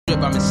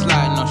I've been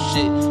sliding on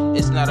shit.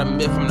 It's not a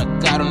myth, I'm the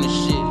god on the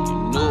shit.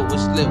 You knew it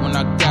was lit when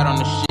I got on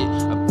the shit.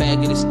 A bag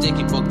of the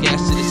sticky, brought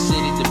gas to the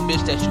city. The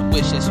bitch that you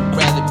wish that you'd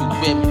rather be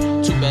with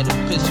me. Too bad the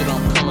picture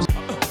don't come.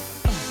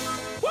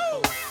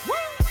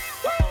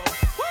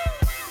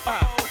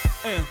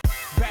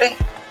 Hey,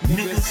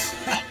 niggas.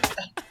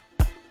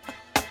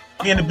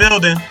 We in the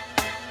building.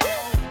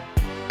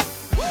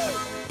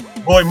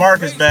 Boy,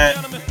 Mark is back.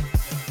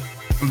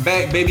 I'm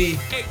back, baby.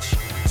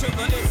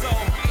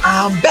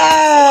 I'm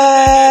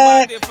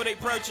back. You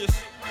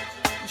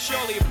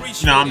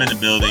know, I'm in the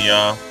building,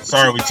 y'all.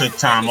 Sorry we took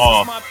time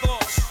off.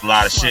 A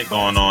lot of shit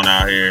going on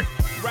out here.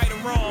 Right or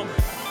wrong,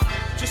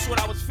 just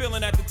what I was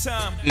feeling at the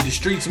time. Did the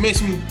streets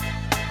miss me?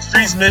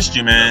 Streets missed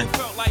you, man.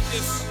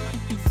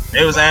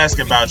 They was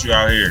asking about you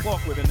out here.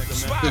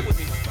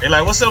 They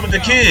like, what's up with the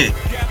kid?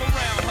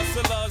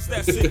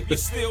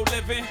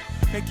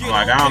 I'm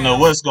like, I don't know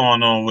what's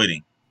going on with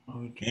him.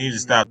 He need to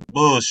stop the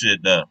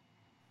bullshit, though.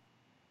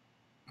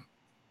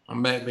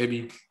 I'm back,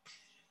 baby.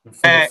 In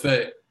full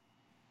effect.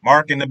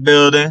 Mark in the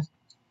building.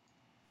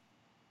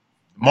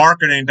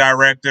 Marketing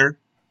director.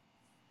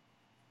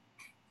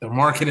 The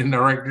marketing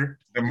director.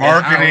 The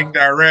marketing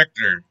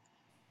director.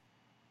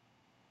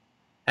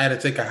 Had to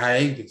take a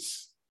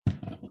hiatus.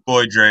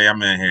 Boy, Dre,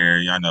 I'm in here.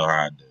 Y'all know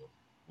how I do.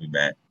 We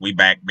back. We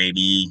back,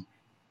 baby.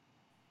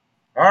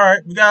 All right.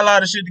 We got a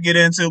lot of shit to get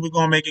into. We're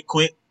going to make it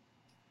quick.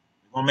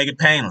 We're going to make it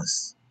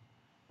painless.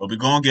 But we're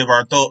going to give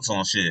our thoughts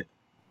on shit.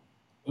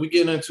 We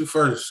getting into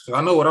first? Because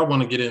I know what I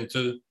want to get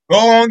into. Go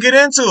on, get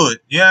into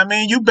it. You know what I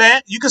mean? You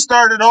back. You can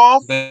start it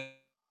off. That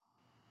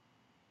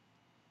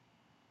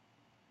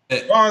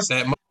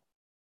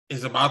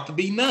is about to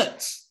be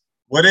nuts.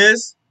 What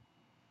is?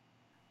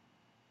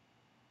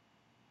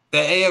 The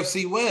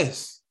AFC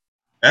West.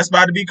 That's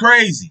about to be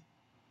crazy.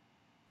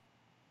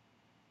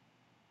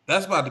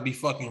 That's about to be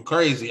fucking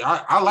crazy.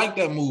 I like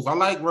that move. I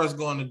like Russ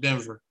going to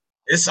Denver.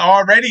 It's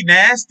already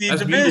nasty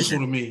That's division. beautiful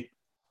to me.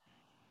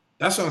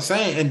 That's what I'm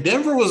saying. And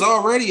Denver was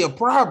already a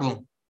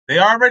problem. They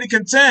already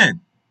contend.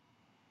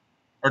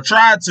 Or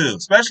tried to.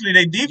 Especially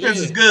their defense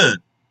is good.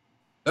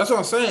 That's what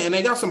I'm saying. And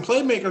they got some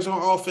playmakers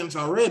on offense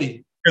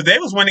already. Because they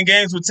was winning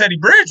games with Teddy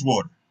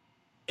Bridgewater.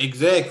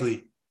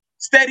 Exactly.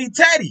 Steady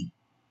Teddy.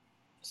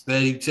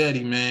 Steady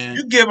Teddy, man.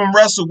 You give him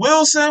Russell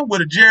Wilson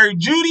with a Jerry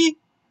Jeudy.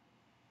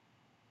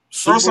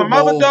 Throw some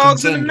Bowl other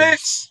dogs contenders. in the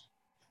mix.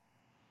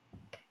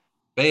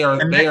 They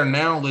are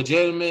now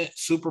legitimate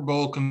Super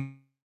Bowl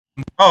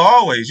Oh,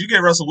 always. You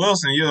get Russell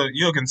Wilson,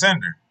 you're a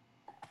contender.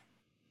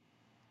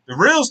 The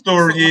real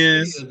story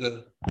is... I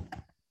don't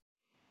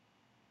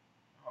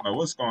know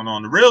what's going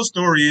on. The real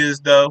story is,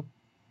 though...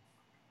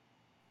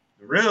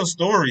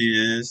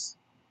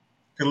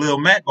 Khalil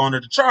Mack going to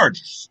the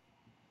Chargers.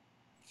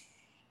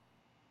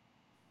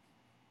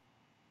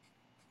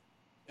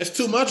 It's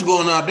too much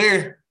going out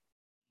there.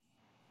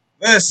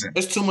 Listen.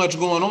 It's too much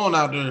going on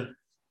out there.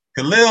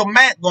 Khalil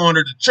Mack going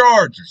to the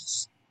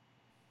Chargers.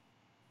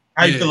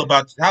 How you feel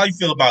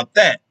about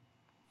that?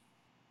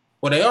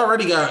 Well, they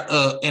already got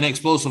an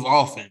explosive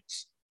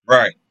offense.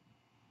 Right.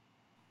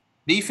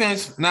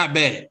 Defense, not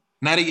bad.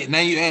 Now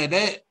you add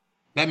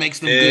that makes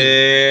them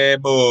good. Yeah,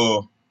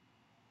 boy.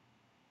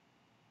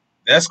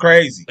 That's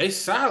crazy. They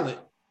solid.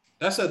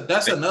 That's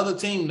another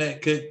team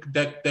that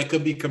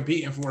could be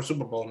competing for a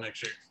Super Bowl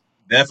next year.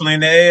 Definitely in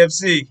the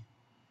AFC.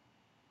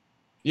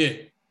 Yeah.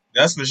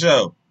 That's for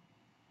sure.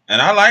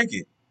 And I like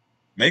it.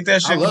 Make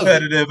that shit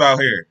competitive out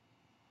here.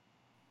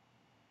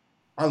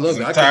 I love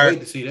it. I can't wait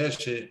to see that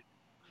shit.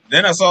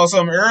 Then I saw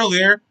something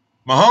earlier.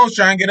 Mahomes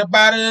trying to get up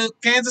out of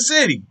Kansas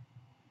City.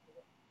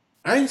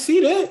 I didn't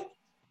see that.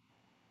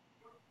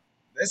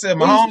 They said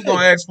Mahomes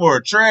gonna ask for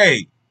a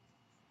trade.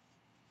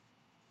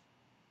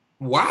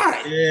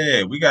 Why?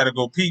 Yeah, we got to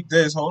go peep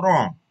this. Hold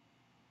on.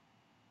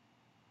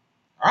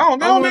 I don't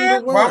know,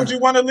 man. Why would you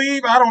want to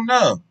leave? I don't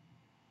know.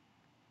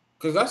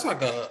 Because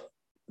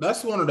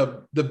that's one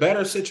of the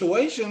better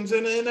situations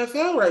in the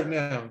NFL right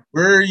now.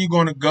 Where are you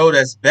going to go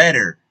that's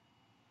better?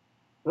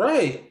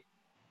 Right.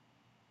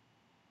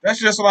 That's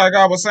just like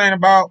I was saying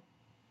about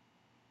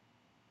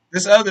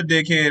this other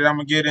dickhead I'm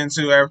going to get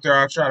into after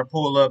I try to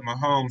pull up my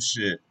home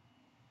shit.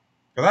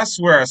 Because I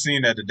swear I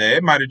seen that today.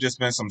 It might have just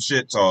been some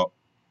shit talk.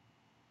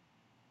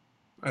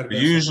 But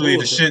usually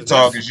the shit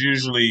talk is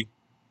usually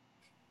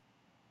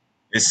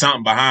it's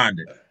something behind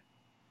it.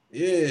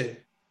 Yeah.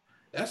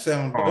 That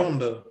sounds dumb,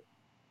 though.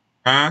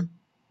 Huh?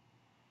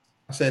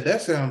 I said,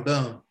 that sounds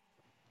dumb.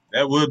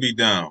 That would be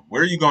dumb.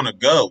 Where are you going to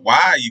go?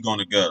 Why are you going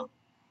to go?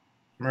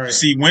 Right. You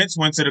see, Wentz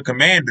went to the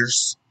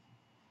Commanders.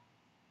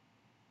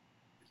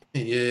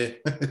 Yeah.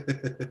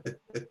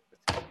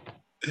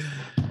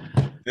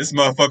 This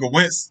motherfucker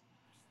Wentz.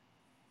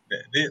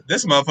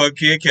 This motherfucker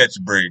can't catch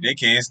a break. They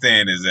can't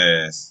stand his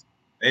ass.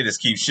 They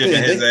just keep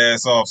shipping his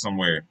ass off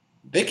somewhere.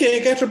 They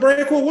can't catch a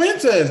break with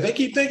Wentz. They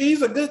keep thinking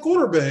he's a good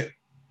quarterback.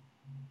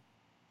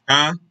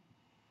 Huh?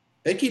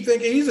 They keep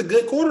thinking he's a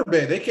good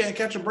quarterback. They can't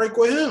catch a break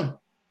with him.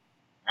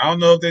 I don't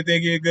know if they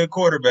think he's a good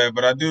quarterback,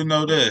 but I do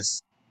know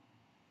this.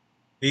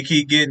 He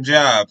keep getting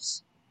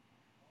jobs.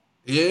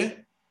 Yeah.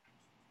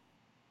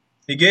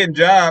 He getting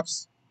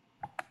jobs.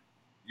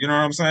 You know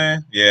what I'm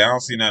saying? Yeah, I don't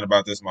see nothing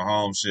about this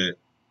Mahomes shit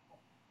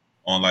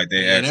on like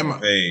their Yeah, actual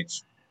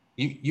page.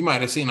 you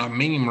might have seen a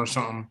meme or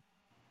something.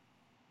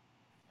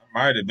 I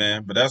might have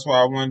been, but that's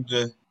why I wanted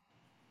to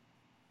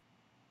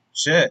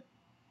check.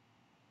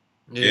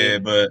 Yeah,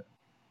 but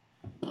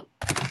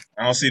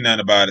I don't see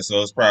nothing about it,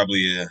 so it's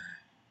probably a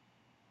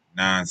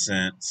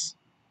nonsense.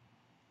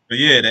 But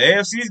yeah, the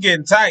AFC is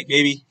getting tight,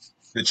 baby.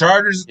 The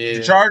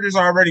Chargers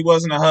already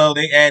wasn't a hub.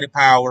 They added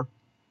power.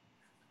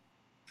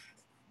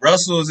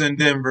 Russell's in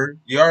Denver.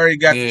 You already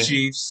got the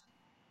Chiefs.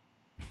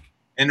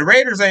 And the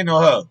Raiders ain't no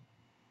hub.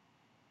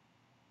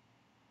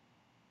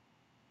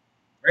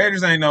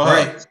 Raiders ain't no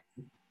hub.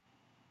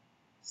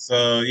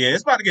 So yeah,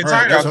 it's about to get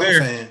tight out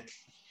there.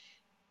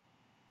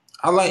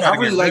 I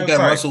really like that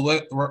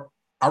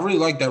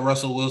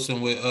Russell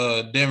Wilson with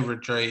Denver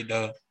trade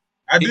though.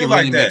 I do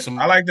like that.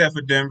 I like that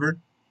for Denver.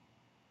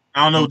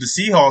 I don't know what the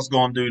Seahawks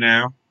gonna do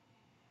now.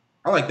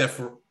 I like that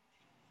for.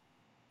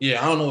 Yeah,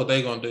 I don't know what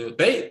they're gonna do.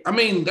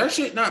 Their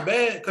shit not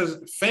bad because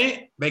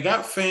Fant, they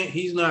got Fant.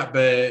 He's not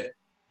bad.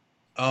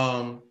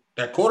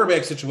 That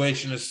quarterback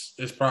situation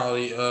is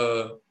probably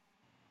gonna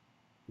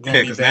be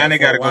because bad now they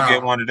got to go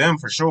get one of them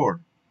for sure.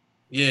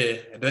 Yeah,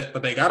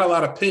 but they got a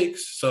lot of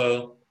picks.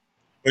 So,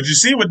 but you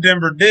see what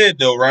Denver did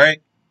though,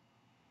 right?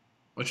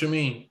 What you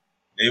mean?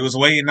 They was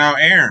waiting out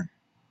Aaron.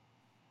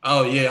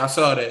 Oh yeah, I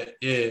saw that.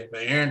 Yeah,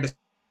 but Aaron.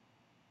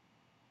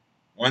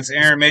 Once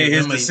Aaron made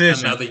his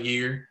decision, another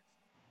year.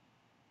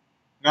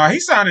 No, he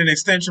signed an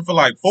extension for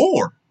like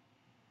 4.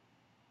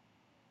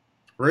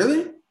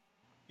 Really?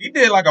 He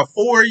did like a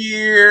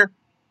 4-year,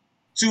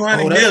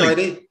 $200 million.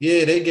 Right.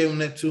 They gave him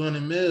that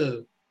 $200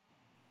 million.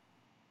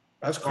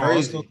 That's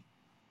crazy.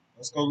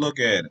 Let's go look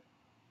at it.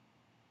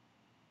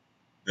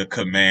 The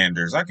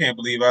Commanders. I can't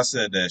believe I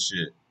said that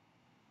shit.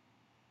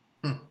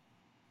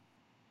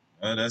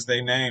 That's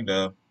their name,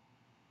 though.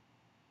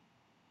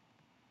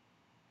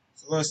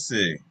 So let's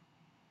see.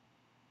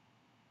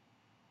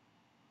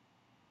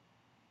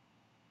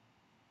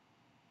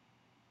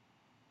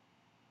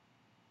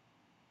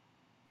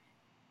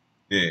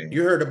 Yeah.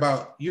 You heard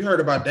about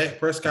Dak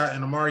Prescott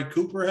and Amari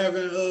Cooper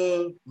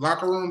having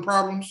locker room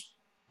problems?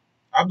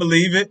 I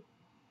believe it.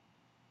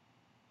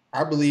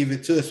 I believe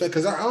it too,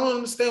 because I don't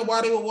understand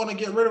why they would want to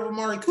get rid of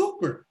Amari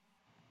Cooper.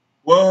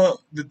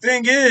 Well, the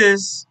thing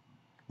is,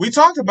 we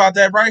talked about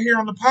that right here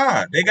on the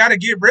pod. They got to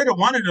get rid of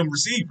one of them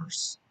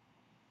receivers.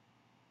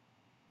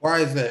 Why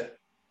is that?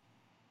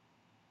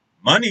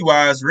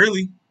 Money-wise,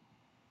 really.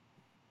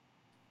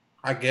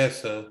 I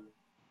guess so.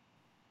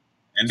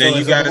 And then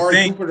you got to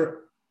think.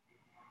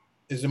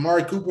 Is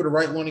Amari Cooper the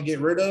right one to get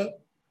rid of?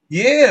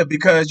 Yeah,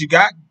 because you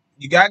got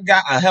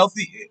a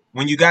healthy.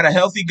 When you got a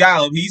healthy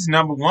Gallup, he's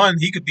number one.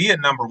 He could be a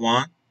number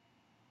one.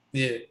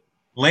 Yeah.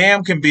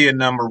 Lamb can be a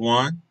number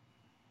one.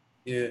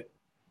 Yeah.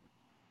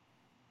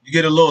 You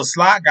get a little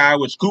slot guy,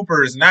 which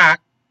Cooper is not.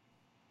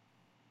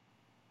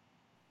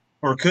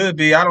 Or could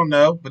be, I don't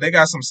know. But they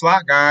got some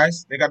slot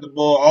guys. They got the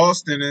boy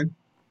Austin and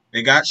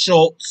they got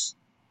Schultz.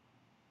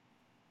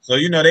 So,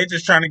 they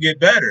just trying to get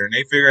better. And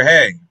they figure,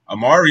 hey,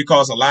 Amari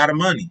costs a lot of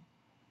money.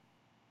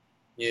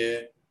 Yeah.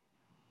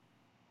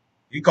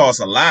 He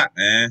costs a lot,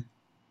 man.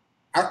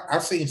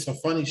 I've seen some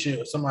funny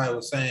shit. Somebody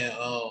was saying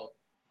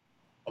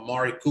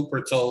Amari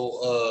Cooper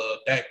told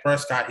Dak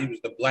Prescott he was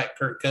the Black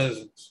Kirk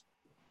Cousins.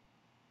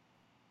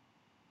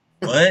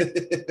 What?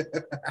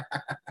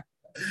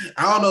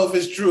 I don't know if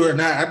it's true or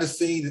not. I just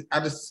seen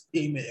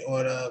it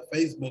on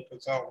Facebook or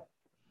something.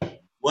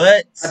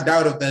 What? I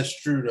doubt if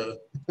that's true though.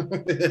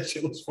 That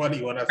shit was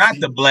funny when I not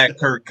the Black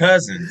Kirk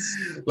Cousins.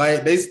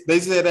 Like they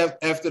said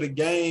after the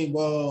game,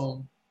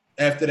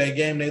 after that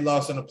game they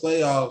lost in the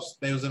playoffs,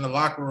 they was in the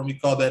locker room. He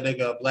called that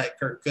nigga a Black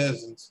Kirk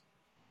Cousins.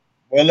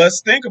 Well,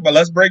 let's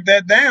break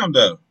that down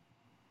though.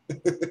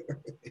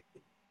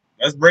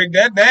 Let's break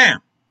that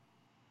down.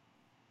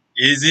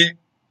 Is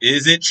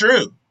it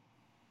true?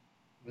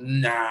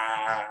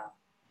 Nah.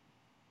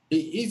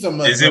 He's a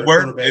much Is it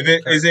worth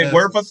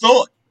a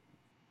thought?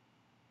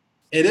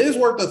 It is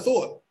worth a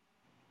thought.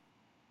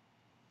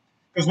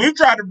 Because we've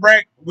tried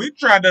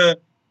to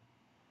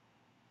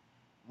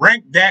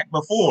rank Dak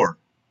before.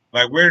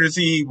 Like where do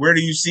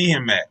you see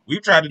him at?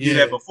 We've tried to do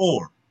that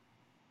before.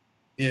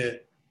 Yeah.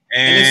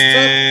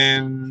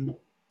 And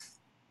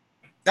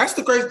that's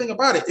the crazy thing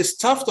about it. It's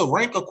tough to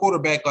rank a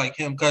quarterback like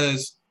him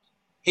because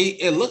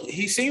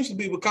he seems to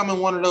be becoming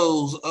one of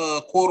those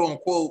quote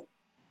unquote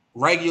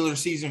regular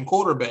season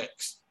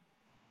quarterbacks.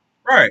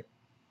 Right.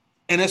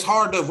 And it's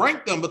hard to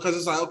rank them because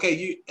it's like, okay,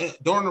 you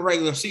during the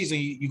regular season,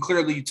 you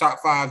clearly top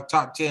 5,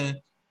 top 10,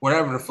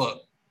 whatever the fuck.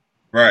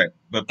 Right.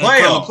 But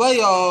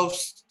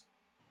playoffs,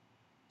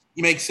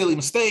 you make silly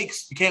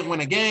mistakes. You can't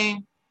win a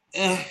game.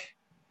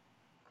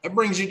 It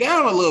brings you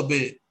down a little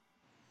bit.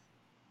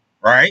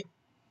 Right.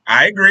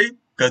 I agree.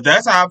 Because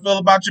that's how I feel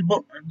about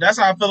that's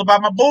how I feel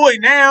about my boy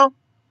now.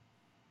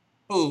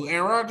 Who,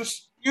 Aaron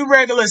Rodgers? You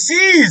regular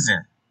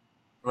season.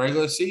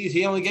 Regular season.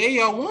 He only gave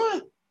y'all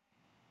one.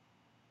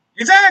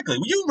 Exactly.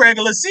 You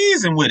regular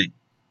season with it.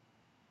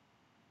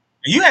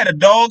 And you had a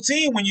dog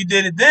team when you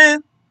did it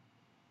then.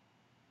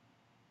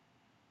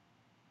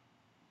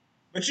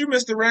 But you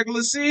missed the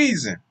regular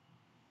season.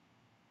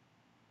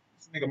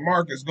 This nigga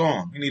Mark is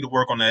gone. We need to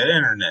work on that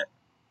internet.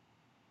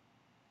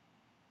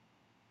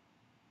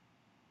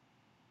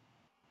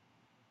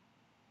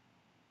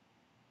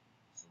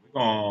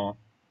 So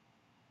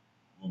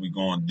what we're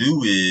gonna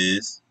do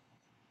is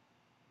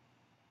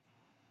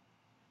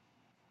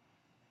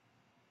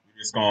we're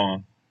just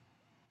gonna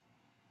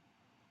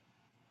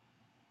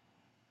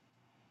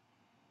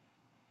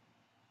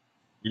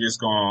we're just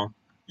gonna,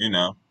 you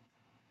know,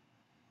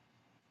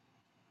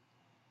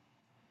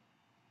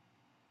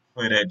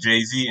 play that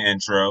Jay-Z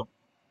intro or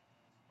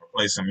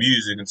play some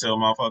music until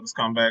motherfuckers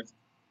come back to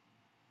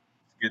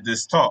get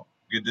this talk,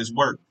 get this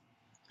work.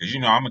 Cause you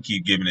know I'm gonna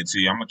keep giving it to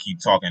you. I'm gonna keep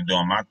talking,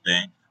 doing my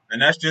thing.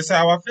 And that's just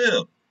how I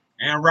feel.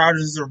 Aaron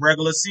Rodgers is a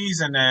regular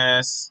season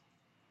ass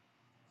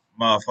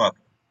motherfucker.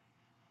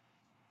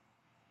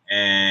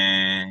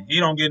 And he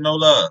don't get no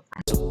love.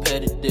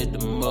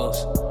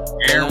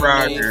 Aaron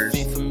Rodgers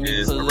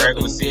is a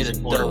regular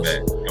season quarterback.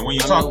 And when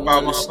you talk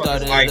about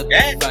motherfuckers like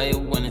that,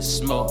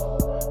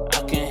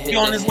 he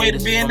on his way to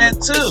being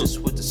that too.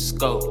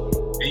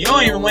 And you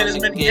don't even win as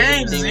many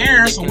games as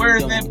Aaron, so where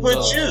does that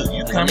put you?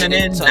 You coming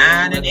in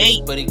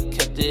 9-8,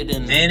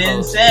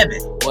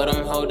 10-7,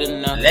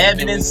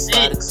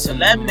 11-6,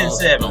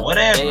 11-7,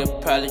 whatever.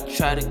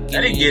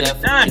 That ain't getting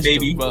it done,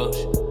 baby.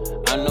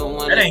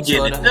 That ain't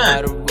getting it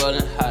done.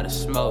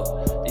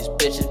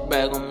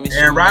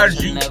 Aaron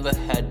Rodgers, you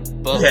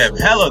have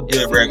hella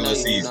good regular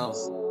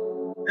seasons.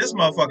 This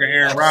motherfucker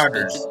Aaron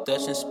Rodgers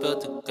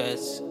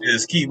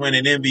just keep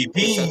winning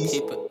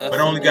MVPs, but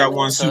only got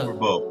one Super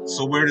Bowl.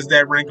 So where does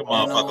that rank a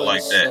motherfucker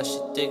like that?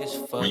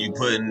 When you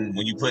putting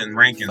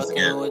rankings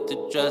together,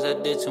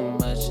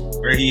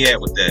 where he at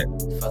with that?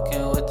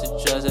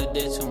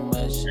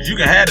 Cause you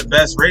can have the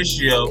best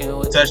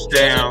ratio,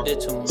 touchdown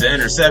to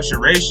interception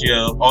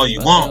ratio, all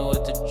you want.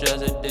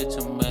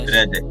 But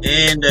at the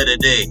end of the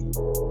day,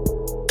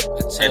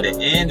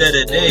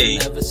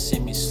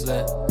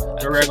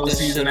 the regular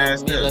season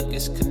ass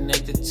this.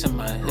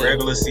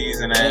 Regular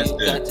season ass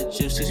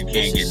this. Cause you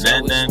can't get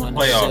nothing done in the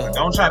playoffs. And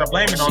don't try to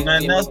blame it on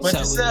nothing else but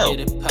yourself.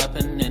 You in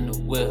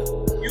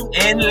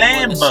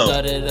Lambo.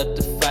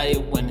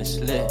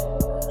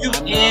 You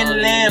in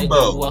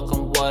Lambo.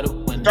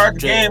 Start the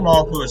game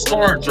off with a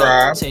scoring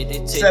drive,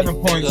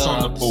 7 points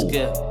on the board.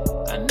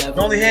 You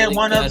only had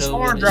one other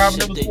scoring drive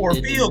and it was for a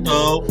field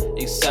goal.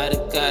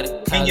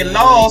 And you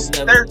lost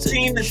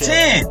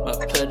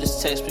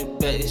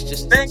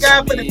 13-10. Thank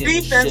God for the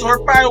defense, or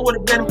it probably would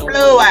have been a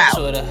blowout.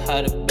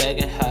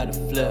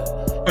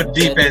 For the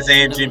defense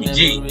and Jimmy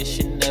G.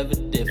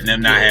 And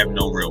them not having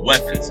no real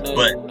weapons.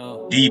 But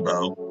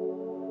Debo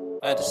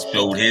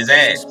showed his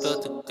ass.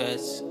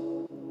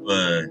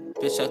 But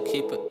this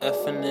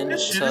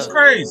shit is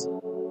crazy.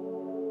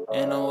 You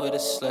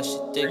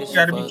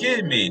gotta be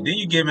kidding me. Then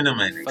you giving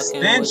them an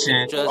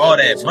extension, all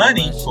that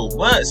money for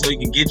what? So he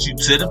can get you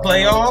to the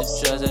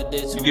playoffs?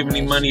 You giving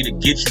him money to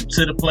get you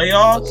to the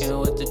playoffs?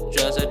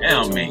 That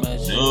don't make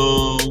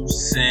no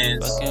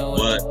sense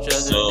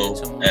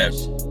whatsoever.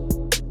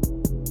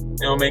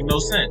 It don't make no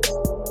sense.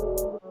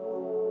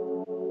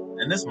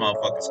 And this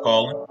motherfucker's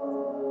calling.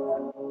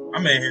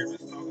 I'm in here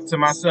just talking to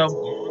myself.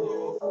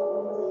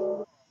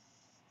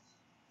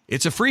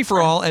 It's a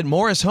free-for-all at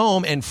Morris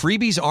Home, and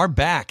freebies are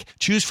back.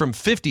 Choose from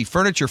 50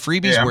 furniture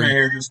freebies. Yeah, I'm in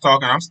here just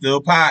talking. I'm still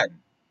potting.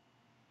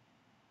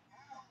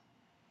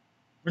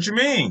 What you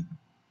mean?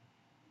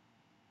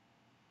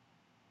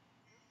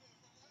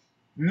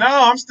 No,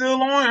 I'm still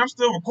on. I'm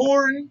still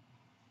recording.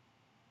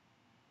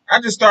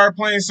 I just started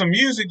playing some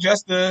music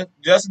just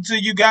until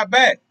you got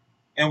back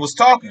and was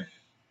talking.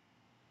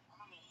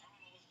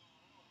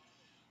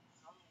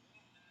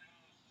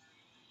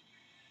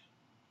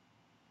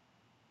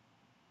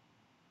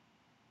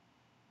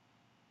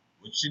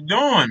 What you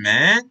doing,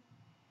 man?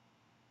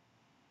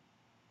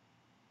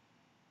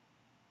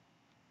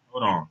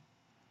 Hold on.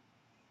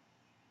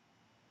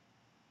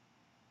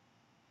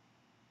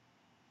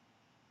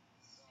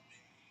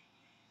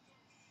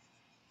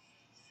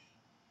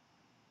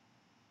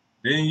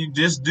 Didn't you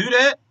just do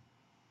that?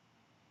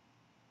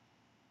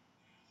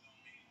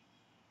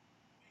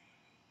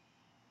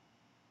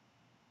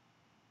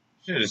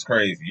 Shit is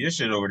crazy. Your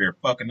shit over there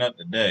fucking up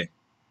today.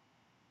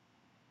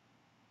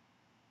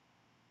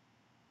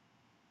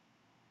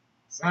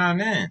 Sign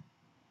in. It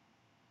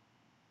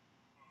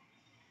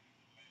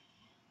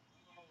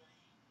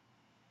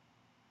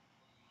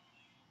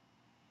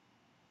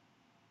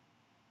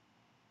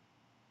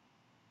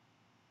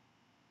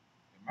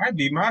might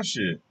be my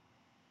shit.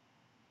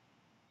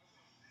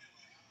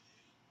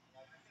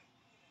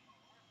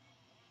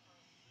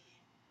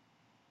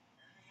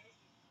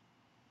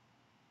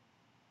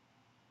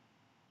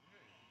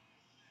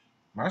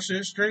 My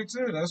shit's straight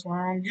too. That's what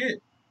I don't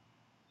get.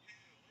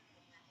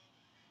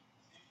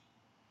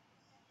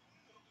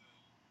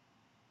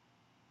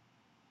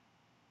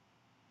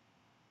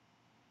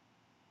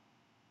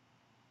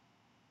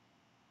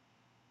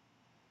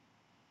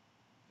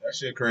 That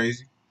shit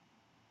crazy.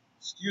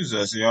 Excuse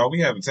us, y'all. We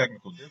having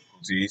technical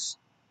difficulties.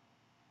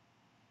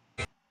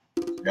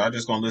 Y'all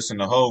just gonna listen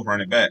to Hove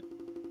run it back.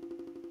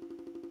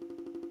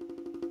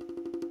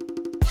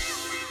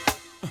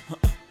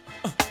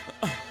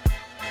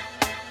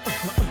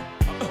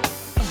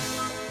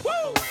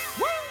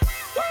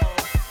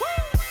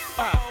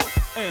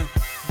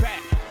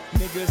 Back,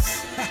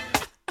 niggas.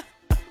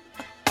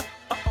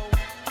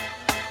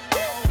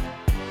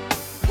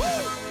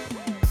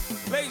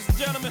 Ladies and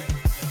gentlemen,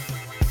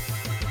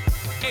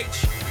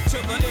 H to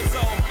the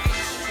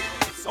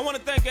Izzo. I want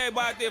to thank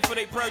everybody out there for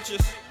their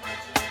purchase.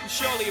 We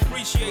surely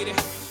appreciate it.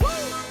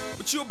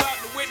 What you about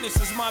to witness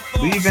is my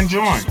thoughts. Leave and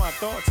join. Just my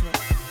thoughts, man.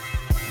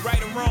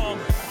 Right or wrong,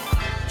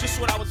 just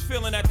what I was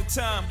feeling at the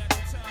time.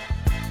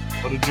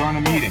 Or to join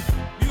a meeting.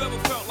 You ever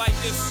felt like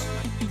this?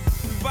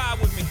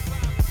 Vibe with me.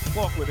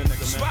 Walk with a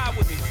nigga, man. Vibe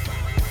with me.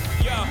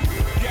 Yo,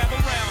 gather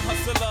round,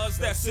 hustlers,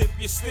 that's if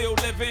you're still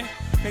living.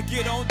 And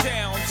get on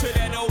down to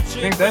that OG. I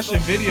think that's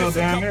your video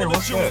down there.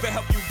 What's that? To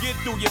help you get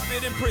through your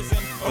bit in prison.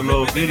 A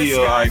little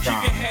video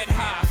icon.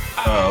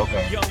 Oh,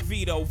 okay. Young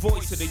Vito,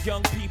 voice of the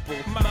young people.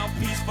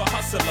 Mouthpiece for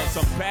hustlers.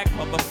 I'm back,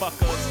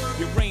 motherfuckers.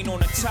 Your reign on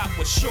the top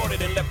was shorter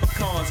than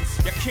leprechauns.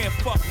 You can't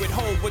fuck with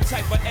Hov, what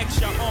type of X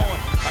y'all on?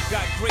 I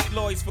got great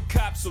lawyers for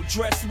cops, so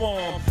dress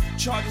warm.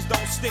 Charges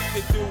don't stick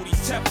to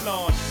duties,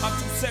 Teflon. I'm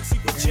too sexy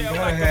for jail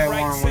like the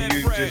right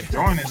said Fred.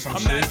 I'm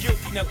not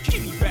guilty, now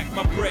give me back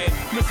my bread.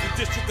 Mr.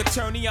 District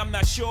Attorney, I'm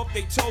not sure if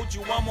they told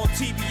you I'm on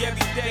TV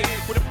every day.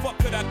 Where the fuck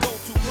could I go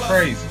to?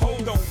 Crazy.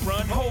 Hov don't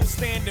run, Hov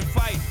stand and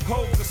fight.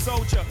 Hov's a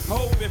soldier,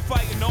 Hov been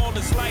fighting all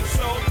his life.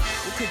 So,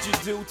 what could you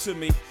do to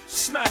me?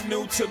 It's not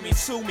new to me,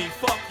 sue me,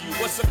 fuck you.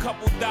 What's a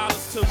couple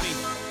dollars to me?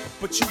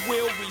 But you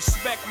will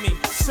respect me,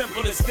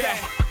 simple as that.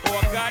 Or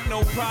I got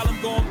no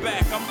problem going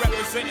back. I'm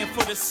representing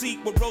for the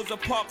seat where Rosa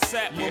Parks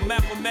sat, where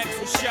Malcolm X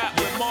was shot,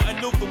 where Martin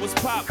Luther was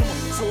popped.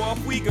 So off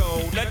we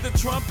go, let the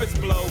trumpets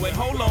blow. And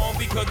hold on,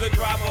 because the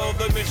driver of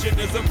the mission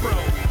is a pro.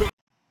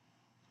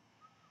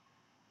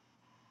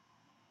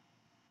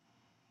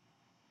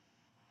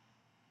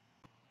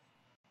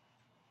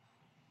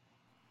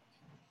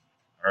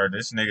 Alright,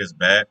 this nigga's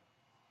back.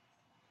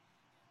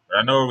 But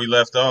I know where we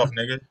left off,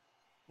 nigga.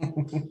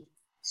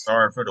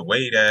 Sorry for the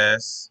wait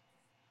ass.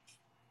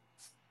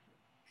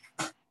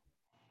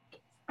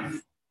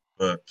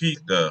 But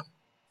Pete though.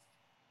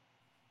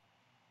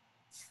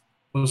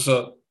 What's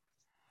up?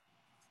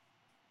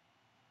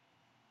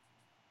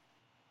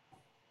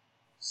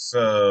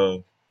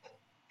 So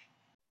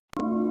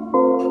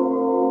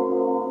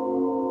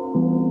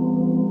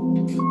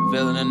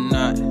Villain or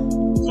not.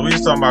 So we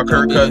was talking about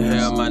Kirk Cousins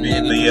being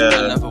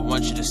I never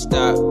want you to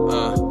stop.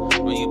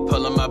 When you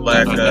pull on my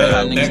black. We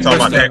was talking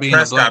about Dak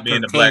Prescott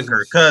being the black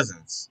Kirk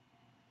Cousins.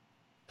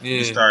 Yeah.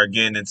 We started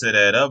getting into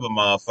that other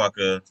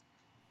motherfucker,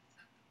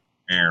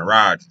 Aaron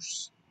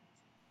Rodgers.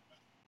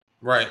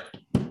 Right.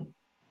 And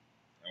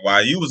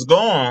while you was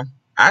gone,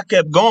 I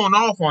kept going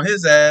off on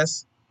his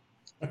ass.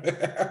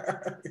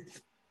 Because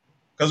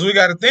we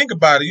got to think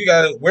about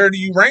it. Where do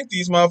you rank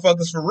these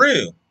motherfuckers for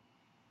real?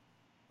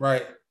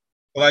 Right.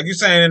 Like you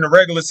saying in the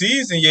regular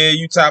season, yeah,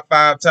 you top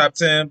 5, top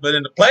 10, but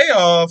in the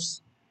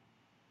playoffs,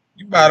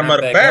 you bottom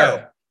of the barrel.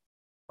 Guy.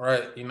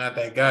 Right, you're not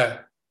that guy.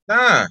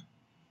 Nah,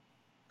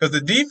 because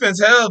the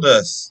defense held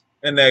us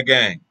in that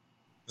game.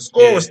 The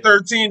score was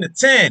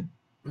 13-10.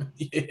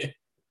 Yeah.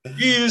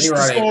 You used to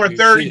scoring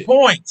 30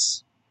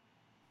 points.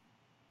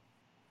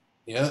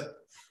 Yeah,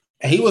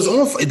 and he was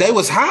on. They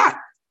was hot.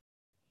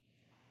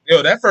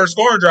 Yo, that first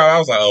scoring drive, I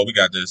was like, oh, we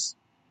got this.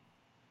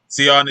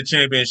 See y'all in the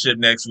championship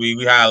next week.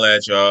 We holla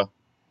at y'all.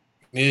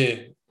 Yeah.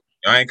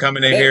 Y'all ain't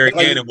coming in here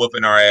again and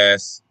whooping our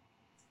ass.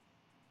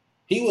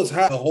 He was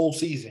hot the whole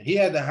season. He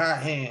had the hot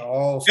hand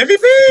all MVP.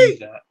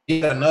 season.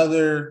 He had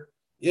another.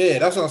 Yeah,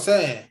 that's what I'm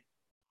saying.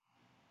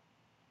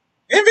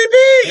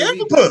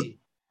 MVP.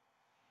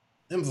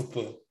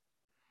 MVP.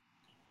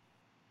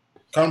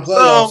 Come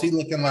playoffs, he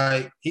looking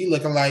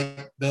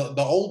like the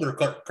older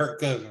Kirk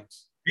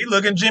Cousins. He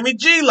looking Jimmy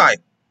G like.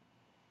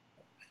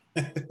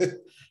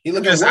 He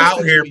looking just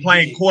out here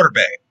playing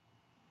quarterback.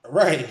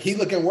 Right. He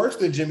looking worse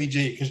than Jimmy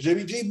G because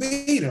Jimmy G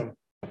beat him.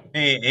 He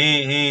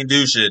ain't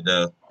do shit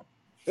though.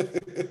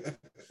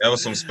 That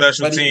was some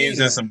special teams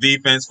and some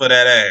defense for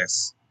that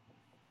ass.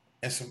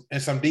 And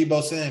some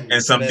Debo Samuel.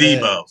 And some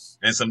Debo.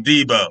 And some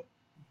Debo.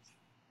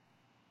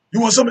 You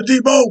want some of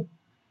Debo?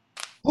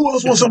 Who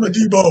else wants some of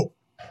Debo?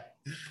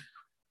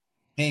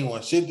 He ain't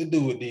want shit to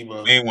do with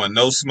Debo. He ain't want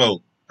no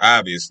smoke,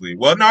 obviously.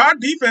 Well, no, our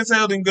defense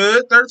held him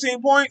good.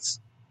 13 points.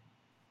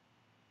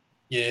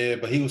 Yeah,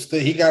 but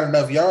he got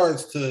enough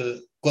yards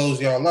to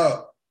close y'all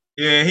out.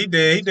 Yeah, he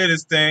did. He did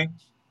his thing.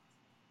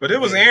 But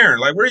it was Aaron.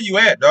 Like, where you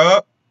at,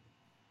 dog?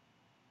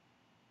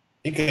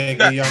 He can't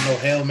give y'all no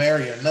Hail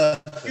Mary or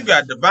nothing. You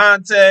got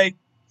Devontae,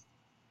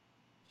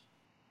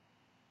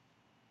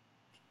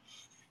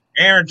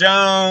 Aaron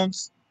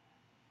Jones.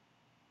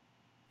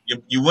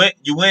 You went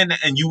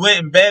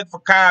and begged for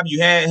Cobb. You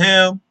had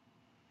him.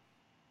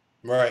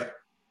 Right.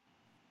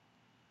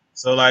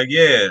 So, like,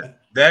 yeah.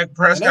 Dak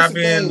Prescott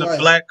being the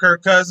black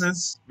Kirk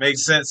Cousins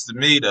makes sense to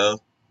me,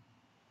 though.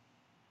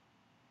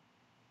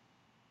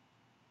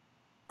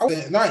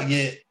 not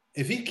yet.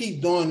 If he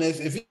keep doing this,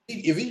 if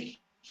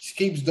he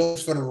keeps doing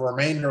this for the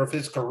remainder of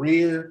his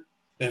career,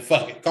 then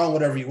fuck it. Call him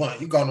whatever you want.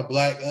 You call him a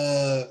black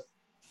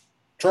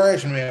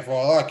trash man for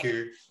all I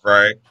care.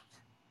 Right.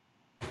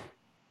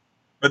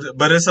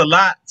 But it's a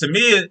lot to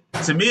me.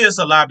 To me, it's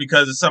a lot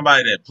because it's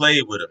somebody that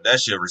played with him.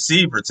 That's your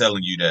receiver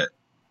telling you that.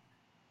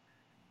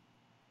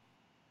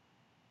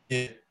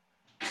 Yeah.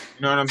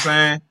 You know what I'm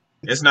saying?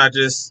 It's not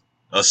just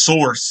a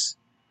source.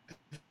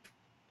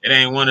 It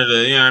ain't one of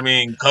the, you know what I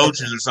mean,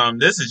 coaches or something.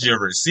 This is your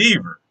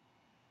receiver.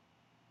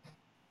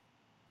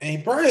 And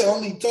he probably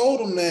only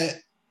told him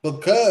that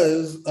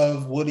because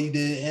of what he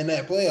did in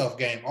that playoff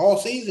game. All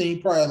season, he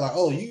probably like,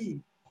 oh,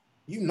 you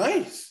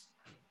nice.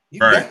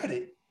 You Right. got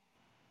it.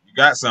 You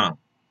got some.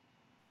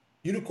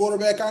 You the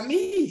quarterback I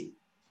need.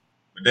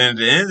 But then at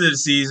the end of the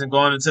season,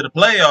 going into the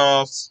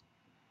playoffs,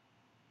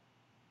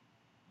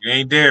 you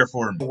ain't there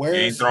for me. You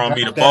ain't throwing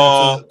me the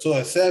ball. To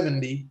a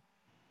 70.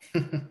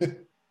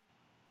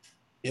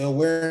 Your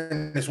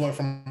awareness went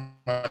from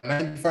a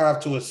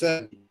 95 to a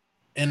 70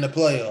 in the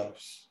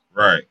playoffs.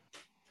 Right.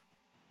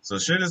 So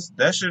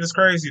that shit is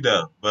crazy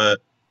though.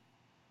 But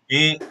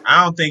I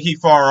don't think he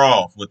far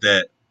off with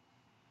that.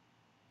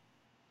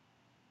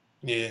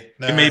 Yeah.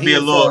 It may be a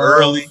little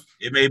early.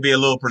 It may be a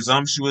little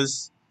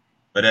presumptuous.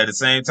 But at the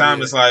same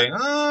time, It's like,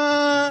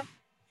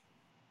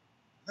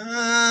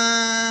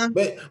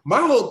 But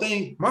my whole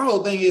thing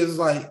is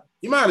like,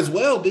 you might as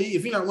well be.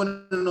 If you're not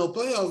winning no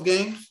playoff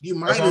games, you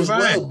might as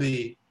well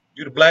be.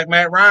 You the black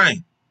Matt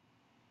Ryan.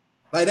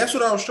 Like, that's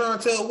what I was trying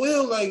to tell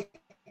Will. Like,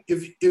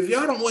 if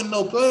y'all don't win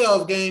no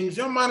playoff games,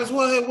 y'all might as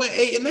well have went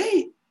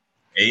 8-8.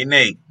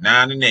 8-8,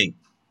 9-8.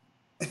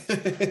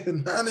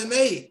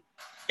 9-8.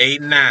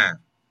 8-9.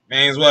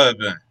 May as well have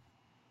been.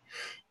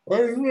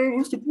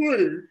 What's the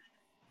point?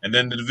 And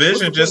then the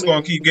division just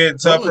gonna keep getting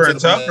tougher and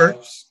tougher.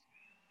 Playoffs.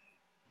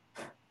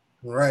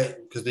 Right,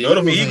 because the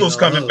Eagles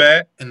coming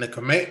back, and the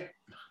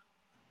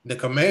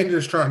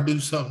Commanders trying to do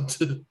something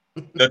too.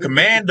 The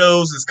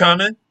Commandos is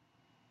coming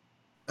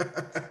because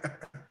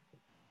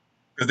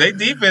they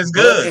defense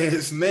good.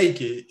 It's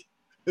naked.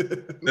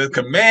 The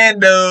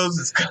Commandos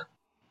is coming.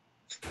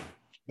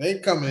 They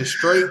coming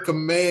straight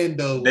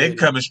commando. They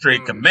coming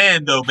straight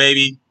commando,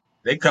 baby.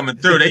 They coming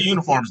through. Their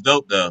uniforms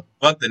dope though.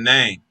 Fuck the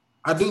name.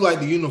 I do like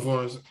the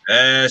uniforms.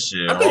 That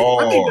shit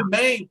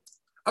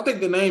I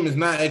think the name is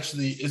not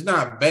actually. It's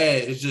not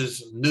bad. It's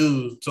just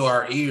new to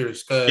our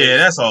ears. Yeah,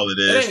 that's all it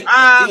is.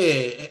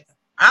 I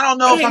don't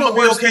know if I'm gonna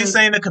be okay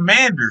saying the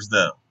Commanders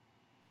though.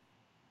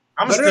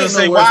 I'm gonna still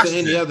say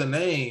Washington. Any other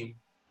name?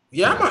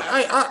 Yeah,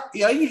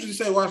 I usually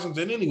say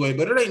Washington anyway,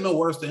 but it ain't no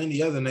worse than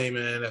any other name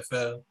in the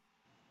NFL.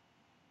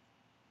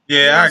 Yeah,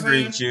 you know I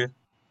agree with you.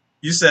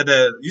 You said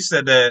that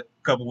a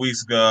couple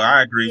weeks ago.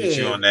 I agree with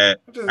you on that.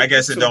 I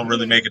guess it don't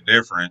really make a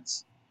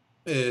difference.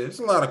 Yeah, it's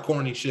a lot of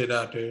corny shit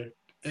out there.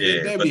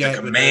 Yeah, but the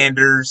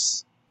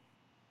Commanders,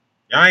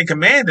 y'all ain't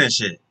commanding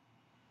shit.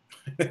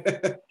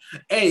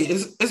 Hey,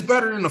 it's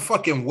better than the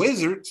fucking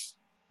Wizards.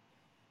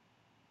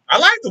 I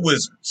like the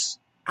Wizards.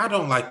 I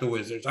don't like the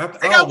Wizards.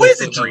 They got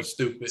wizardry,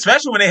 stupid.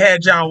 Especially when they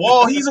had John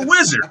Wall. He's a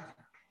wizard.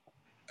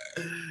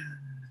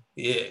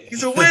 Yeah,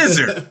 he's a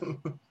wizard.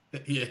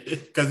 Yeah,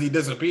 because he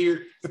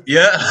disappeared.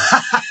 Yeah.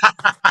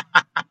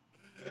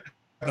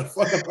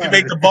 He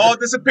make the ball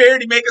disappear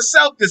and he make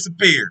himself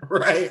disappear.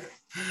 Right.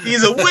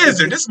 He's a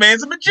wizard. This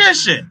man's a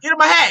magician. Get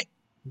him a hat.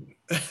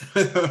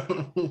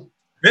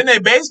 Then they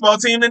baseball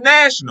team the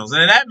Nationals,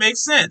 and that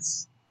makes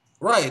sense.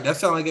 Right. That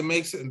sounds like it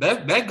makes sense.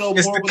 That goes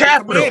it's more the with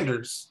capital. The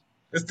Commanders.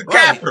 It's the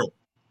capital.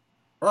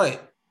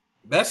 Right.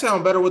 That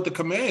sounds better with the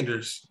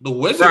Commanders. The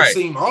Wizards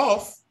seem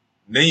off.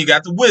 And then you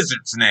got the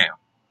Wizards now.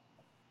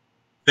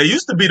 They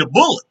used to be the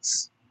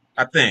Bullets,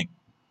 I think.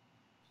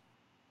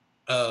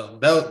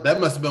 That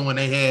must have been when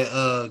they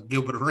had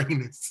Gilbert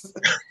Arenas.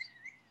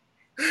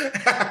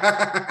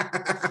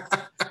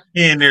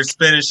 He in there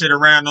spinning shit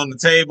around on the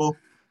table.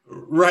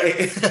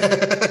 Right.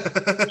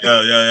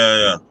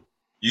 Yeah.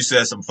 You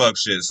said some fuck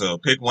shit, so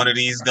pick one of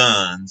these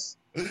guns.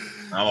 I'm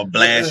gonna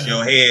blast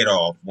your head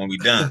off when we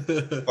done.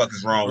 What the fuck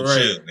is wrong with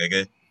you,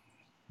 nigga?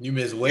 You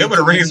missed way Gilbert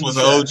Arenas was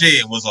an OG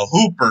and was a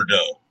hooper,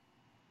 though.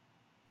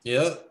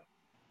 Yep.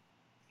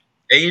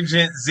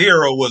 Agent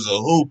Zero was a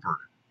hooper.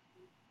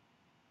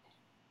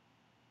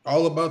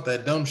 All about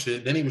that dumb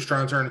shit. Then he was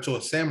trying to turn into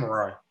a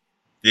samurai.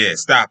 Yeah,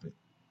 stop it.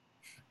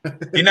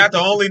 He not the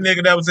only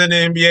nigga that was in the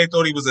NBA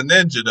thought he was a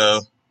ninja,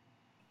 though.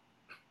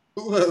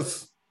 Who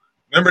else?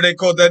 Remember they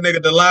caught that nigga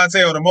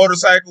Delonte on a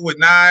motorcycle with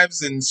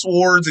knives and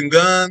swords and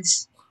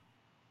guns?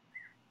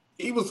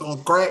 He was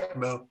on crack,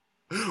 though.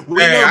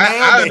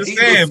 I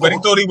understand, but he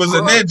thought he was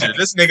a ninja.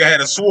 This nigga had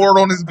a sword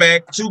on his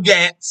back, 2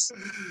 gats.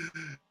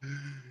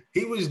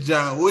 He was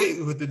John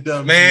Wick with the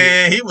dumb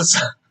shit.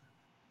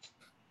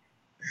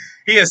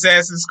 He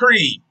Assassin's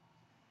Creed.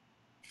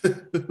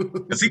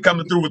 Because he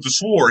coming through with the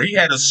sword. He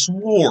had a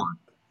sword.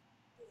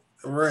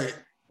 Right.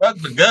 Fuck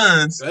the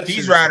guns.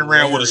 He's riding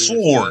around with a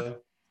sword. Man.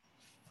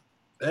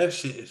 That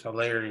shit is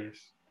hilarious.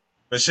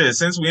 But shit,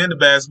 since we into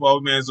basketball,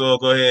 we may as well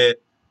go ahead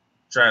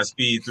try to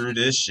speed through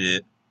this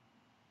shit.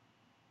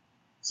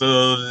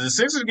 So the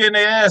Sixers getting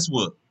their ass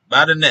whooped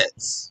by the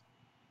Nets.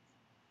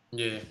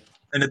 Yeah.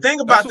 And the thing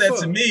That's about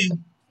what's that to up. me,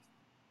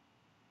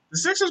 the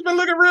Sixers been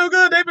looking real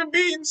good. They've been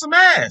beating some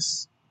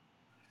ass.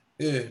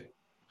 Yeah.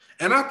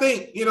 And I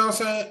think, you know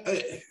what I'm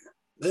saying?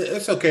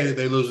 It's okay that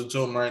they're losing to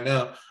them right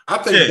now. I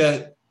think Yeah.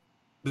 that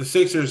the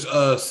Sixers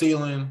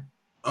ceiling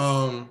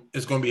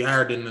is going to be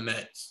higher than the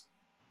Nets.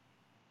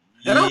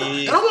 And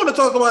I want to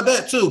talk about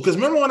that too, because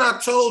remember when I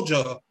told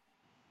y'all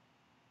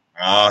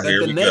Oh, that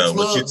here the we Nets go.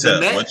 What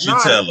you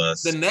tell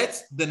us? the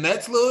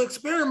Nets little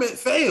experiment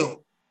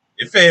failed.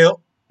 It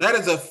failed. That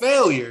is a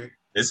failure.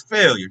 It's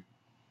failure.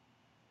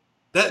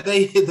 That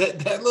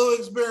little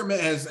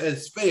experiment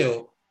has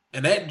failed,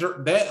 and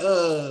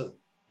that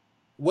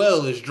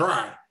well is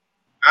dry.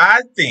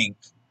 I think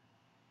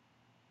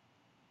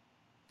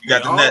you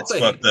got We the all Nets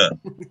think. fucked up.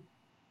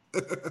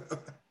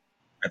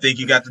 I think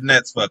you got the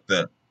Nets fucked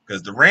up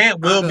because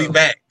Durant I will be know.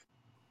 back.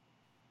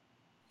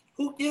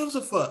 Who gives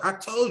a fuck? I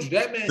told you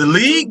that man. The is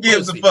league good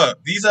gives a pussy.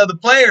 fuck. These other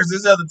players,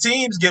 these other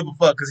teams give a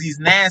fuck because he's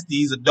nasty.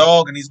 He's a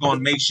dog and he's going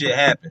to make shit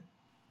happen.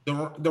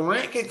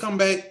 Durant can come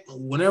back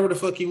whenever the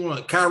fuck he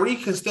wants. Kyrie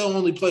can still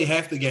only play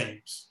half the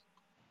games.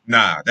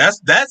 Nah,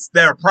 that's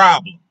their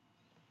problem.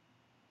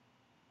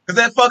 Because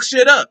that fucks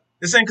shit up.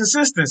 It's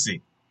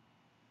inconsistency.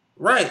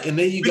 Right, and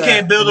then we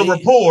can't build a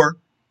rapport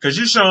because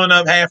you're showing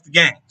up half the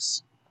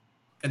games.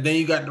 And then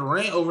you got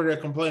Durant over there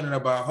complaining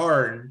about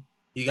Harden.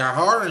 You got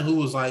Harden who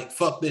was like,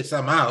 "Fuck this,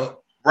 I'm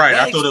out." Right,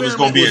 That I thought it was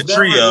going to be a never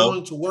trio.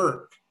 going to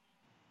work.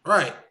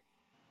 Right.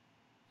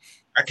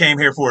 I came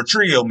here for a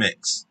trio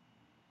mix.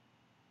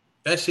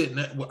 That shit,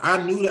 I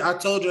knew that. I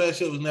told you that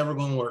shit was never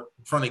going to work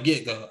from the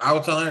get go. I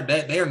was telling her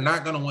that they're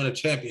not going to win a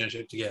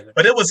championship together.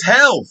 But it was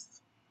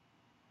health.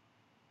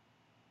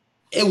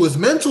 It was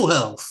mental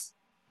health.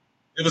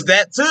 It was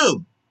that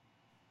too.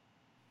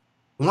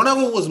 One of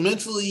them was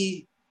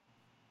mentally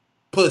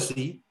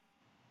pussy.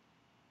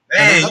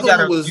 Hey, you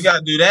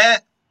gotta do that.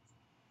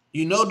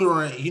 You know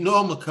Durant. You know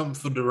I'm gonna come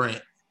for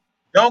Durant.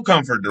 Don't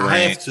come for Durant.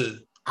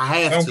 I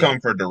have to. Don't come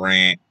for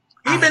Durant.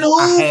 He been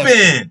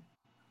hooping.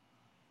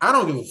 I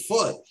don't give a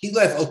fuck. He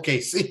left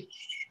OKC.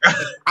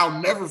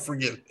 I'll never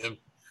forgive him.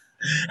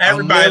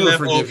 Everybody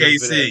left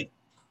OKC.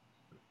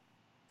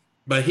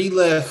 But he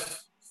left.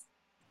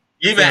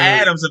 Even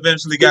Adams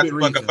eventually got the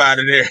fuck up out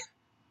of there.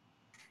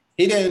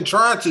 He didn't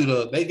try to,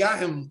 though. They got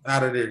him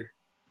out of there.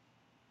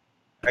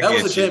 That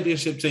was a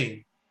championship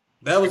team.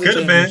 That was a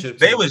championship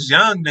team. They was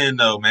young then,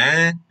 though,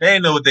 man. They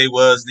didn't know what they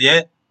was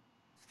yet.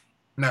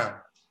 No.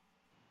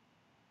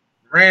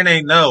 Durant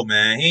ain't know,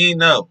 man. He ain't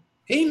know.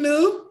 He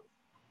knew.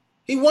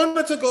 He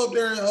wanted to go up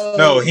there and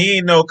no, he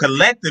ain't know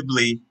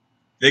collectively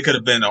they could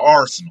have been the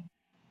Arsenal.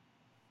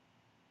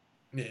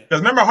 Yeah. Because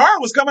remember, Hart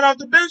was coming off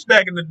the bench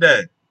back in the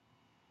day.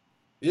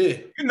 Yeah.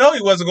 You know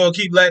he wasn't going to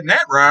keep letting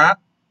that ride.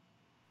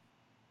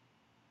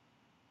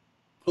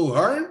 Who,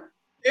 Harden?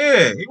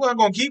 Yeah, he wasn't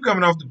going to keep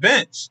coming off the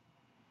bench.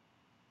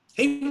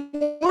 He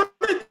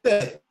wanted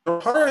that.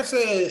 Harden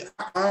said,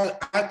 I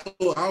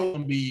thought I was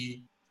going to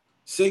be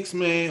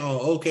 6-man on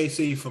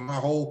OKC for my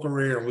whole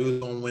career, and we was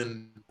going to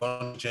win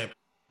one championship.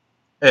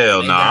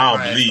 Hell no, I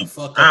don't believe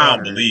it. I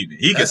don't believe it.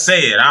 He can say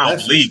it. I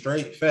don't believe it.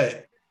 That's a straight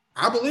fact.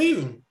 I believe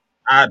him.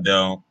 I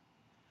don't.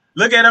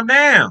 Look at him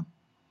now.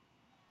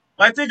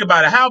 Like, think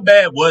about it. How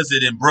bad was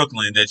it in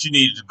Brooklyn that you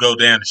needed to go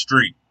down the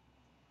street?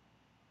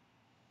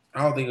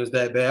 I don't think it was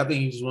that bad. I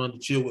think he just wanted to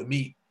chill with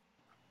Meek.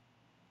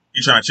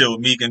 You trying to chill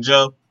with Meek and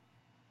Joe?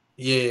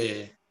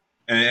 Yeah.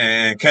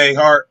 And K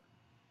Hart?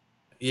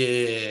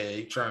 Yeah,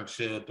 he trying to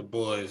chill with the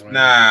boys, man.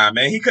 Nah,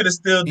 man. He could have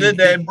still did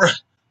that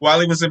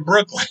while he was in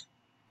Brooklyn.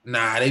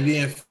 Nah, they be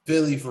in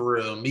Philly for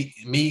real. Meek.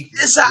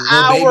 It's an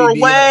hour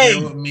away.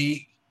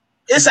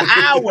 It's an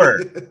hour.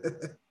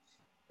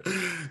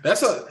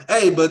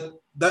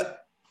 But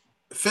that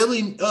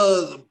Philly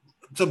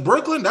to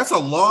Brooklyn, that's a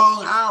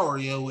long hour,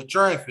 with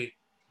traffic.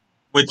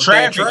 With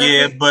traffic,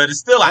 yeah, but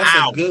it's still an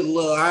hour. That's a good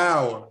little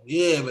hour.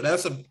 Yeah, but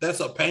that's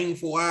a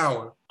painful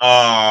hour.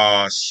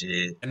 Oh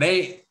shit! And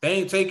they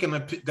ain't taking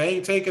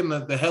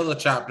the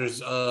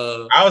helicopters.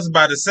 I was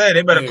about to say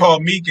they better call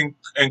Meek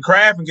and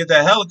Kraft and get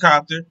that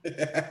helicopter.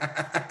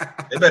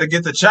 They better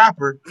get the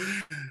chopper.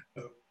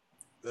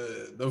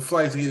 The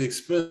flights get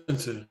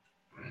expensive.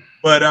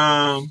 But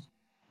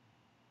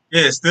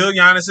yeah, still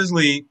Giannis's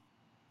lead.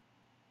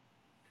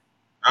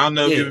 I don't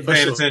know if you've been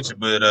paying attention,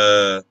 but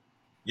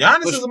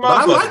Giannis is a motherfucker,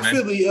 I like man.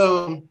 Philly.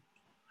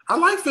 I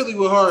like Philly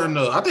with Harden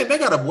though. I think they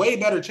got a way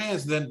better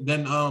chance than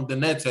the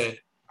Nets had.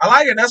 I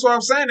like it. That's what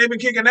I'm saying. They've been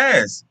kicking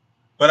ass.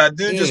 But I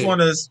do just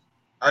want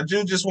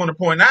to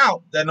point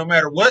out that no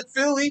matter what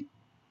Philly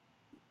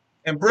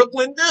and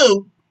Brooklyn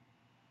do,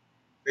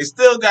 they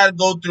still got to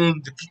go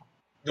through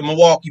the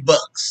Milwaukee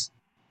Bucks.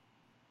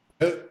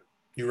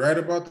 You're right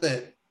about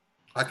that.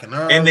 I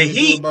cannot and the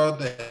Heat about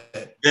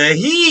that. The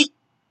Heat.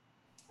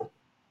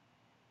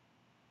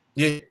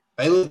 Yeah,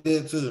 they look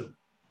good too.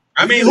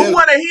 I mean, who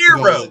want a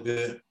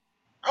hero?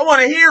 I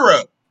want a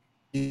hero.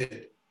 Yeah.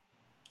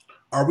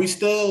 Are we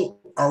still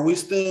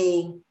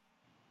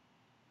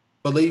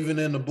believing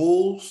in the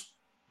Bulls?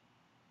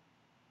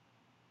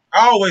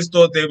 I always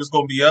thought they was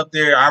going to be up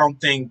there. I don't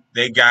think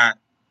they got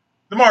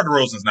DeMar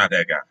DeRozan's not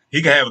that guy.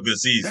 He can have a good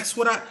season. That's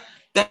what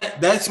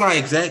that's my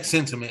exact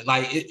sentiment.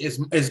 Like it's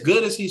as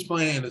good as he's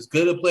playing, as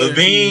good a player as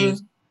he LaVine,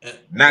 is,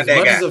 not as that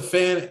much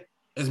guy.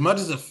 as much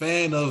as a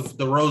fan of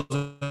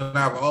DeRozan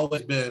I've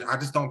always been, I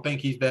just don't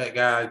think he's that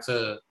guy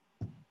to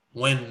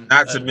win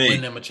Not to me.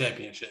 win them a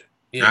championship.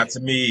 Yeah. Not to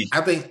me.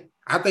 I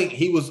think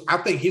he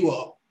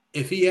will,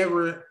 if he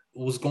ever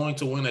was going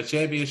to win a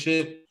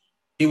championship,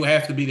 he would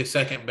have to be the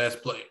second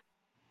best player.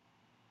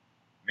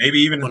 Maybe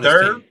even the on his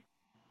third team.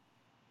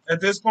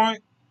 at this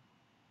point.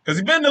 Because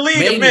he's been in the league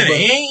Maybe, a minute. but-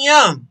 He ain't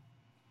young.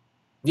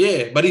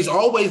 Yeah, but he's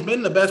always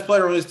been the best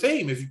player on his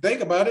team, if you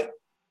think about it.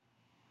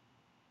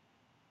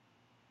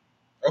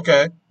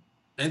 Okay.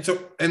 In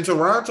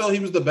Toronto, he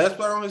was the best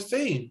player on his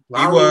team. He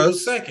Lowry was.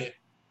 was second.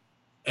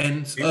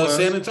 And He was.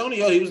 San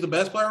Antonio, he was the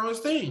best player on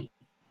his team.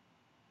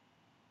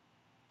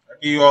 I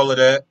give you all of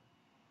that.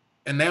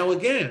 And now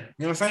again,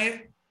 you know what I'm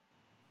saying?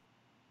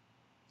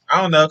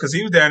 I don't know, because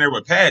he was down there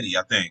with Patty,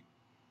 I think.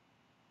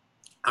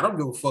 I don't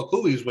give a fuck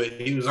who he was with.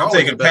 He was I'm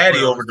always taking the best Patty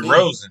player on over his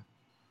team.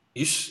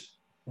 DeRozan.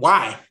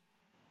 Why?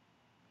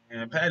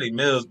 And Patty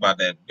Mills about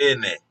that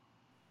business.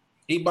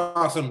 He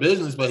bought some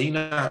business, but he's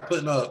not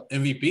putting up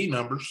MVP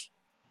numbers.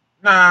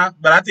 Nah,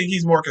 but I think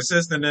he's more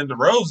consistent than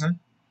DeRozan.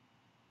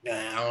 Nah,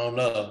 I don't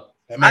know.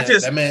 Let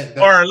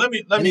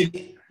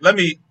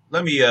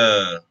me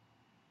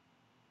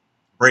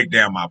break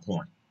down my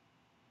point.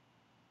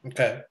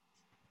 Okay.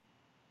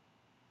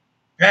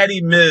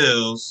 Patty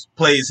Mills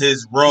plays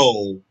his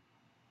role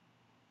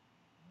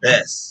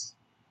best.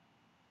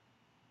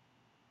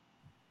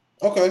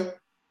 Okay.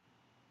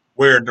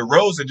 Where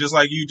DeRozan, just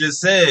like you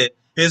just said,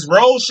 his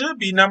role should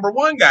be number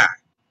one guy.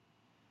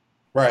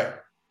 Right.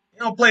 He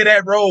don't play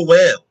that role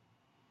well.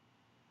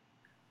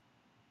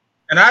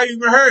 And I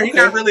even heard he's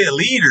not Okay. really a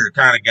leader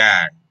kind of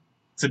guy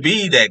to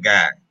be that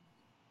guy.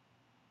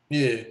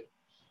 Yeah.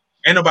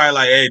 Ain't nobody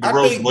like, hey, I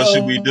DeRozan, think, what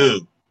should we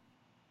do?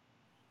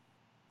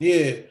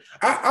 Yeah.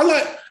 I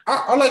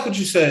like what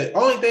you said.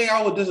 Only thing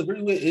I would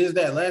disagree with is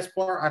that last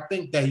part. I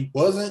think that he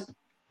wasn't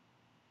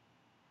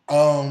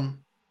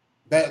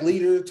that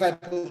leader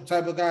type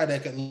of guy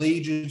that can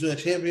lead you to a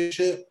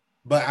championship.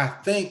 But I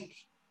think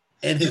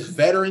in his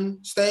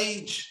veteran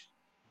stage,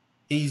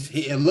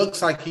 it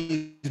looks like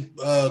he's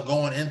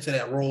going into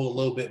that role a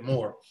little bit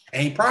more.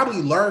 And he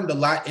probably learned a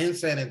lot in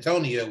San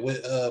Antonio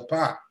with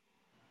Pop.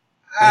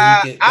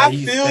 He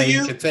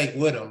could take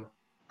with him.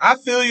 I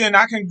feel you, and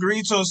I can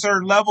agree to a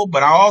certain level,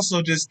 but I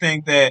also just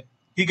think that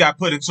he got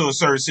put into a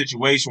certain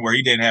situation where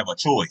he didn't have a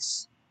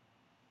choice.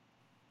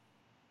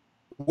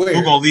 Where?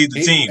 Who gonna lead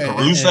the team?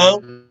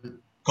 Caruso?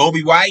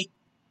 Kobe White?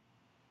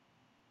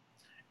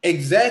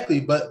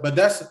 Exactly, but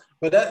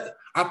that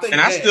I think,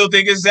 and I still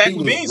think it's Zach he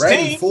was LaVine's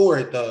ready team. for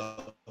it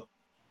though.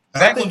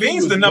 Zach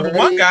LaVine's the number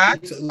one guy.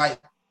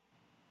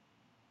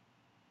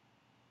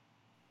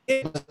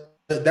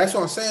 That's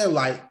what I'm saying.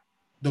 Like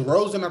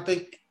DeRozan, I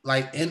think,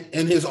 like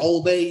in his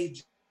old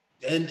age,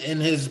 in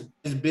his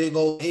big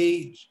old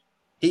age,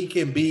 he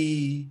can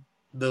be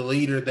the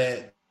leader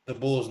that the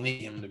Bulls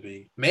need him to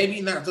be.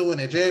 Maybe not to win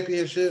a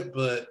championship,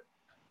 but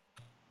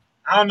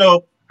I don't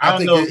know. I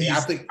don't know if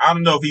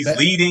he's that,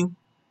 leading,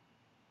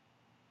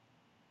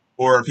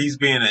 or if he's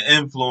being an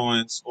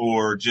influence,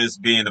 or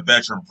just being a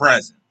veteran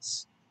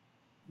presence.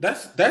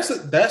 That's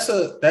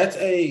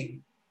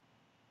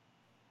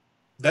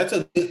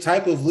a good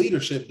type of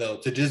leadership, though,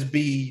 to just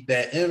be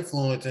that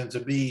influence and to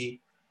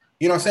be,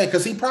 you know what I'm saying?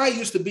 Because he probably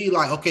used to be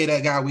like, okay,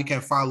 that guy we can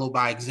follow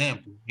by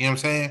example. You know what I'm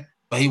saying?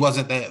 But he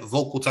wasn't that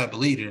vocal type of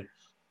leader.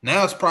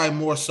 Now it's probably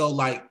more so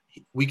like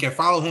we can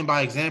follow him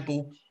by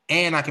example,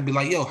 and I can be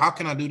like, yo, how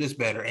can I do this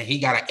better? And he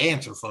got an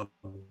answer for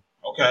me.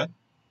 Okay.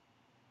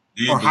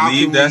 Do you Or how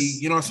believe can that? we,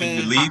 you know what I'm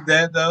saying? Do you believe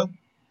that though?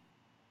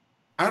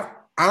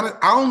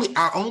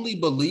 I only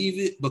believe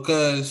it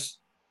because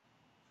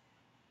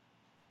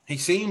he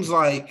seems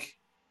like,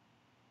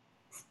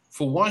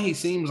 for one, he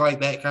seems like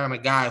that kind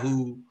of guy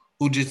who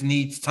just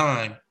needs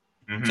time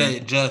to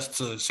adjust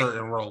to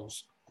certain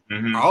roles.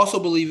 Mm-hmm. I also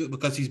believe it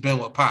because he's been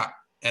with Pop,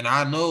 and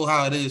I know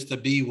how it is to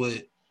be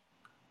with,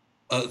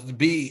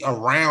 be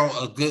around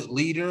a good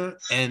leader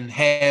and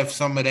have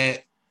some of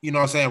that, you know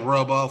what I'm saying,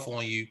 rub off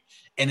on you.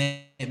 And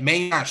it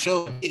may not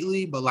show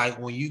immediately, but like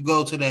when you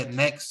go to that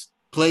next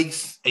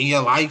place in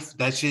your life,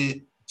 that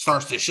shit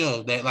starts to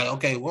show that, like,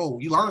 okay, whoa,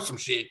 you learned some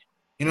shit.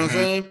 You know what I'm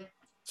saying?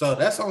 So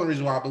that's the only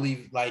reason why I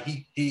believe like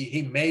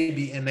he may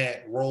be in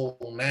that role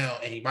now,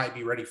 and he might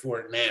be ready for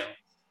it now.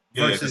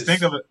 Yeah, because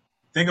think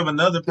of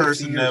another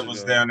person that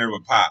was down there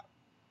with Pop.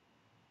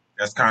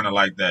 That's kind of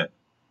like that.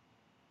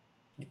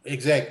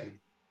 Exactly.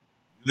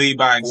 Lead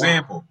by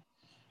example.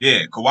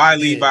 Yeah, Kawhi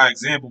lead by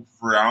example.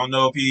 For I don't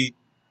know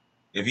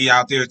if he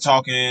out there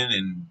talking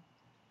and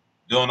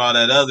doing all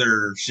that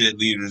other shit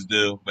leaders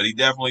do, but he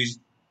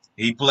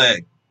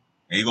play.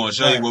 And he gonna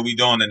show you what we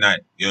doing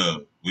tonight.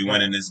 Yo, we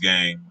winning this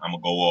game. I'm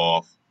gonna go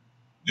off.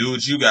 Do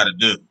what you gotta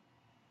do.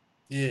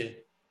 Yeah.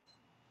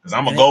 Because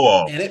I'm gonna go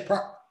off.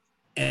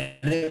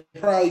 And it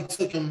probably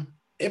took him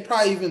it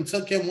probably even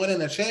took him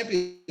winning a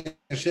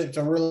championship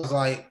to realize,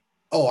 like,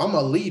 oh, I'm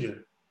a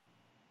leader.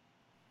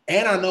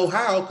 And I know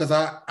how because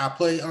I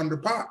play under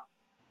Pop.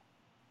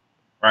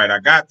 Right, I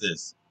got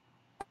this.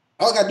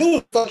 All I got to do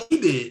is fuck he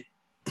did.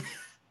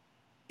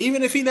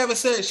 Even if he never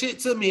said shit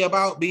to me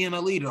about being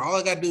a leader, all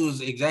I got to do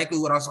is exactly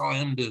what I saw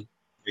him do.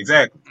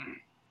 Exactly.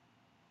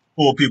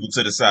 Pull people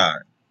to the side.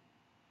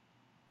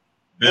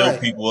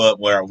 Build people up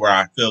where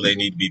I feel they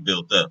need to be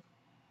built up.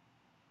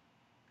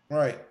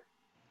 Right.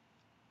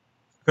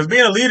 Because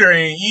being a leader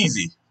ain't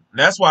easy.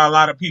 That's why a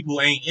lot of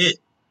people ain't it.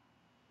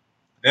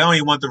 They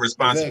only want the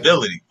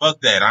responsibility. Exactly.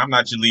 Fuck that. I'm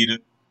not your leader.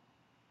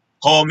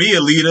 Call me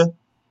a leader.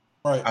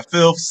 Right. I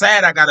feel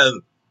sad I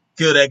gotta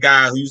kill that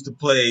guy who used to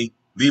play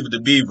Leave It to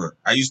Beaver.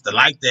 I used to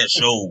like that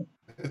show.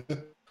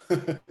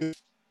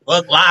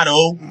 Fuck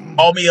Lotto.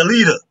 Call me a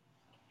leader.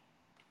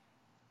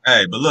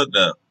 Hey, but look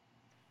though.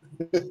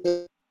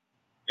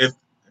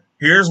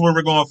 Here's where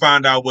we're gonna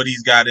find out what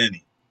he's got in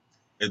him.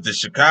 If the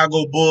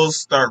Chicago Bulls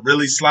start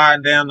really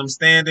sliding down them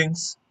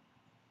standings,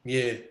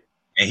 yeah,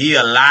 and he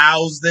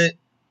allows it,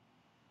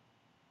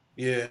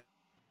 yeah,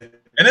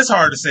 and it's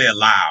hard to say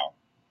allow.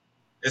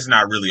 It's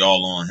not really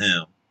all on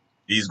him.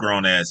 He's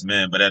grown ass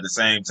men, but at the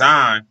same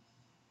time,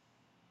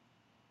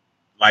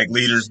 like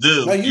leaders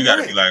do, no, you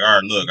gotta be like,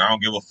 all right, look, I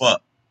don't give a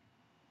fuck.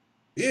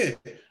 Yeah,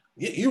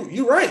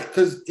 you're right,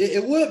 because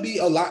it would be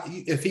a lot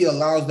if he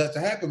allows that to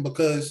happen.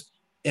 Because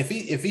if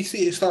he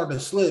see it starting to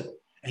slip,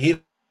 and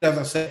he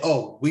doesn't say,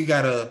 "Oh, we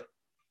gotta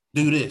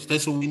do this.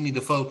 This is what we need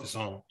to focus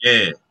on."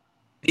 Yeah,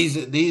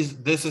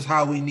 this is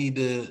how we need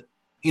to,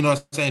 you know what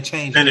I'm saying,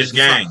 change finish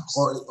games,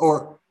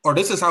 or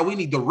this is how we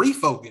need to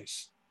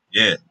refocus.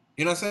 Yeah,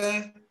 you know what I'm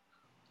saying.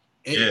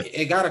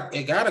 It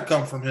gotta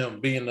come from him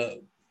being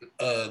the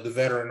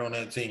veteran on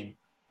that team.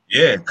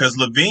 Yeah, because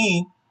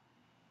LaVine,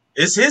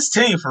 it's his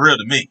team for real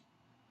to me.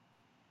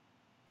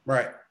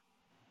 Right.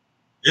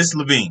 It's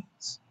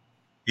LaVine's.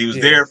 He was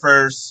there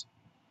first.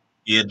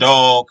 He a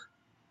dog.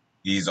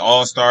 He's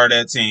all-star of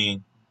that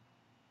team.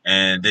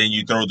 And then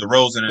you throw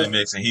DeRozan in the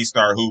mix and he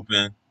start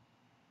hooping.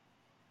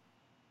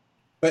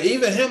 But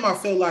even him, I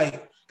feel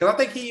like, because I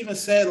think he even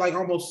said like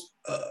almost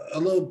a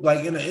little,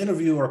 like in an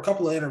interview or a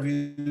couple of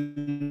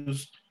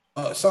interviews,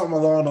 something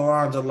along the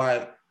lines of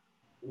like,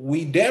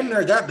 we damn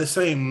near got the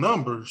same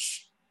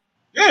numbers.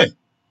 Yeah.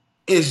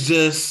 It's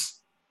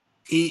just,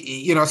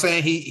 you know what I'm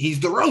saying? He's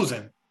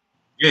DeRozan.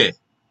 Yeah.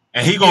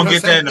 And he gonna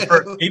get that in the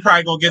first. He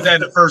probably gonna get that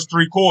in the first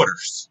 3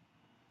 quarters.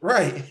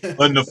 Right.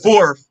 But in the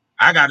fourth,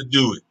 I got to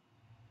do it.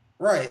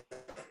 Right.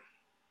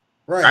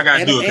 I got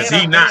to do it because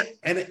he's not.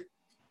 And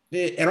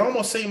it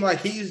almost seemed like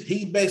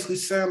he basically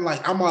sounded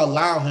like I'm gonna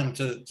allow him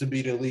to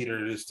be the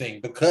leader of this team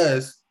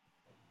because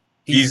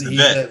he's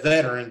a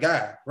veteran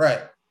guy,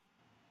 right?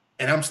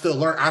 And I'm still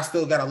learning. I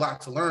still got a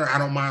lot to learn. I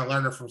don't mind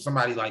learning from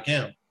somebody like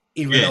him,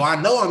 even though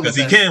I know I'm the best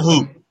he can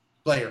hoop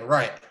player,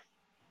 right?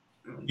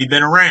 He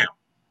been around.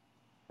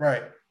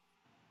 Right.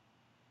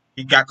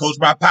 He got coached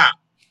by Pop.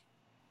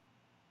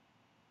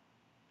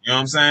 You know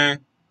what I'm saying?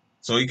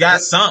 So he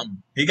got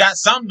something. He got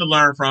something to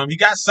learn from. He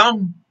got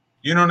some,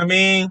 you know what I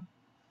mean?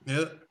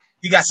 Yeah.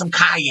 He got some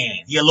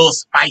cayenne. He a little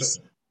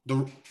spicy.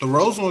 The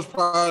Rosen was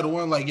probably the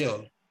one like,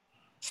 yo,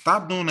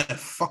 stop doing that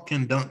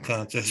fucking dunk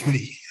contest,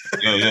 me.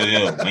 Yo.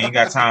 We ain't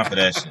got time for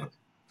that shit.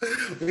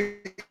 We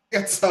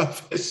got time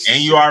for that shit.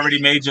 And you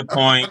already made your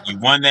point. You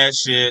won that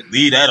shit.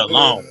 Leave that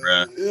alone,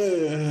 bro.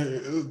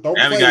 Yeah. Don't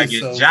now we gotta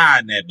get Ja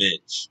in that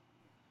bitch.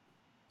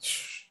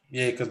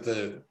 Yeah, because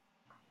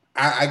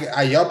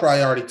y'all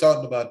probably already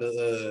talked about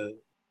the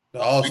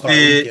All-Star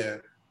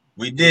weekend.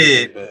 We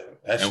did.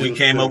 And we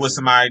came up with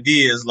some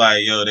ideas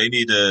like, yo, they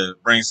need to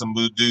bring some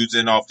dudes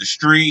in off the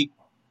street.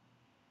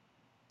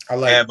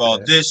 Have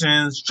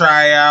auditions,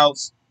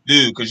 tryouts.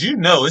 Dude, because you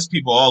know it's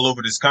people all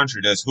over this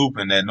country that's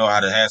hooping that know how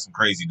to have some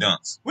crazy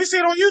dunks. We see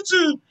it on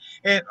YouTube.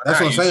 And that's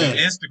what I'm saying.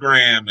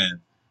 Instagram and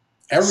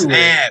everywhere.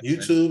 Snap,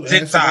 YouTube,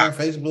 TikTok,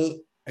 Facebook,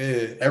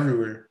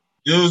 everywhere.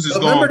 Dudes is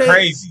going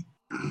crazy.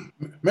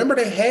 Remember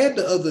they had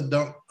the other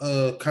dunk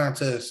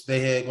contest they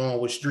had going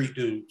with street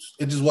dudes.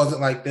 It just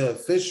wasn't like the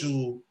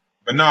official.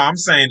 But no, I'm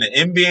saying the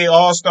NBA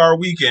All-Star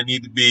Weekend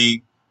need to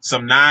be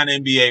some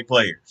non-NBA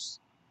players.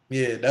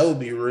 Yeah, that would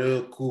be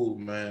real cool,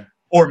 man.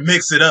 Or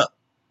mix it up.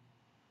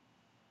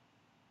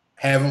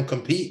 Have them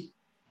compete.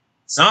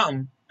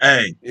 Something.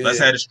 Hey, let's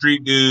have the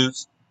street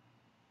dudes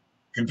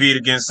compete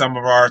against some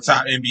of our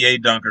top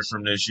NBA dunkers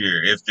from this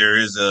year, if there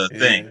is a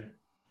thing.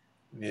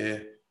 Yeah.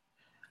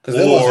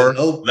 Or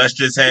let's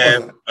just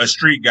have a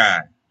street guy,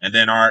 and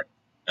then an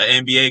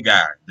NBA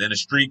guy, then a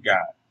street guy,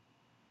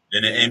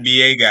 then an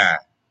NBA guy.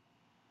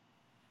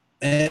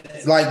 And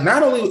like,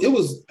 not only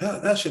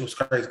that shit was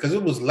crazy because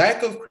it was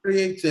lack of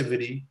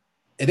creativity.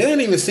 It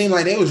didn't even seem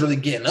like they was really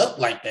getting up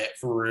like that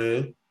for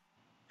real.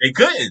 They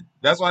couldn't.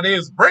 That's why they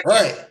was bricking.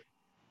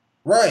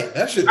 Right.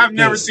 That shit. I've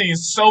never seen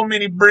so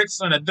many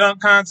bricks on a dunk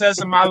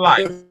contest in my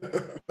life.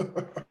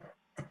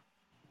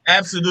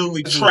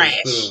 Absolutely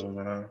trash.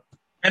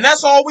 And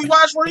that's all we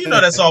watch for. You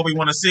know, that's all we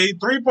want to see.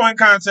 3-point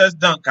contest,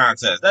 dunk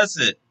contest. That's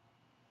it.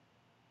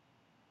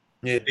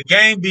 Yeah. The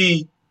game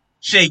be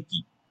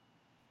shaky.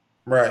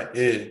 Right.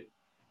 Yeah.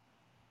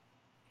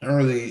 I don't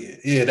really.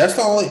 Yeah. That's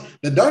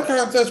the dunk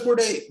contest where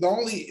at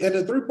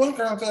the 3-point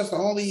contest, the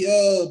only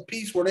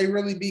piece where they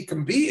really be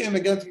competing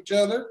against each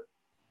other.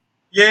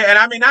 Yeah, and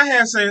I mean, I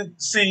have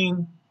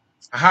seen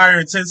a higher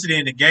intensity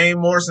in the game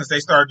more since they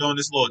started doing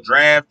this little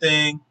draft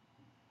thing.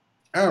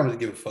 I don't really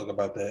give a fuck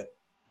about that.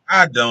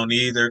 I don't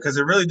either, because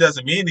it really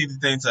doesn't mean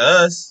anything to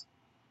us.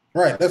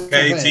 Right. That's what I'm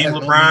Okay, saying. Team It has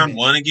no LeBron meaning.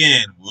 won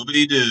again.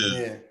 Whoopity doo.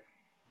 Yeah.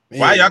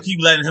 Why y'all keep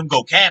letting him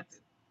go captain?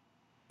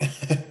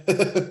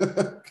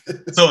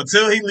 So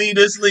until he leave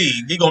this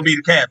league, he gonna be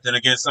the captain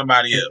against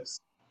somebody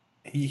else.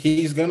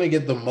 He's gonna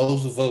get the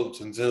most votes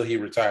until he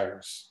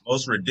retires.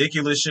 Most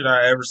ridiculous shit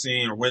I ever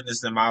seen or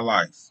witnessed in my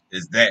life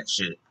is that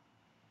shit.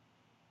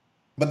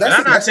 But that's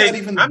I'm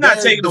not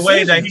taking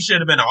away that he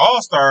should have been an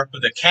all-star,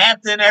 but the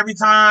captain every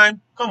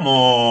time? Come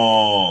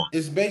on.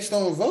 It's based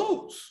on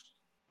votes.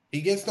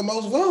 He gets the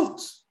most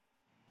votes.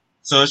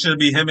 So it should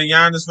be him and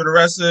Giannis for the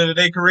rest of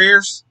their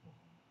careers?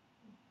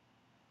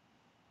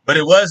 But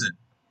it wasn't.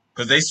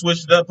 Because they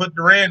switched it up, put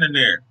Durant in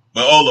there.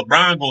 But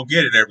LeBron gonna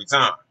get it every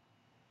time.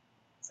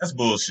 That's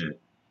bullshit.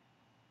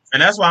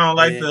 And that's why I don't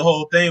like the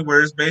whole thing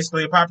where it's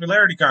basically a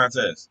popularity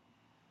contest.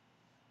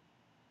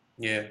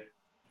 Yeah.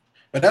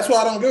 But that's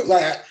why I don't get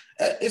like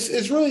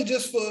it's really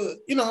just for,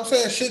 you know what I'm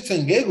saying, shits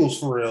and giggles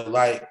for real.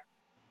 Like,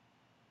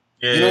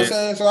 yeah. You know what I'm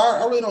saying? So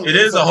I really don't. It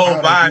is a whole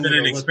vibe and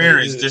an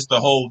experience, just the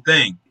whole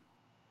thing.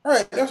 All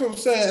right, that's what I'm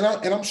saying.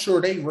 And I'm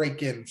sure they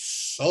rake in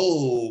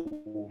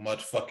so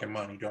much fucking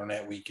money during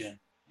that weekend.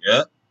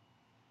 Yep.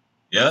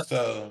 Yep.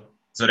 So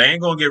they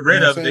ain't gonna get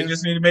rid of it. They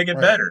just need to make it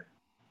better.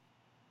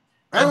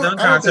 That dunk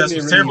contest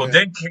was terrible.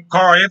 Didn't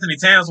Karl Anthony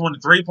Towns win the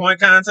 3-point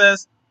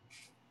contest?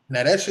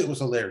 Now that shit was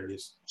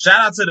hilarious. Shout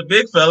out to the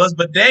big fellas,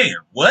 but damn,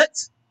 what?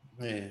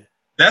 Yeah.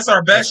 That's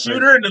our best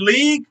shooter in the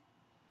league?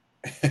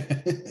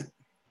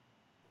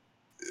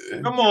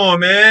 Come on,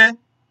 man.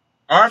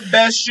 Our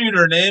best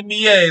shooter in the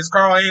NBA is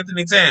Karl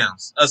Anthony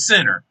Towns, a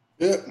center.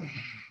 Yep.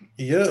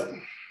 Yep.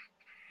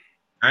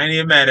 I ain't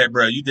even mad at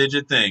bro. You did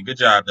your thing. Good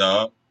job,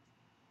 dog.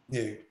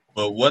 Yeah.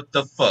 But what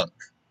the fuck?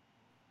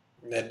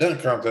 That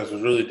dunk contest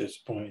was really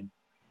disappointing.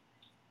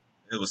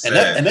 It was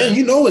sad. And then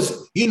you know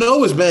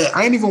it's bad.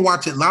 I ain't even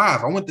watch it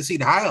live. I went to see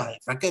the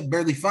highlights. I could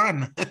barely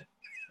find them.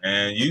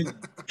 And you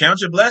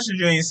count your blessings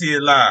you ain't see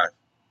it live.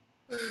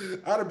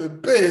 I'd have been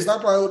pissed. I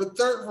probably would have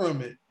turned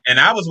from it. And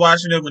I was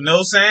watching it with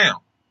no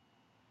sound.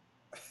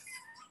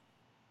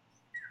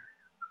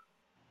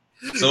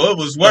 So it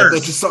was worse.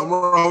 There's something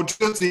wrong with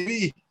your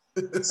TV.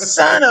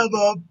 Son of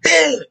a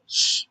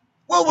bitch.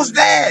 What was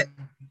that?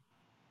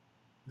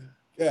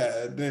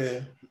 God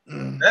damn.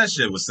 That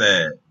shit was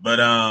sad. But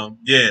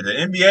yeah, the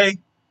NBA,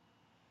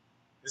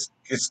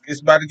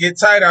 it's about to get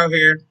tight out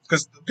here.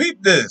 Because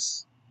peep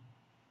this.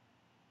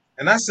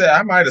 And I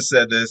might have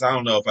said this. I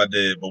don't know if I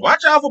did. But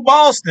watch out for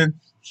Boston.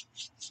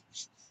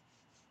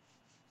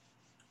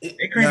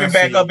 They creeping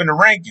back up in the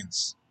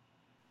rankings.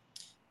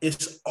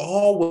 It's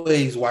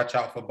always watch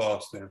out for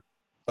Boston.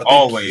 But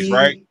always,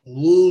 right?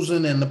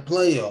 Losing in the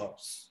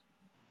playoffs.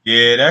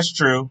 Yeah, that's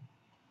true.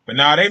 But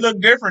now they look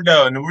different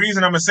though. And the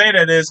reason I'm gonna say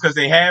that is because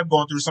they have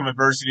gone through some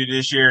adversity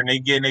this year and they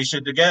getting their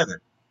shit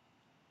together.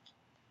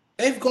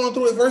 They've gone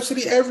through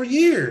adversity every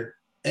year.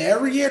 And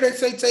every year they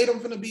say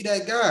Tatum's gonna be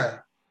that guy.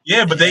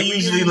 Yeah, but they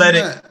usually let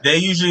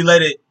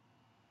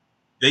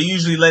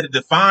it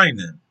define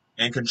them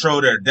and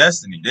control their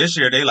destiny. This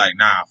year they like,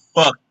 nah,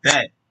 fuck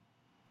that.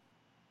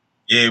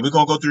 Yeah, we're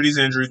gonna go through these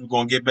injuries, we're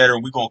gonna get better,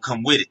 and we're gonna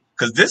come with it.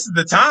 Because this is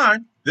the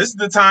time. This is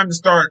the time to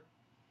start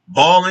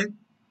balling,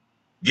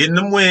 getting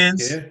them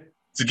wins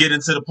to get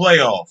into the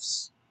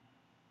playoffs.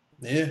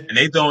 Yeah. And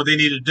they doing what they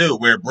need to do.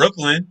 Where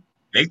Brooklyn,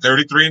 they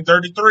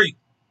 33-33.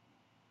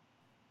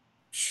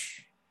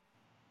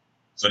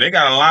 So they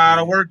got a lot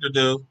of work to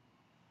do.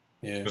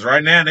 Yeah. Because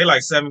right now they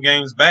like 7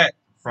 games back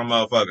from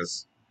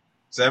motherfuckers.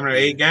 7 or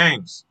 8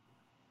 games.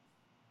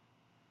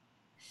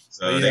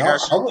 So they got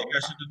shit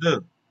to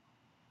do.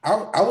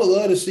 I would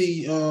love to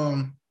see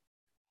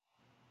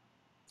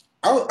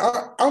I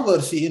would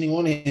love to see any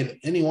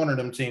one of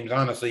them teams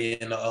honestly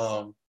in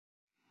the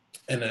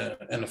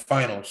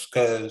finals,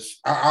 because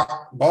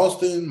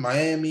Boston,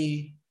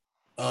 Miami,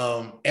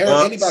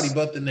 anybody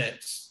but the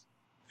Nets,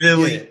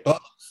 Philly,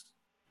 Bucks,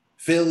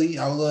 Philly.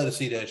 I would love to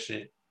see that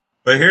shit.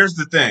 But here's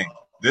the thing: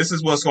 this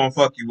is what's gonna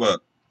fuck you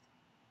up.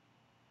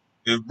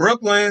 If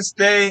Brooklyn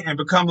stay and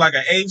become like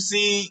an 8th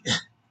seed,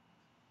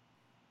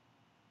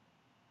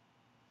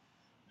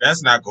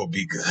 that's not gonna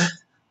be good.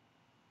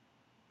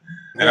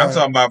 And I'm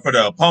talking about for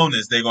the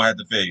opponents they're going to have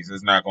to face.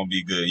 It's not going to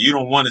be good. You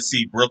don't want to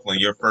see Brooklyn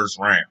your first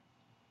round.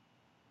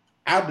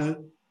 I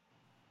do.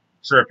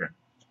 Tripping.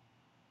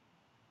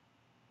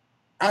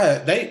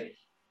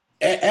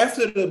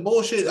 After the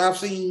bullshit I've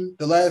seen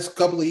the last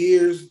couple of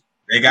years.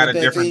 They got a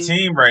different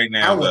team right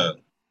now, though.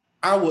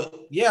 I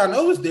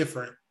know it's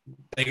different.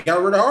 They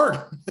got rid of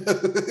Harden.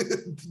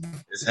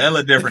 It's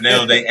hella different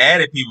now. They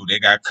added people. They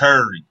got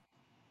Curry.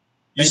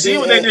 You see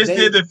what they just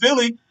did to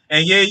Philly.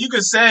 And yeah, you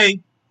could say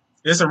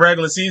it's a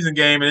regular season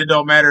game and it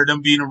don't matter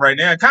them beating them right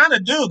now. Kind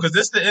of do because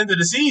it's the end of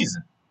the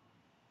season.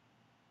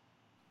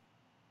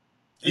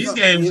 These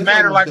games It's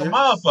matter almost like a there.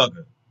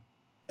 motherfucker.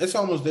 It's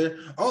almost there.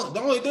 The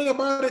only thing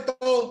about it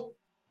though,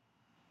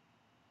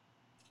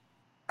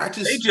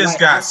 They just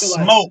got I feel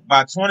like smoked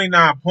by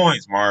 29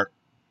 points, Mark.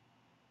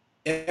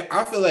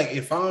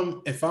 if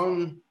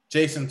I'm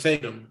Jason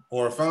Tatum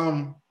or if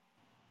I'm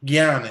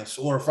Giannis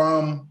or if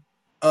I'm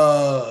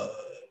Kyle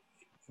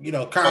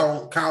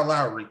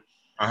Lowry,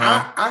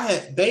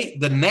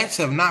 the Nets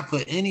have not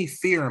put any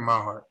fear in my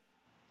heart.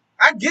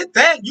 I get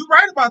that. You're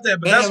right about that,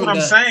 but They that's what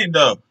haven't I'm done. saying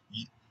though.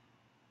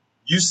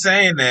 You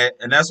saying that,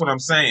 and that's what I'm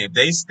saying. If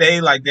they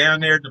stay like down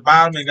there at the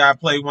bottom and got to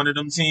play one of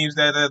them teams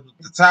that are at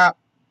the top,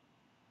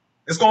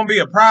 it's going to be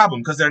a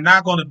problem because they're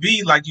not going to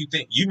be like you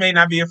think. You may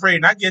not be afraid,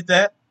 and I get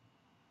that,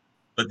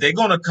 but they're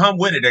going to come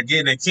with it. They're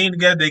getting their team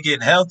together. They're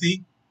getting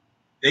healthy.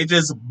 They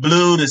just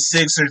blew the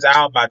Sixers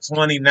out by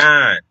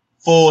 29,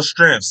 full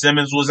strength.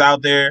 Simmons was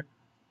out there.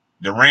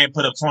 Durant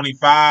put up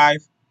 25.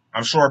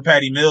 I'm sure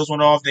Patty Mills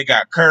went off. They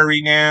got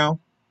Curry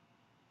now.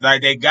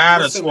 Like, they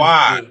got a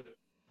squad.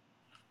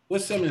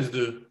 What Simmons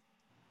do?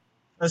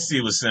 Let's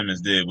see what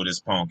Simmons did with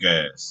his punk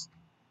ass.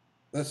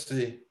 Let's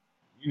see.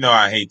 You know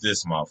I hate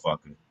this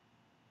motherfucker.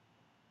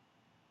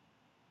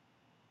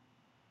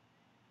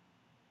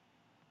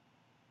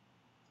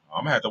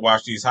 I'm gonna have to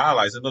watch these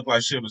highlights. It looked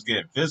like shit was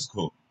getting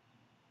physical.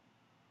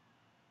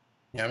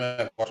 Yeah, I'm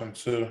gonna watch them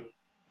too.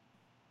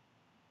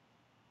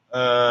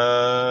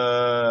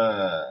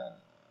 I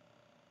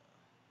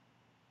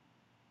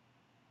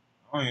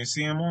don't even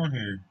see him on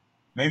here.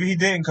 Maybe he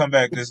didn't come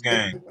back this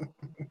game.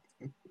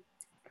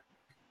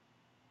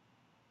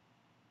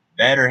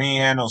 That or he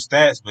ain't had no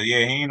stats, but yeah,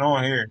 he ain't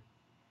on here.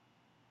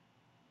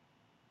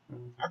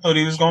 I thought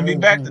he was gonna be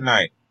back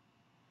tonight.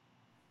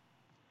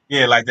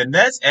 Yeah, like the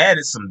Nets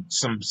added some.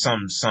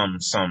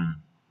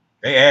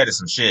 They added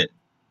some shit.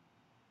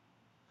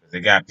 They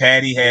got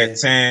Patty had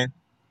 10.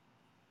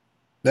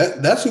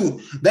 That's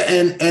who that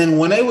and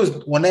when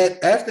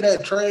after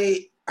that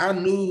trade, I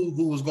knew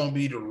who was going to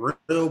be the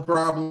real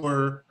problem.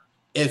 Or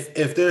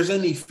if there's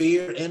any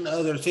fear in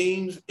other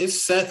teams,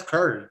 it's Seth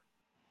Curry.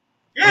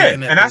 Yeah,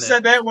 and I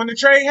said that when the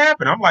trade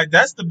happened. I'm like,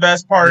 that's the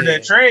best part of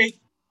that trade.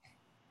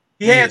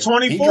 He had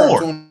 24. He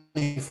dropped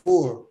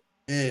 24.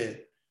 Yeah.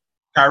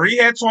 Kyrie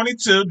had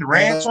 22.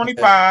 Durant had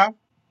 25.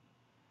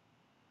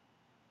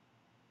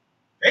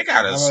 They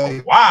got a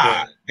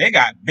squad. They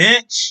got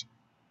bench.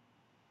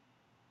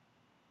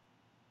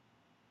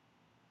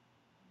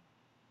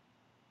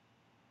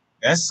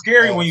 That's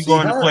scary when you go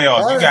into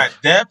playoffs. You got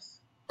depth.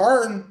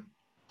 Harden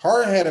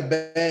had a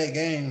bad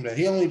game. That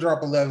he only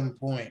dropped 11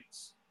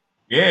 points.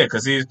 Yeah,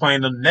 because he was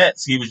playing them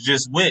Nets he was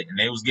just with, and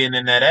they was getting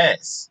in that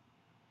ass.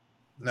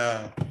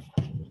 No.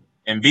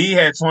 Embiid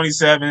had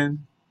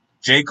 27.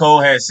 J. Cole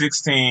had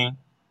 16.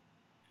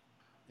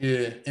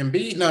 Yeah,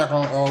 Embiid not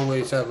going to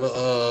always have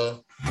a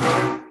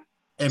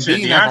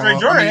DeAndre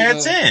Jordan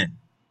had 10.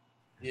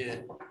 Yeah.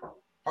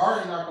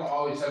 Harden not going to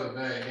always have a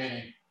bad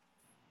game.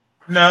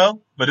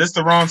 No, but it's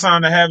the wrong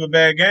time to have a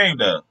bad game,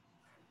 though.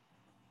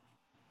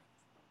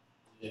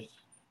 Yes.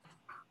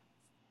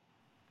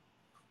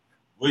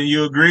 Wouldn't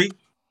you agree?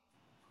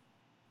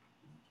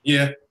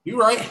 Yeah, you're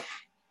right.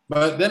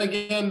 But then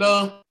again,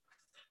 though,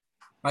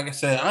 like I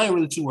said, I ain't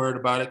really too worried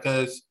about it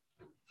because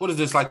what is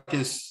this, like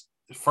his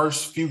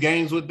first few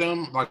games with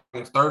them? Like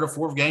his third or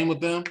fourth game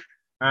with them?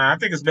 I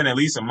think it's been at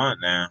least a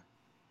month now.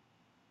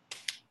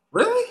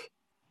 Really?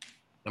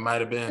 It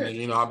might have been.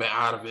 Yeah. I've been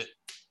out of it.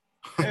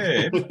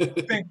 Yeah,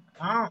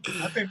 I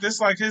think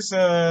this like his.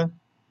 I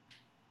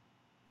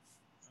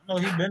know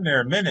he's been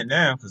there a minute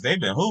now because they've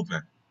been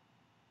hooping.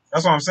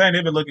 That's what I'm saying.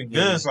 They've been looking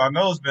good, so I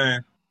know it's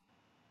been.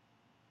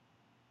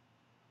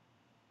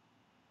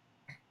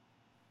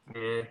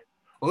 Yeah,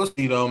 we'll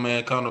see though,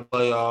 man. Come to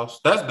playoffs.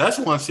 That's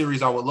one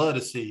series I would love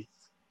to see.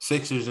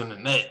 Sixers and the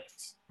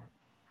Nets.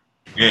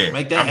 Yeah,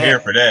 I'm here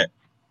for that.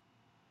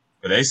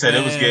 But they said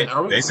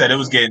it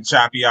was getting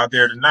choppy out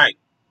there tonight.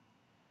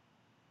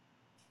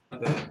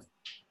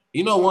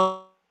 You know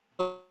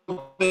one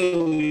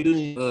thing we do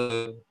need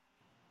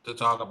to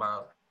talk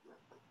about.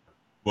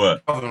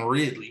 What? Calvin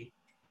Ridley.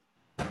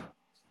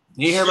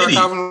 You hear about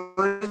Calvin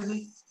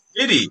Ridley?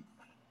 Did he?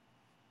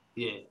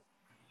 Yeah.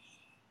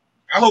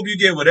 I hope you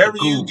get whatever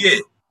you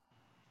get.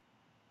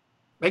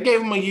 They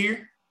gave him a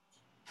year.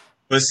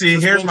 But see,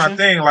 here's my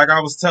thing. Like I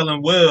was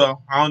telling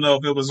Will, I don't know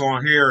if it was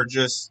on here or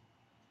just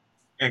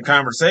in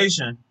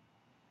conversation.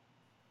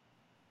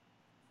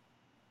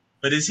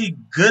 But is he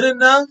good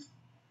enough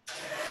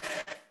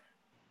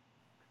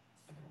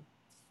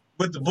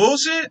with the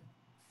bullshit?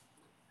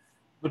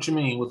 What you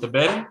mean, with the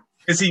betting?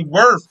 Is he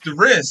worth the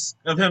risk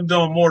of him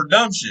doing more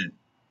dumb shit?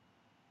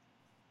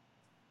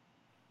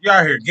 You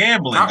out here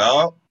gambling,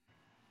 dog.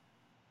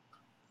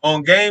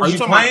 On games you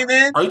playing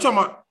in? Are you talking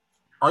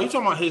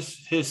about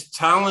his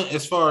talent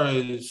as far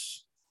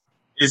as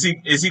is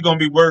he gonna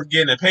be worth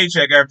getting a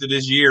paycheck after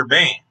this year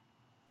ban?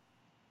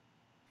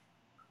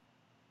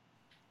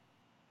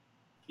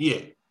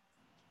 Yeah.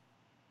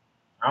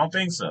 I don't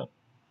think so.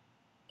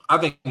 I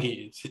think he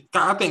is.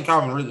 I think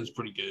Calvin Ridley's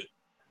pretty good.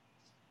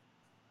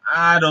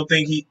 I don't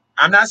think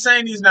I'm not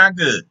saying he's not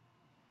good.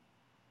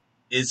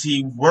 Is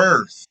he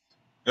worth?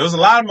 There's a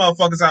lot of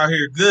motherfuckers out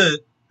here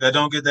good that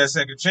don't get that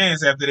second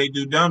chance after they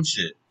do dumb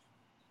shit.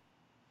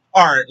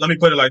 All right, let me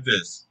put it like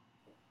this.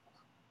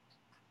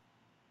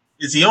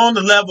 Is he on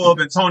the level of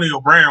Antonio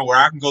Brown where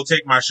I can go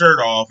take my shirt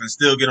off and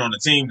still get on the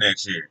team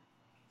next year?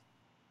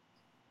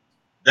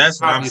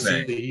 That's what I'm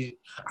saying.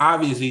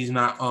 Obviously, he's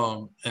not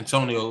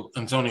Antonio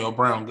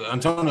Brown.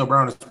 Antonio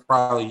Brown is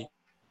probably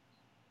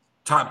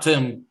top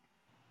 10,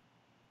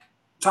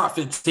 top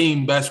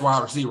 15 best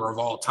wide receiver of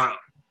all time.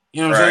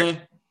 You know what I'm saying?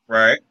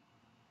 Right.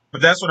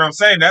 But that's what I'm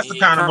saying. That's the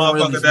kind of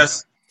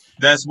motherfucker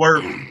that's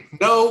worth.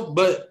 No,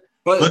 but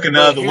looking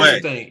the other way.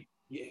 The thing.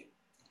 Yeah.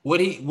 What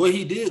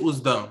he did was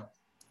dumb.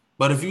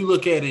 But if you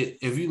look at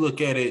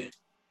it,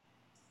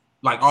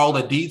 like all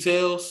the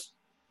details,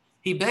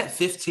 he bet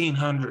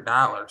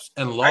 $1,500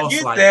 and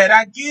lost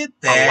I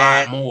get that.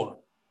 A lot more.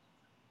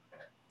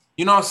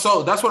 You know,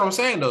 so that's what I'm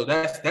saying though.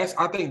 That's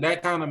I think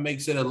that kind of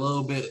makes it a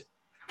little bit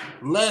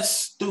less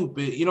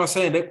stupid. You know what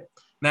I'm saying?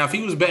 Now, if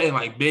he was betting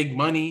like big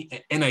money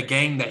in a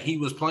game that he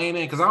was playing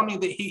in, because I don't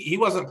think that he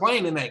wasn't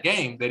playing in that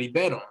game that he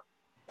bet on.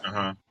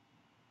 Uh-huh.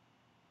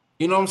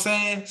 You know what I'm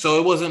saying? So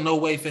it wasn't no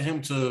way for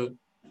him to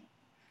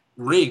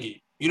rig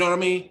it. You know what I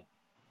mean?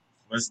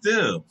 But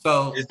still,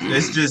 so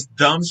it's just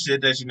dumb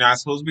shit that you're not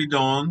supposed to be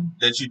doing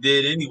that you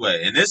did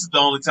anyway. And this is the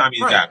only time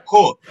he got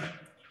caught.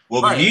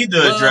 What we need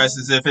to address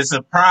is if it's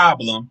a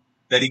problem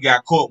that he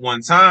got caught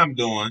one time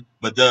doing,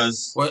 but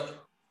does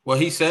what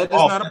he said is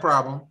not a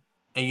problem.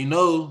 And you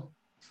know,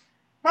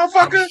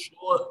 motherfucker.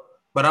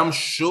 I'm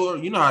sure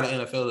you know how the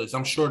NFL is.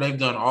 I'm sure they've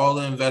done all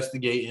the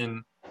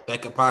investigating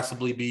that could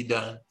possibly be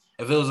done.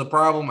 If it was a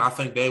problem, I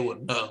think they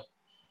would know.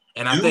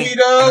 And I think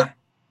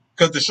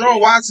because Deshaun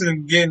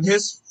Watson getting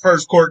his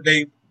first court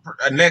date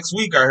next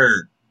week, I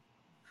heard.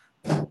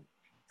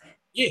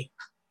 Yeah,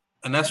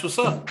 and that's what's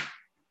up.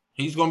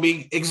 He's gonna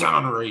be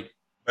exonerated.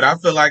 But I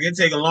feel like it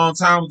take a long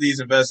time with these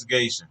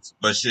investigations.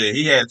 But shit,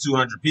 he had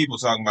 200 people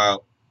talking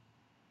about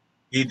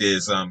he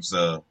did something,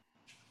 so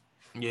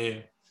yeah,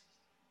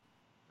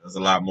 there's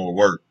a lot more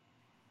work.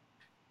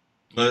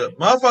 But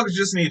motherfuckers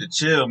just need to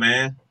chill,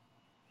 man.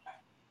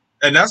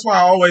 And that's why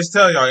I always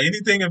tell y'all,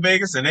 anything in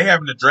Vegas, and they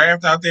having a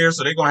draft out there,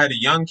 so they're going to have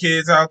the young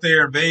kids out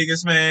there in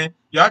Vegas, man.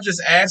 Y'all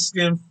just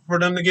asking for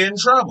them to get in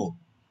trouble.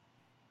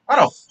 Why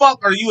the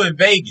fuck are you in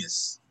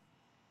Vegas?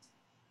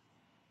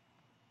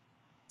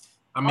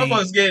 I mean,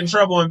 motherfuckers get in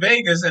trouble in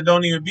Vegas and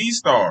don't even be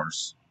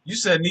stars. You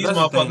setting these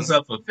motherfuckers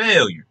up for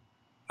failure.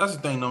 That's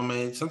the thing, though,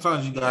 man.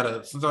 Sometimes you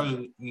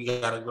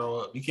gotta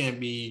grow up. You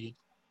can't be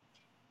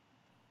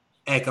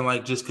acting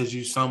like just because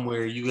you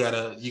somewhere you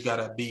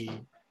gotta be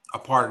a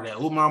part of that.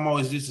 What mom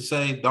always used to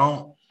say,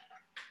 don't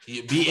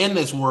be in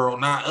this world,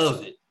 not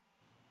of it.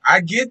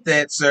 I get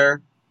that,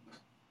 sir.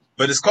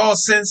 But it's called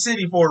Sin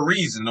City for a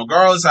reason.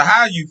 Regardless of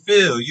how you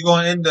feel, you're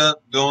going to end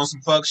up doing some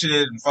fuck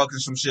shit and fucking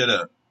some shit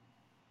up.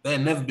 They'll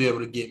never be able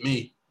to get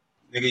me.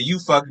 Nigga, you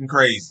fucking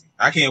crazy.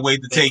 I can't wait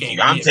to take you.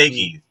 I'm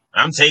taking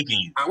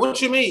you. What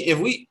you mean? If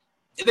we...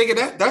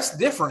 Nigga, that's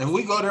different. If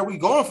we go there, we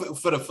going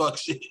for the fuck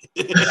shit.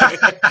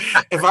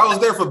 If I was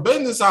there for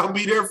business, I would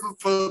be there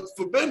for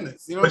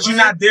business. You know but you're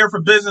not there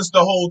for business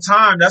the whole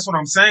time. That's what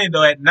I'm saying,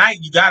 though. At night,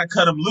 you got to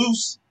cut them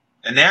loose,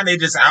 and now they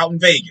just out in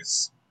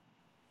Vegas.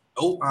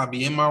 Oh, I'll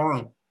be in my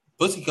room.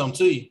 Pussy come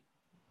to you.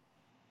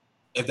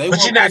 If they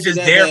but you're not just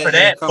there for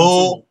that,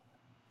 fool.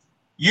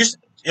 It's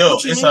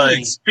an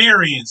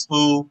experience,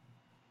 fool.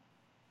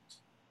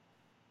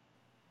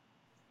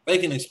 They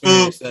can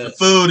experience that. The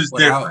food is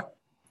different.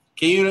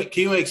 Can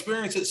you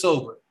experience it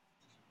sober?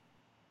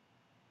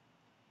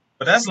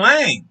 But that's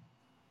lame.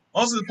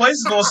 Most of the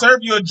places gonna serve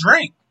you a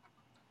drink.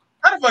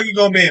 How the fuck you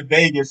gonna be in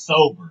Vegas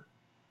sober?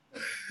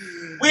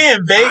 We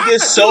in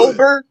Vegas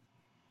sober?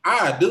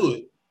 I do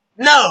it.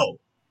 No.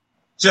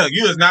 Chuck,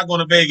 you is not going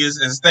to Vegas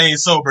and staying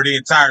sober the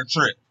entire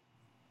trip.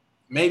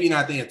 Maybe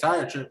not the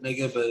entire trip,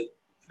 nigga, but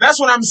that's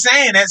what I'm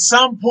saying. At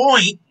some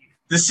point,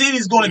 the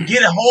city's going to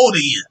get a hold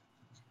of you.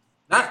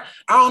 I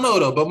don't know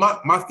though,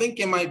 but my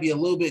thinking might be a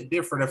little bit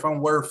different if I'm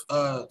worth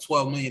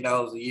 $12 million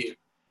a year.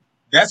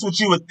 That's what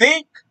you would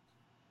think.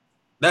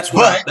 That's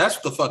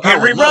the fuck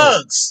Henry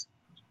Ruggs.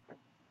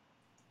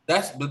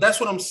 That's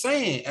what I'm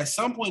saying. At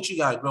some point, you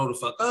gotta grow the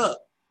fuck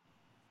up.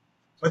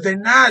 But they're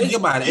not. Think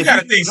about it. You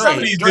gotta think some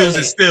of these dudes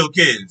are still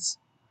kids.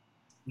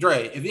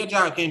 Dre, if your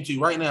job came to you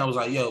right now, was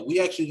like, yo,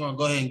 we actually gonna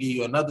go ahead and give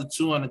you another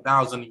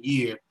 $200,000 a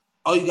year.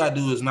 All you gotta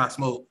do is not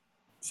smoke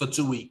for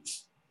 2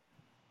 weeks.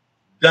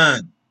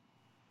 Done.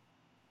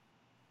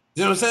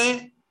 You know what I'm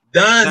saying?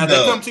 Done. Now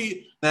they come to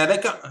you. Now they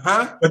come,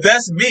 huh? But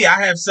that's me.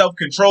 I have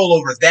self-control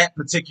over that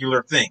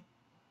particular thing.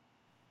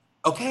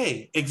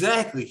 Okay,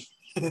 exactly.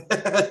 But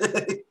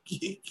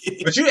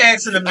you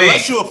asking a man.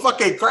 Unless you a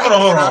fucking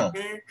crackhead out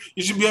there,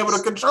 you should be able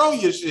to control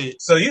your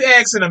shit. So you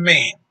asking a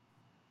man,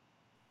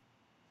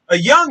 a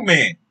young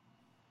man,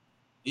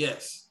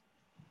 yes,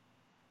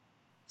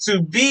 to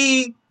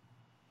be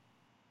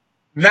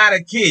Not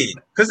a kid.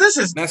 Because this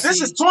is Now,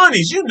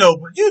 20s. You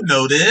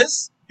know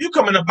this. You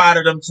coming up out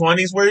of them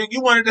 20s where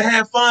you wanted to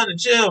have fun and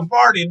chill and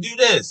party and do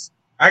this.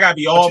 I gotta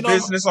be but all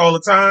business all the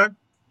time.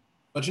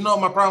 But you know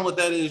what my problem with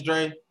that is,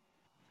 Dre?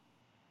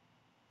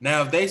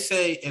 Now,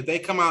 if they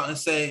come out and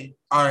say,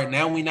 all right,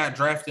 now we're not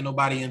drafting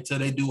nobody until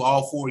they do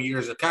all 4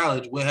 years of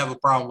college, we'll have a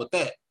problem with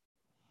that.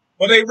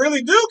 Well, they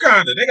really do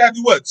kind of. They gotta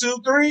do what, 2,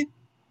 3?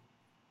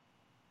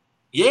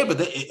 Yeah, but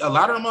a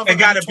lot of them They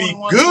gotta be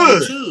 21,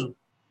 good. 22.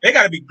 They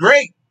gotta be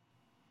great.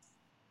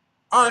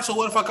 All right, so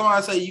what if I come out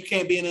and say you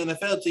can't be in the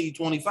NFL till you're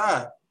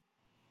 25?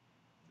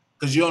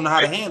 Because you don't know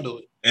how to handle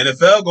it.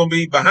 NFL gonna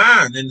be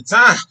behind in the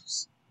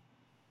times.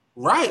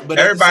 Right, but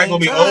everybody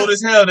gonna be old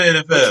as hell in the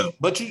NFL.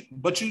 But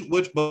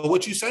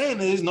what you saying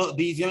is no,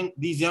 these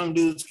young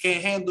dudes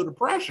can't handle the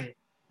pressure.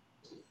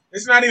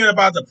 It's not even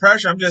about the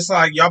pressure. I'm just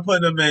like y'all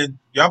putting them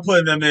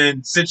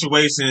in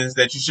situations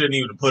that you shouldn't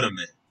even put them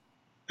in.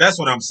 That's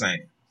what I'm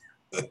saying.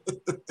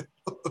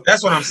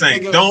 That's what I'm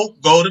saying. Nigga, don't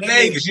go to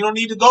Vegas. You don't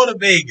need to go to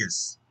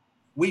Vegas.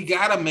 We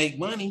gotta make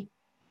money.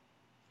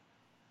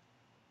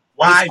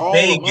 Why it's all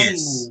Vegas? A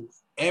money move.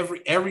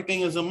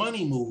 Everything is a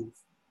money move.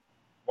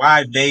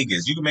 Why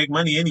Vegas? You can make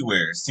money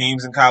anywhere. It's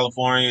teams in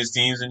California, it's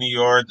teams in New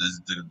York,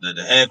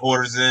 the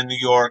headquarters in New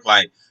York.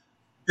 Like,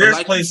 there's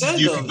like places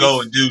you can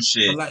go and do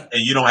shit, and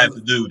you don't have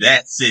to do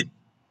that city.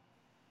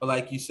 But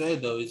like you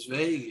said, though, it's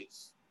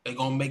Vegas. They're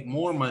going to make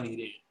more money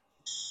there.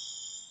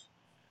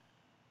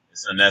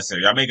 It's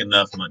unnecessary. Y'all make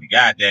enough money.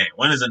 God damn.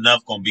 When is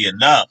enough going to be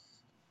enough?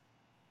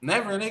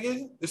 Never,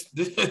 nigga.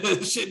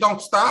 This shit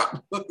don't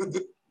stop.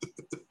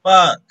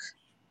 Fuck.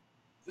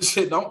 This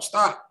shit don't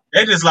stop.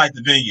 They just like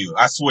the venue.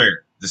 I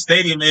swear. The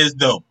stadium is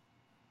dope.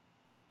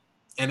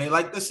 And they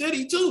like the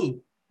city,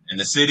 too. And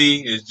the city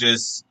is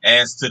just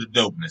adds to the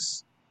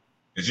dopeness.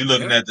 Because you're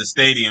looking at the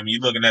stadium,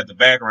 you're looking at the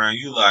background,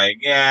 you like,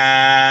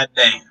 yeah,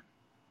 damn.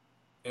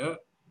 Yeah.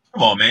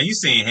 Come on, man. You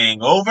seen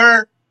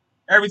Hangover?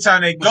 Every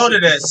time they go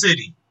to that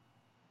city.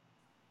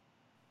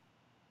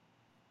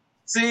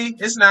 See?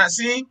 It's not,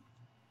 see?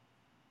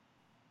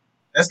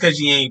 That's because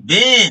you ain't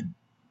been.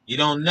 You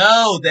don't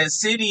know. That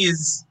city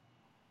is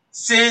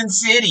Sin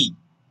City.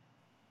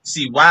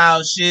 See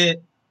wild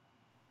shit.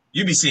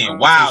 You be seeing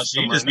wild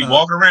shit. You just be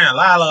walking around,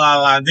 la la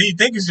la la. Then you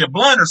think it's your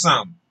blunt or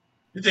something.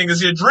 You think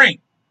it's your drink.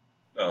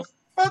 The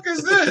fuck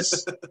is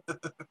this?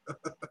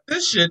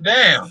 This shit,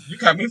 damn. You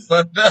got me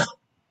fucked up.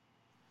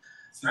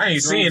 I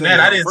ain't seeing that.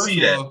 I didn't see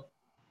that.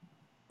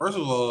 First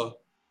of all,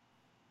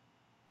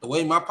 the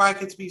way my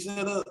pockets be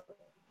set up,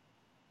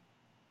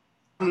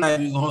 I'm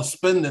not even gonna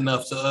spend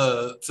enough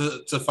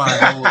to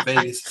find out what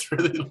Vegas is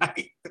really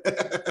like.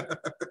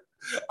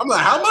 I'm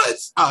like, how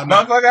much? Oh, no.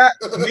 Motherfucker,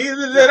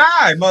 neither did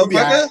I,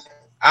 motherfucker.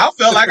 I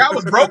felt like I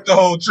was broke the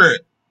whole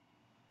trip.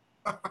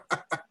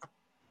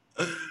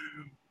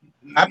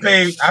 I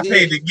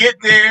paid to get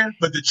there,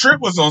 but the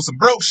trip was on some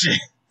broke shit.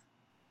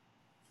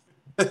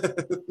 They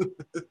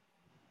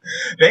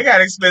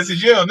got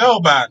expenses you don't know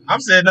about. I'm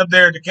sitting up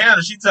there at the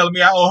counter. She telling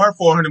me I owe her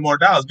 $400 more.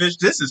 Bitch,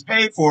 this is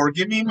paid for.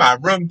 Give me my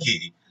room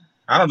key.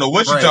 I don't know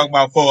what you talking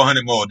about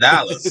 $400 more.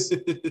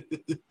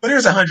 But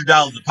here's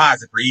 $100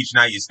 deposit for each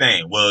night you're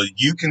staying. Well,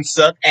 you can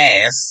suck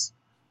ass.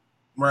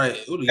 Right.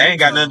 That ain't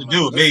got nothing to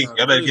do with me.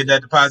 Y'all better get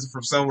that deposit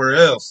from somewhere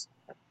else.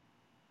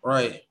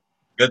 Right.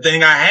 Good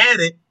thing I had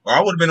it, or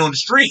I would have been on the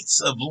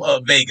streets of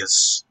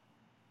Vegas.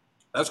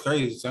 That's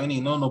crazy. So I ain't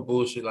even know no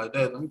bullshit like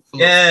that. Let me pull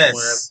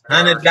yes,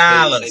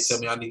 $100. They tell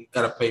me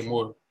gotta pay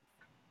more.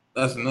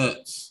 That's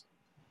nuts.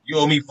 You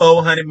owe me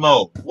 $400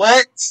 more.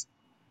 What?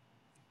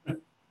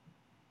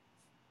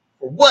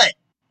 For what?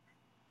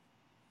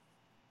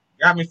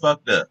 Got me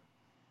fucked up.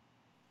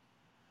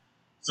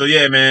 So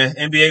yeah, man,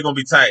 NBA gonna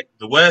be tight.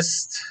 The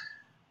West,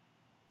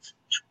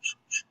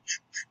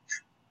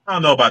 I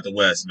don't know about the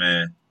West,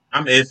 man.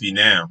 I'm iffy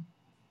now.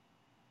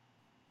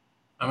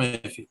 I'm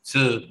iffy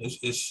too.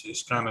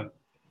 It's kind of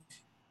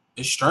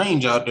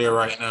strange out there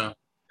right now.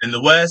 In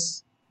the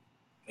West?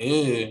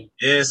 Yeah,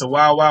 it's a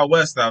wild, wild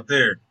West out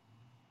there.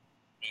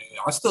 Yeah,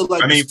 I still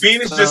like. I mean,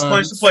 Phoenix just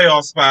punched the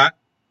playoff spot.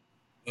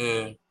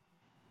 Yeah,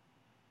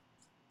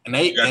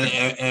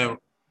 and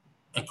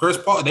Chris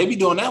Paul, they be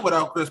doing that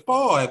without Chris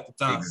Paul at the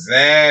time.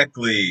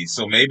 Exactly.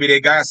 So maybe they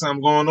got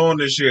something going on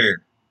this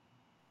year.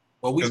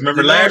 Well, because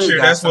remember last year,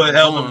 that's what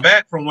held them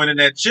back from winning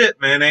that chip,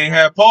 man. They ain't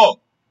have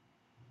Paul.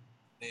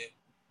 Yeah.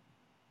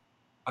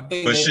 I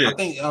think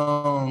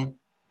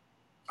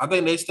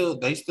they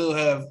still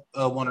have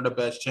one of the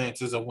best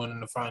chances of winning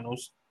the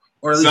finals,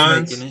 or at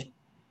least making it.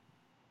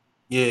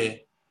 Yeah.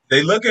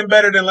 They looking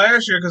better than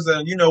last year because,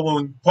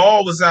 when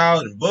Paul was out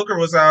and Booker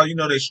was out,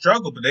 they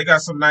struggled. But they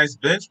got some nice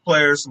bench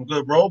players, some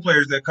good role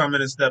players that come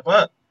in and step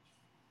up.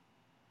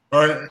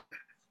 All right.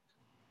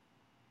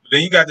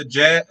 Then you got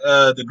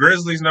the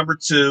Grizzlies number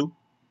 2. You know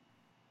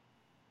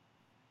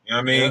what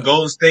I mean? Yeah.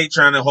 Golden State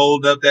trying to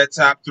hold up that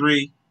top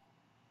 3.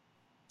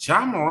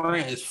 Ja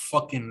Morant is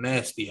fucking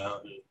nasty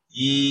out here.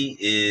 He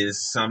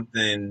is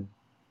something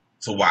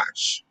to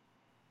watch.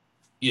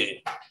 Yeah.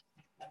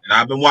 And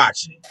I've been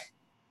watching it.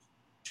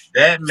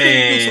 That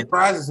man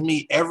surprises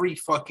me every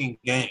fucking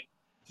game.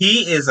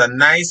 He is a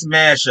nice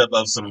mashup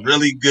of some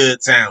really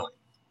good talent.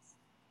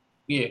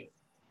 Yeah.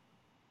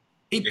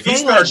 He If he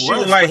playing like starts shooting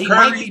Russ, but like he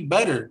might be Curry,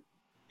 better.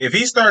 if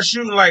he starts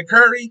shooting like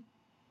Curry,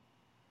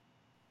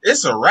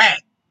 it's a wrap.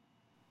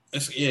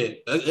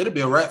 It'll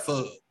be a wrap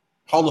for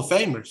Hall of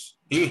Famers.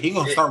 He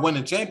gonna start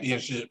winning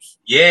championships.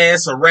 Yeah,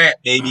 it's a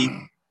wrap, baby.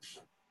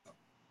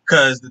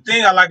 Because the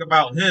thing I like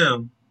about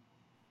him,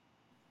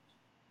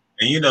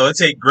 and it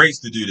takes grace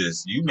to do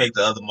this. You make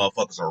the other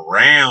motherfuckers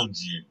around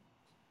you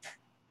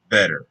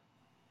better.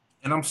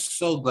 And I'm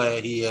so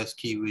glad he has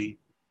Kiwi.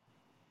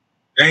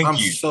 Thank I'm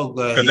you. so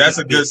glad Because he that's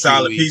got a good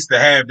solid Kiwi. piece to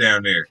have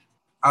down there.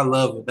 I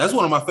love it. That's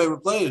one of my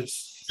favorite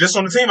players. Just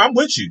on the team, I'm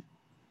with you.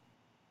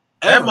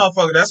 Ever. That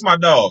motherfucker, that's my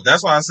dog.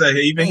 That's why I said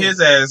even Yeah.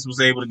 his ass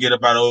was able to get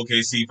up out of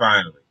OKC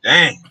finally.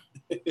 Dang.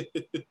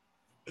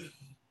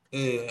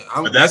 Yeah,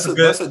 But that's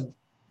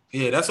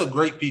a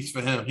great piece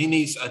for him. He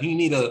need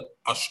a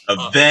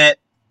vet.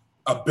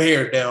 A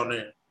bear down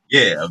there.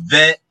 Yeah, a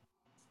vet,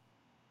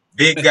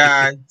 big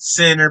guy,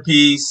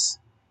 centerpiece,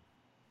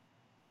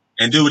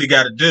 and do what he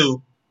got to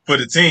do for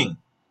the team.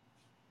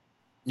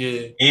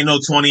 Yeah. Ain't no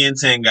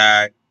 20-10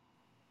 guy.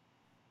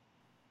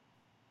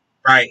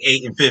 Right,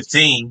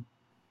 8-15.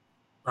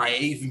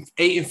 Right,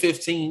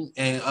 8-15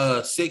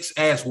 and 6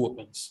 ass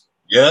whoopings.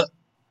 Yep.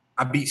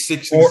 I beat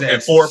 6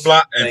 four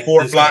block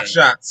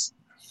shots.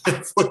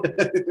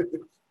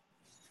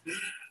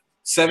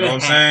 7 what I'm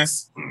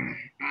hats. saying?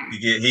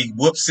 He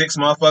whooped 6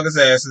 motherfuckers'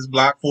 asses,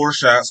 blocked 4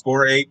 shots,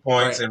 score 8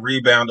 points, and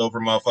rebound over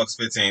motherfuckers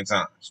 15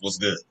 times. What's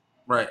good?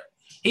 Right.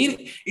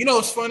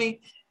 It's funny.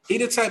 He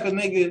the type of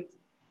nigga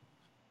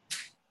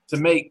to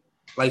make,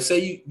 like,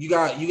 say you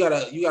got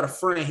a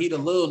friend. He the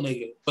little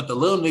nigga, but the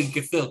little nigga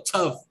can feel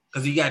tough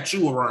because he got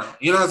you around.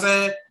 You know what I'm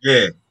saying?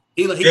 Yeah.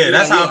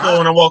 That's how I feel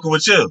when I'm walking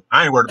with you.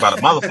 I ain't worried about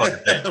a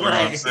motherfucking thing. You know what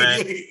I'm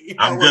saying?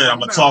 I'm good. I'm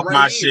gonna talk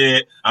my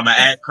shit. I'm gonna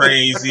act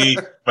crazy,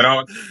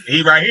 but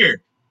he right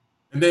here.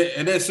 And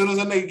then as soon as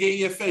a nigga get in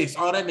your face,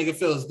 all that nigga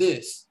feels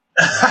this.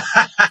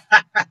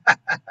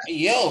 Hey,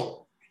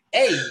 yo.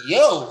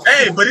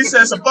 Hey, but he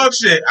said some fuck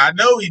shit. I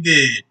know he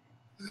did.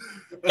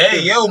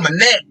 Hey, yo, my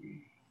neck.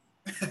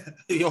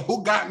 Yo,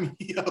 who got me?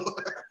 Yo.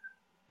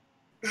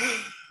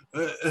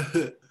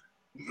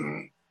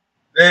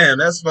 Damn,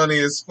 that's funny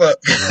as fuck.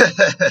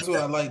 That's what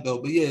I like though.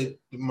 But yeah,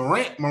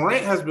 Morant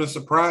has been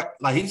surprised.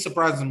 Like, he's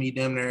surprising me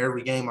damn near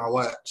every game I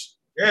watch.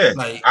 Yeah,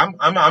 like I'm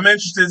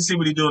interested to see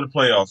what he do in the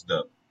playoffs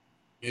though.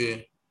 Yeah,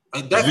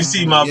 we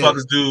see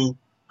motherfuckers do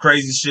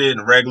crazy shit in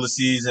the regular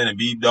season and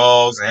beat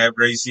dogs and have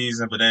great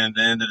season, but then at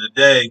the end of the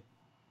day,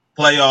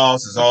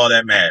 playoffs is all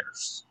that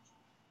matters.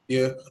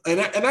 Yeah, and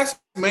that's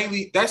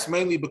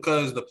mainly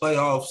because the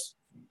playoffs,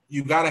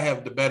 you got to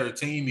have the better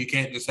team. You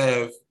can't just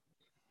have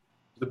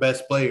the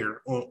best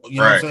player. You know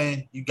what I'm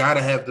saying? You got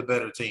to have the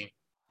better team.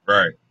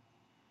 Right.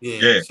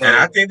 Yeah. So, and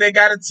I think they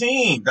got a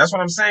team. That's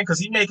what I'm saying, because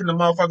he making the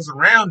motherfuckers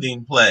around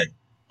him play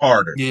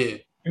harder. Yeah.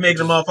 He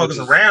making the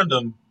motherfuckers around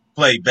him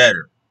play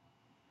better.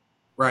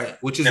 Right.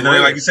 Which is and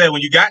then, like you said,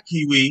 when you got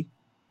Kiwi,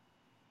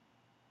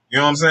 you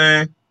know what I'm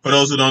saying? For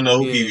those who don't know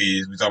who Kiwi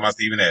is, we talking about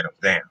Steven Adams.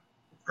 Damn.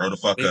 Grow the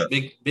fuck up.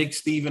 Big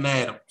Steven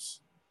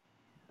Adams.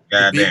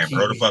 Goddamn,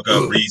 grow the fuck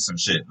up, read some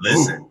shit.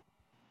 Listen.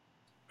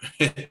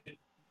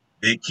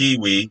 Big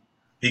Kiwi.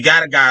 He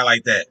got a guy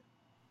like that.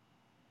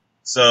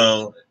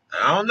 So,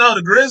 I don't know.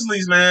 The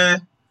Grizzlies,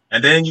 man.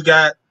 And then you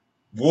got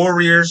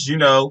Warriors,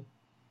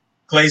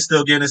 Clay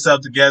still getting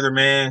himself together,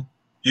 man.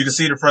 You can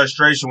see the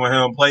frustration when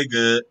him play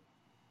good.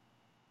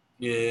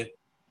 Yeah.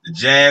 The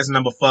Jazz,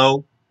 number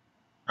 4.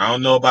 I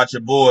don't know about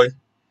your boy.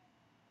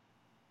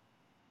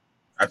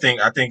 I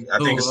think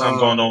it's something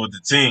going on with the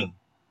team.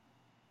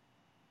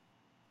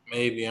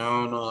 Maybe. I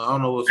don't know. I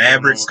don't know what's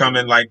Mavericks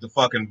coming like the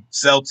fucking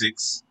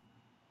Celtics.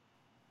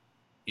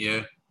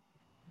 Yeah.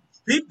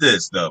 Peep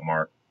this though,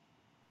 Mark.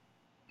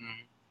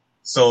 Mm-hmm.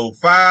 So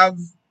 5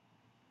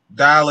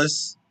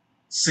 Dallas,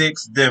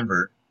 6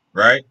 Denver,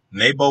 right?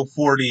 And they both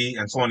 40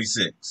 and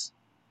 26.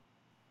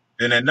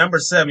 Then at number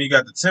 7, you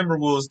got the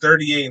Timberwolves,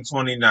 38 and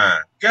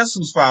 29. Guess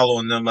who's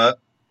following them up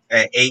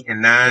at 8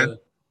 and 9?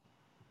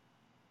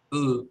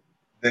 Who?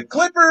 The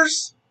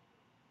Clippers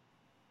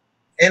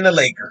and the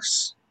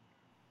Lakers.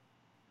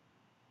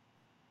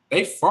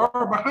 They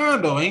far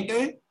behind though, ain't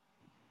they?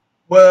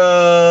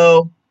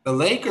 Well, the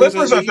Lakers.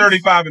 Clippers are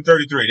 35 and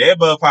 33. They're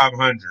above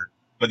 500,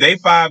 but they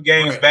 5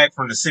 games back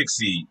from the 6th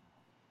seed.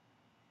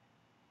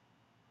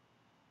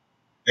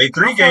 They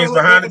 3 games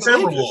behind the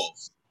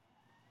Timberwolves.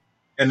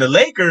 And the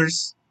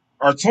Lakers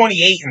are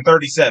 28 and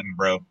 37,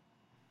 bro.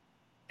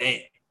 Damn.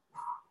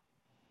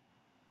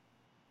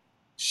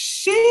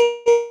 Shit.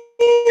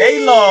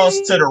 They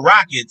lost to the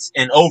Rockets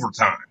in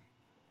overtime.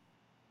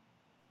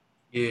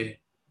 Yeah.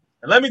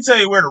 And let me tell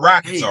you where the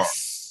Rockets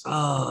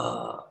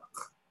are.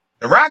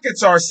 The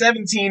Rockets are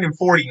 17 and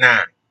 49.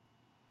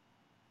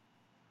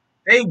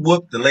 They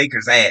whooped the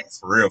Lakers' ass,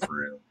 for real, for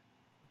real.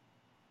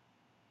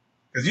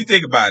 Because you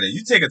think about it.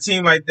 You take a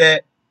team like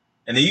that,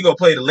 and then you go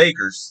play the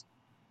Lakers.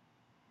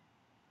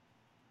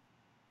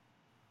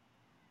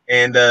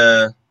 And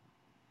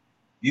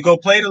you go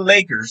play the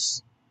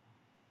Lakers,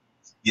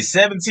 You're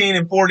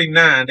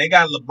 17-49. They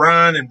got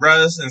LeBron and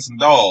Russ and some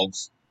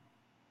dogs.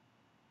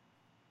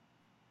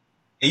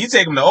 And you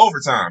take them to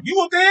overtime. You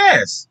whoop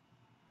their ass.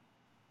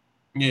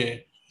 Yeah.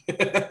 You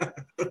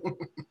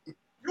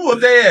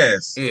whoop their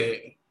ass. Yeah.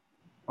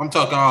 I'm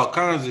talking all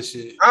kinds of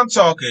shit. I'm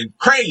talking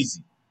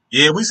crazy.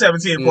 Yeah, we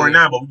 17-49,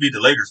 Yeah. but we beat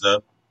the Lakers,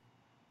 though.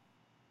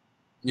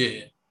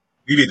 Yeah.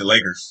 We beat the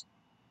Lakers.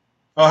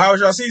 Oh, how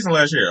was y'all season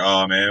last year?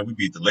 Oh, man, we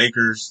beat the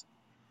Lakers.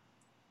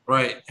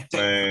 Right.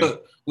 Man.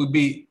 We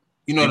beat,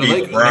 We the beat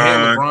Lakers.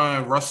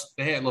 LeBron.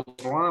 They had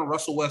LeBron,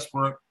 Russell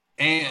Westbrook,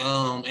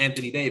 and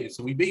Anthony Davis,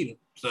 and we beat them.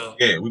 So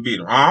Yeah, we beat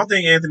them. I don't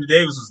think Anthony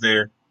Davis was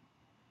there.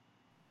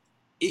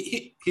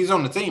 he's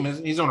on the team,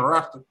 isn't he? He's on the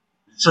roster.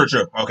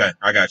 Sure. Okay,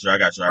 I got you.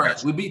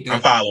 Right. We beat them.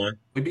 I'm following.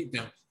 We beat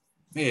them.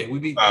 Yeah, we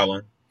beat them.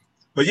 Following.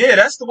 But yeah,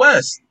 that's the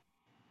West.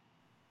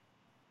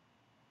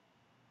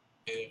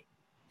 Yeah.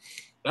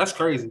 That's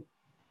crazy.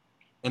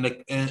 And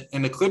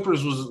the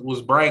Clippers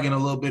was bragging a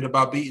little bit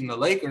about beating the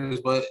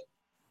Lakers, but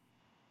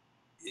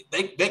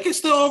they can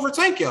still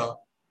overtake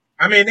y'all.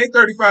 I mean, they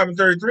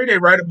 35-33. They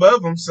right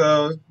above them,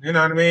 so you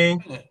know what I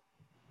mean. Yeah.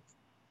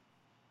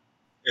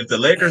 If the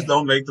Lakers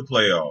don't make the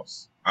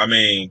playoffs, I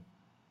mean,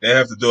 they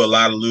have to do a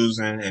lot of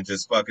losing and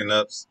just fucking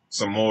up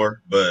some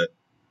more. But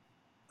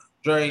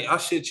Dre, I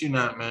shit you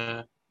not,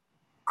 man.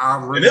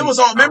 and it was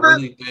all. Remember,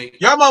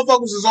 y'all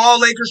motherfuckers was all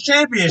Lakers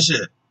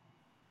championship.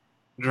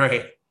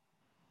 Dre.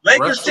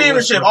 Lakers Russell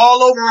championship Westbrook,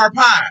 all over our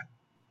pie.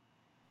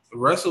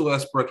 Russell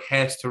Westbrook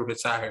has to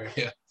retire.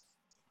 Yeah.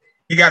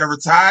 He got to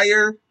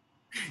retire.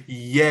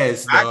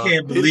 Yes, I dog.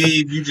 can't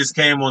believe you just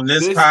came on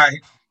this pie.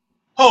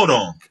 Hold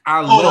on.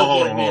 I Hold love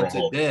on, that man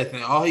to death,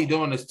 and all he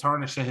doing is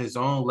tarnishing his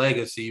own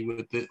legacy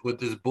with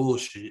this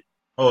bullshit.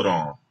 Hold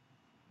on.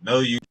 No,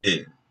 you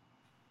didn't.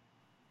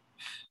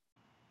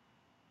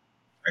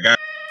 I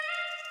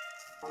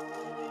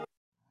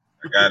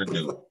gotta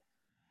do it.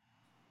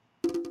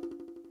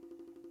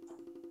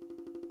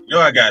 You know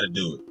I gotta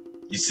do it.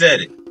 You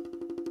said it.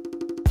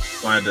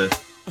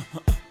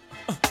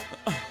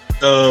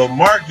 So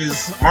Mark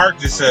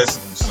just says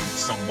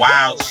some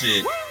wild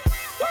shit.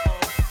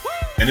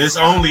 And it's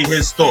only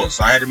his thoughts.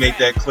 So I had to make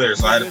that clear.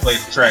 So I had to play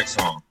the track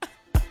song.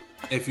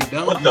 If you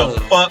don't What know, the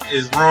fuck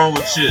is wrong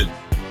with you?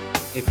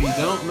 if you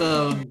don't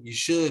know, you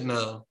should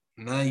know.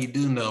 Now you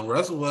do know.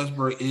 Russell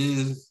Westbrook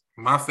is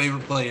my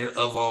favorite player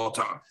of all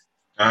time.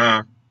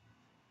 Uh-huh.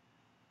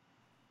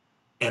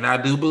 And I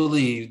do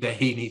believe that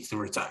he needs to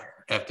retire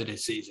after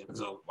this season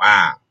is over.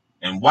 Wow.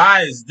 And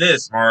why is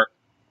this, Mark?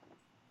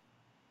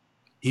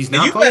 He's And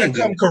not you playing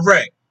better come good.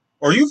 correct,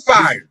 or you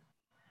fired.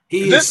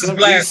 This is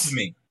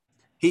blasphemy.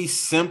 He's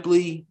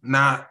simply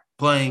not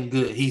playing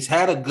good. He's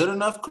had a good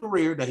enough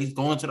career that he's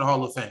going to the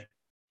Hall of Fame.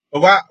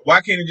 But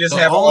why can't he just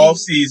have an off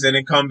season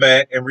and come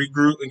back and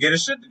regroup and get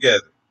his shit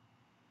together?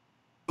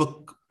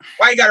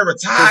 Why he got to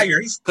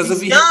retire? He's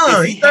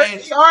young.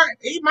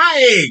 He's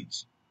my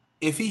age.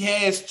 If he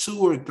has 2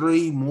 or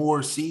 3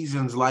 more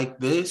seasons like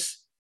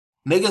this,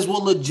 niggas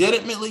will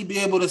legitimately be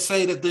able to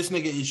say that this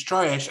nigga is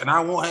trash, and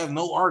I won't have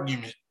no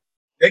argument.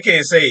 They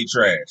can't say he's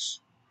trash.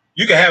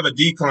 You can have a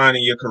decline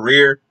in your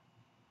career,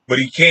 but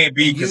he can't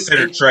be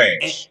considered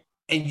trash.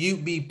 And you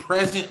be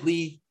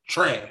presently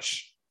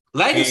trash.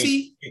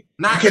 Legacy,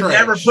 not trash. You can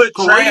never put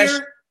trash.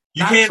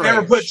 You can't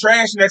never put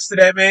trash next to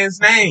that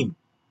man's name.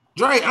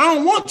 Dre, I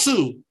don't want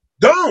to.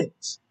 Don't.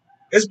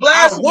 It's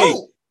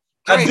blasphemy.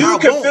 A dude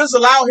can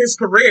fizzle out his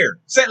career.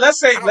 Let's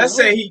say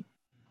he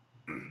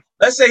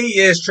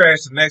is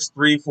trash the next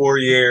 3-4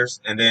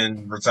 years and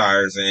then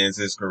retires and ends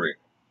his career.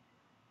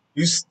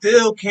 You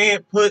still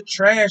can't put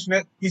trash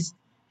next.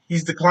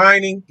 He's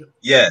declining.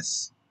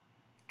 Yes.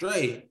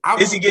 Dre,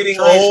 is he getting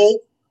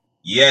old?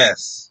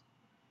 Yes.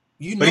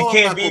 You know, but he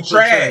can't be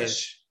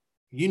trash.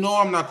 You know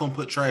I'm not gonna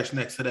put trash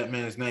next to that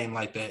man's name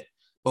like that.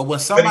 But when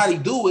somebody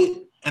do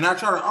it and I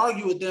try to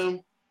argue with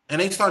them and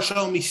they start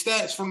showing me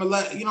stats from the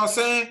last, you know what I'm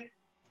saying?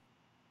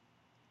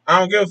 I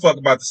don't give a fuck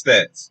about the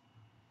stats.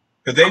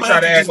 Because they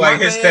try to act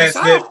like his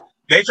stats did.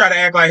 They try to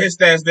act like his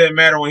stats didn't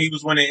matter when he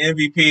was winning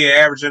MVP and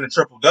averaging a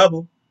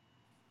triple-double.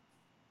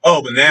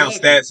 Oh, but now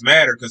stats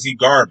matter because he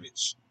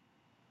garbage.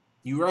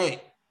 You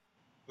right.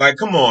 Like,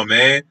 come on,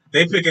 man.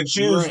 They pick and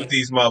choose with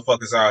these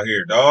motherfuckers out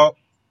here, dog.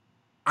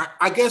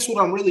 I guess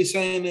what I'm really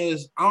saying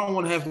is I don't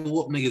want to have to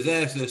whoop niggas'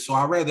 asses, so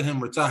I'd rather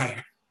him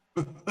retire.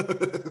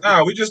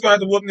 Nah, we just gonna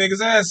have to whoop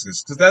niggas'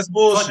 asses because that's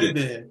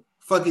bullshit.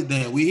 Fuck it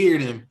then. We hear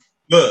them.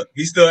 Look,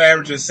 he's still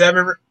averaging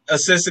 7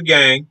 assists a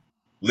game,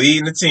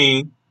 leading the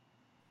team.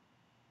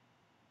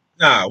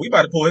 Nah, we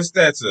about to pull his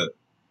stats up.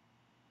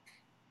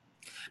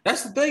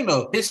 That's the thing,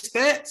 though. His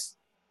stats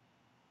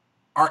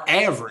are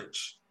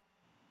average,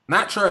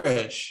 not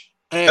trash.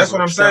 Average. That's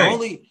what I'm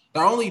saying.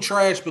 They're only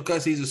trash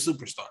because he's a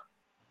superstar.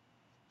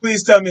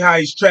 Please tell me how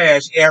he's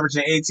trash,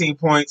 averaging 18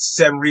 points,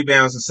 7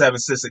 rebounds, and 7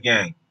 assists a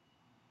game.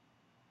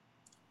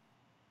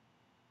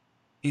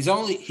 He's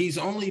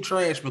only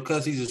trash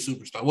because he's a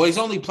superstar. Well, he's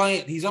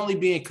only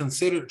being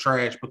considered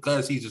trash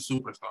because he's a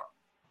superstar.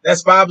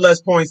 That's 5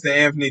 less points than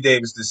Anthony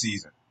Davis this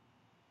season.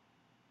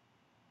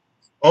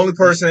 Only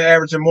person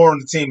averaging more on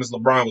the team is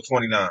LeBron with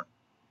 29.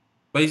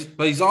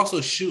 But he's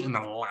also shooting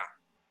a lot.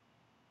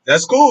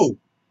 That's cool.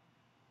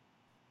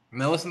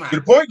 No, it's not.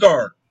 You're the point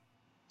guard.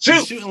 Shoot.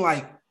 He's shooting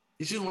like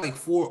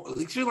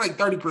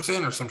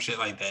 30% or some shit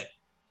like that.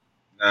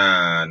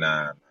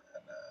 Nah,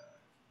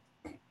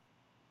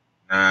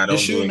 His don't do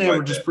shooting him like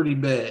average is that. pretty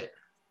bad.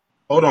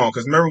 Hold on,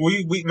 because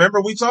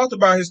remember we talked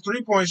about his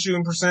 3-point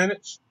shooting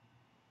percentage.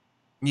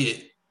 Yeah.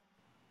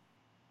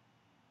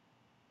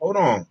 Hold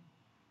on.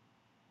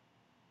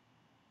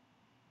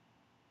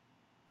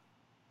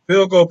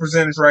 Field goal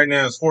percentage right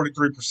now is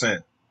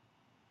 43%.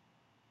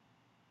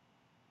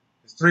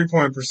 His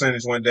 3-point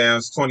percentage went down.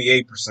 It's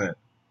 28%.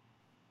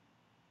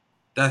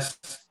 That's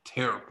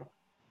terrible.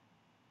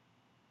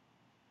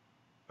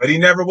 But he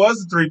never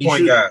was a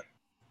 3-point guy.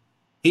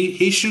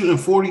 He's shooting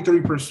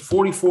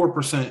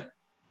 44%,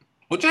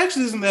 which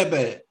actually isn't that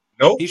bad.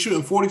 Nope. He's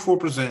shooting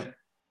 44%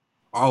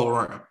 all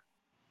around.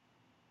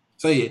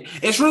 So yeah,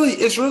 it's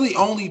really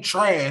only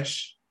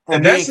trash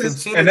And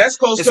that's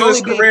close to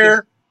his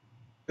career.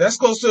 That's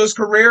close to his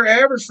career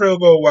average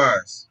field goal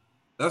wise.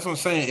 That's what I'm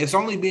saying. It's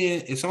only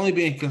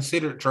being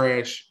considered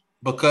trash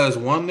because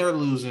one, they're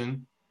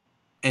losing,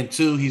 and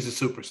two, he's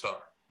a superstar.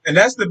 And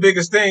that's the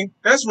biggest thing.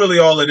 That's really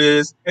all it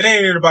is. It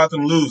ain't even about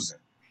them losing.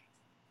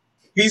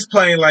 He's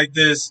playing like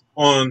this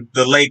on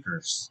the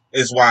Lakers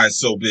is why it's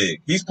so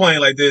big. He's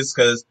playing like this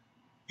because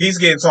he's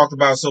getting talked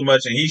about so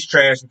much, and he's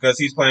trash because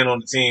he's playing on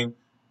the team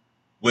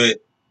with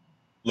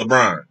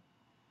LeBron.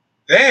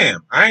 Damn,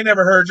 I ain't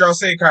never heard y'all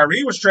say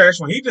Kyrie was trash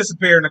when he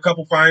disappeared in a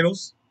couple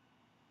finals.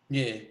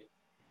 Yeah.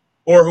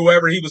 Or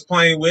whoever he was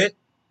playing with.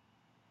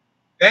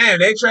 Damn,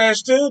 they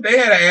trash too? They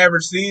had an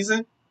average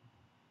season.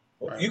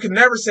 Right. You can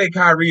never say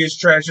Kyrie is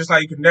trash, just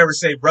like you can never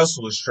say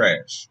Russell is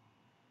trash.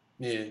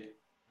 Yeah.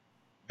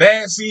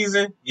 Bad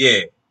season?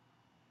 Yeah.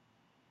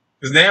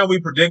 Because now we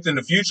predict in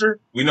the future.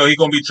 We know he's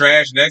going to be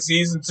trash next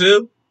season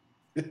too.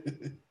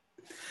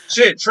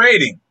 Shit,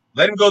 trading.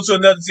 Let him go to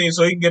another team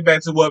so he can get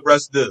back to what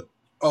Russ do.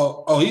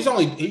 Oh,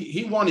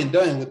 he won and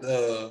done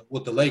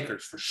with the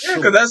Lakers for sure. Yeah,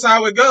 because that's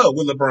how it go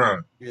with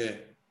LeBron.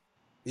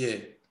 Yeah.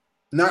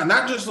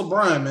 Not just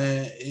LeBron,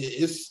 man.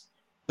 It's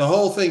the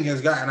whole thing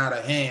has gotten out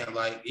of hand.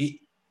 Like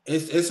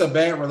it's a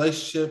bad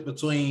relationship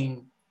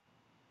between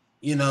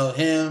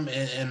him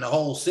and the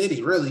whole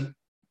city, really.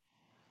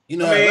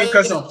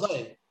 Because don't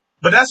play.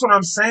 But that's what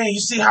I'm saying. You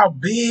see how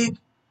big,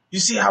 you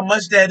see how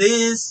much that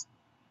is.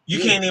 You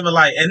can't even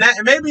and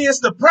maybe it's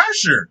the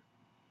pressure.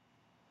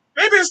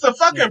 Maybe it's the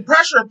fucking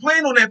pressure of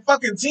playing on that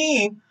fucking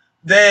team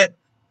that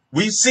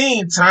we've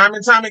seen time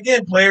and time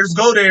again. Players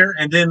go there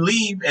and then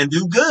leave and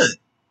do good.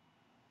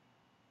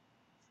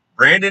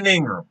 Brandon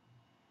Ingram.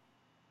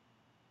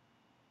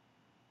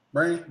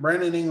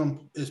 Brandon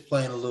Ingram is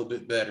playing a little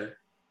bit better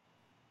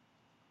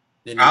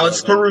than Alex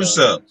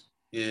Caruso.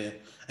 Yeah.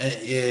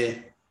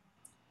 You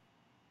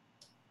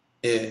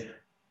know Alex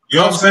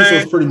what I'm saying? Caruso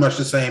is pretty much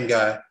the same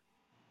guy.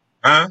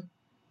 Huh?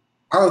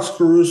 Alex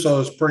Caruso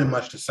is pretty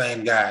much the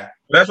same guy.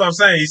 That's what I'm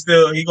saying.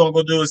 He gonna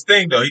go do his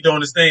thing though. He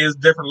doing his thing. It's a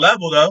different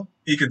level though.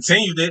 He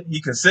continued it. He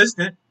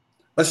consistent.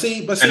 But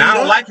see, and I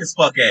don't like his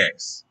fuck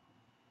ass.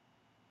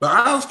 But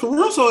Alex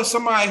Caruso is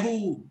somebody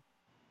who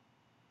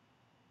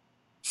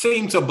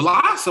seemed to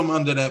blossom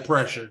under that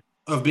pressure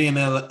of being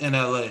in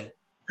LA.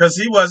 Because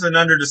he wasn't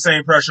under the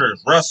same pressure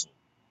as Russell.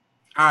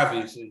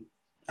 Obviously,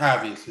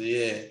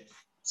 yeah.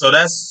 So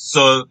there's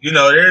a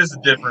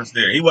difference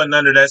there. He wasn't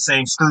under that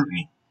same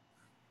scrutiny.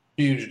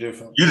 Huge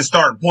difference. You the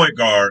starting point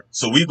guard,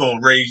 so we gonna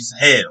raise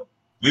hell.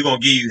 We gonna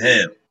give you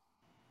hell.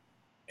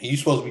 And you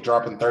supposed to be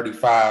dropping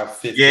 35,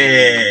 50.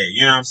 Yeah,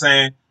 you know what I'm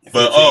saying? 15,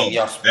 but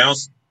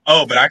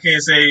but I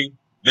can't say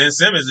Ben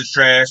Simmons is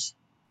trash.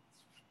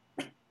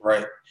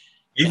 Right.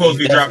 He's supposed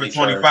to be dropping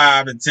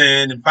 25 and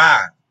 10 and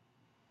 5.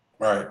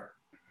 Right.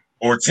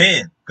 Or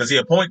 10, because he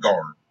a point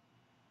guard.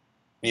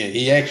 Yeah,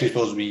 he actually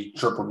supposed to be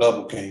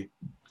triple-double king.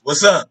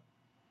 What's up?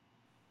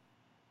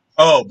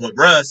 Oh, but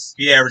Russ,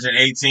 he averaging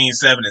 18,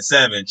 7, and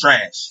 7.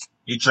 Trash.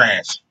 He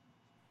trash.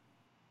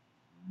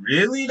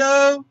 Really,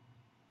 though?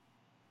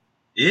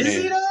 Is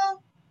he,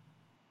 though?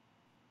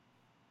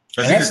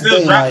 Because he can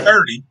still drop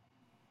 30.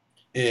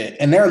 Yeah,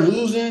 and they're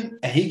losing,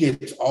 and he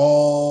gets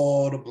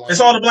all the blame. It's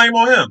all the blame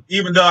on him,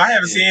 even though I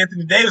haven't seen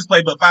Anthony Davis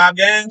play but 5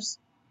 games.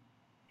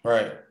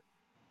 Right.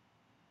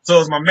 So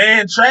is my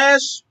man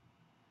trash?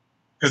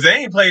 Because they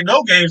ain't played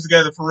no games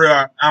together for real,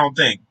 I don't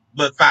think,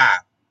 but 5.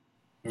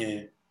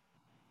 Yeah.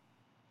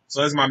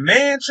 So is my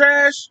man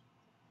trash?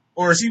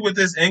 Or is he with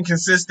this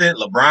inconsistent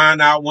LeBron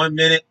out 1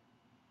 minute,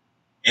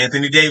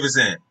 Anthony Davis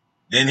in,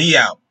 then he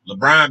out,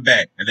 LeBron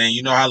back, and then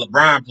you know how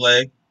LeBron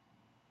play,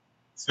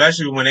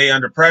 especially when they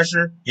under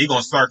pressure, he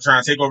gonna start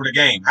trying to take over the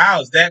game.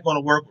 How is that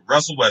gonna work with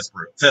Russell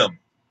Westbrook? Tell me.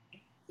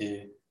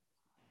 Yeah.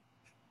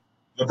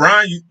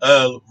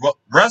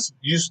 Russ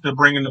used to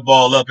bringing the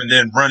ball up and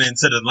then run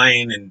into the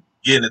lane and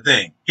getting the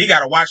thing. He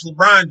got to watch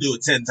LeBron do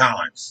it 10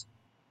 times.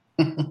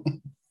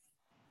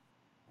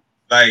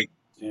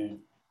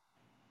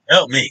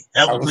 Help me,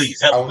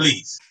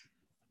 please.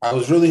 I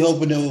was really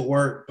hoping it would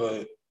work,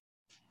 but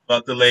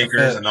Fuck the That's a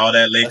Lakers fact. and all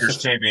that That's Lakers a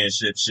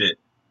championship shit.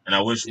 And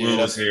I wish yeah. Will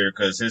was That's here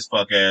because his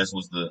fuck ass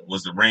was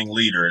the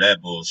ringleader of that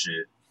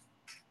bullshit.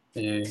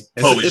 yeah.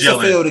 But was It's a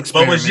yelling, failed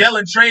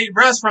experiment. trade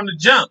Russ from the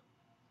jump.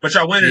 But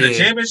y'all winning the Yeah.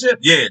 championship?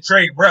 Yeah,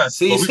 trade Russ.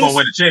 See, But we gonna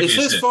win the it's his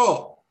championship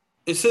fault.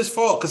 It's his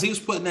fault because he was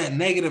putting that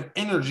negative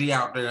energy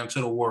out there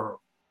into the world.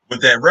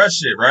 with that Russ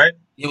shit, right?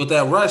 Yeah, with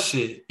that rush shit.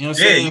 You know what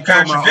I'm Yeah, saying? you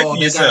Talking about, contradicting they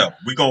got yourself.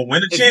 We gonna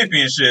win the if you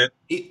championship.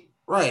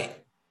 right.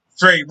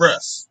 Trade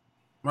Russ.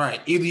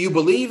 Right. Either you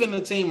believe in the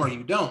team or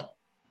you don't.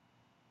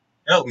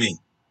 Help me.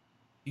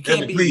 You Help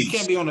can't me, be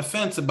please. on the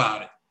fence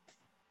about it.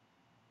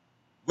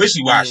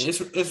 Wishy Yeah, washy.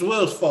 it's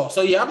Will's fault.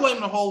 So yeah, I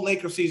blame the whole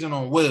Lakers season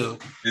on Will.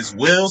 It's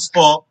Will's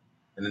fault.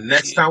 And the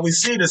next Yeah. time we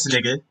see this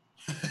nigga,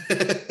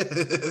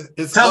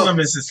 It's tell up. him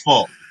it's his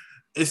fault.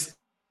 It's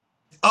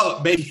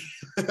up, baby.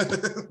 What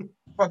the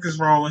fuck is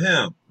wrong with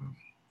him?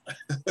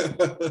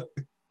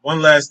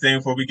 One last thing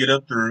before we get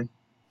up through.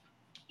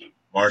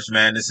 March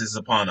Madness is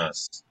upon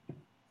us.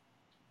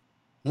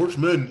 March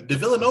Madness. Did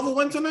Villanova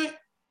win tonight?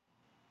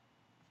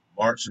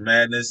 March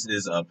Madness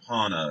is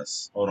upon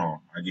us. Hold on.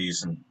 I give you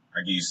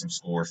some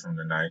scores from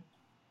tonight.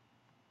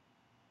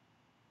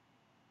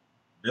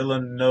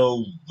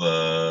 Villanova,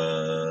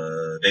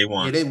 they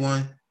won. Yeah, they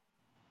won.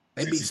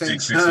 They beat St.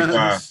 66-65.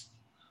 John's.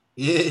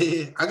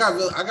 Yeah, I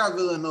got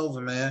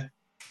Villanova, man.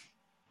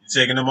 You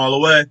taking them all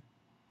away?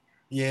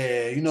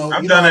 Yeah,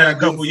 I've done that a do it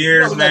couple for-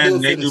 years, we gotta man, do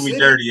and it they for do the me city.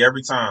 dirty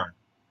every time.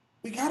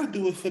 We gotta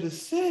do it for the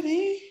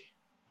city.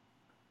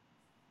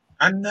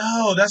 I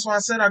know. That's why I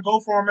said I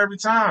go for them every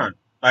time.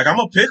 Like, I'm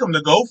going to pick them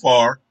to go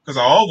far because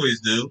I always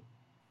do.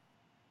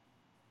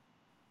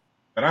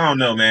 But I don't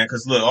know, man,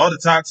 because look, all the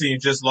top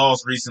teams just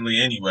lost recently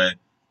anyway.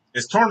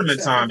 It's tournament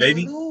Except for time,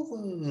 baby.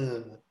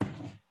 Villanova.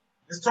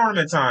 It's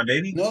tournament time,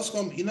 baby. You know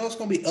it's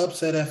gonna be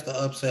upset after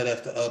upset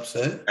after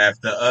upset.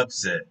 After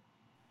upset.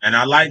 And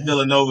I like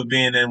Villanova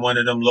being in one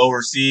of them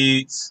lower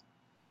seeds.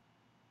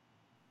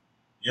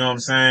 You know what I'm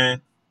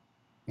saying?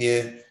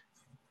 Yeah.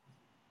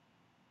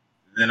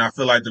 Then I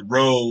feel like the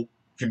road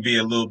can be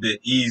a little bit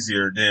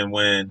easier than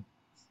when,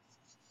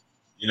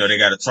 they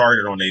got a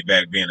target on their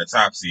back being a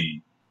top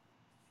seed.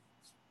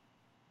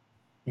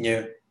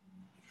 Yeah.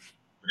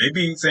 They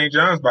beat St.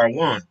 John's by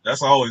 1.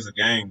 That's always a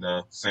game,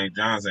 though. St.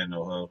 John's ain't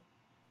no hoe.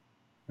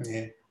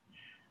 Yeah.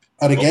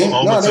 Oh, the game?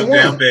 Oklahoma No, they took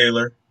down won.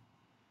 Baylor.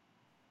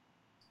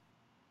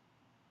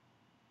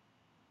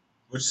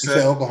 What you You say?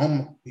 said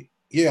Oklahoma.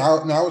 Yeah,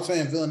 I was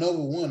saying Villanova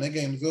won. That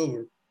game is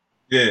over.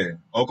 Yeah,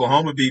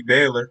 Oklahoma beat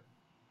Baylor.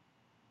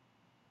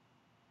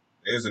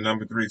 There's the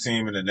number 3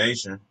 team in the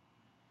nation.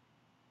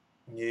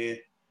 Yeah.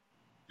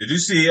 Did you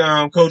see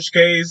Coach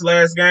K's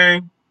last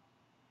game?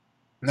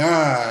 Nah,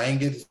 I ain't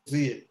get to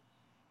see it.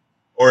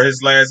 Or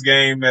his last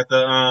game at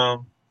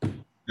the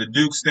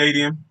Duke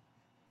Stadium?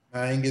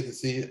 I ain't get to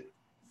see it.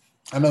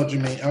 I know what you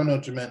mean. I know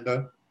what you meant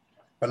though.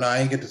 But no, I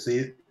ain't get to see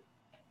it.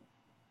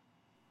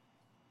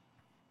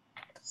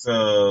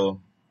 So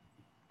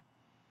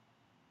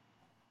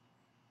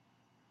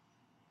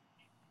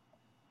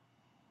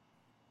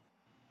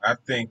I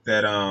think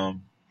that the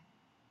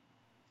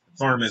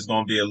tournament is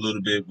gonna be a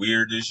little bit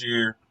weird this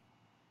year.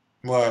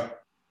 Why?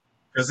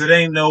 Because it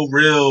ain't no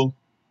real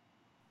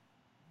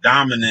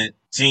dominant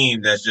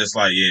team that's just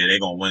like, yeah, they're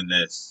gonna win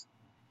this.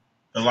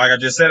 Because like I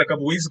just said a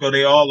couple weeks ago,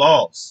 they all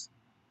lost.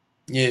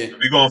 Yeah.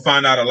 We're gonna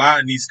find out a lot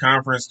in these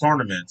conference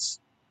tournaments.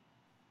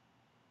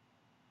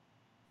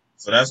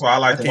 So that's why I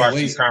like to watch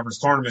these conference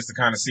tournaments to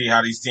kind of see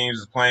how these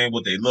teams are playing,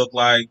 what they look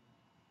like.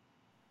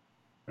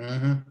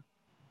 Mm-hmm.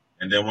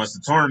 And then once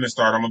the tournament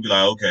starts, I'm gonna be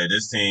like, okay,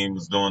 this team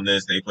was doing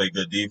this. They play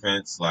good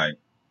defense. Like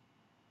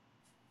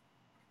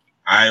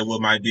Iowa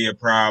might be a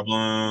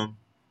problem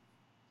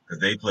because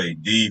they play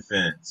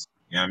defense.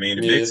 You know what I mean?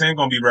 The Big Ten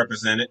gonna be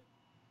represented.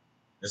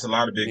 There's a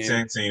lot of Big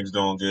Ten teams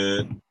doing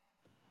good.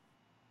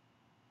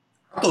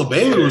 I thought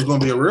Baylor was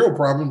gonna be a real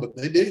problem, but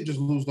they did just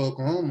lose to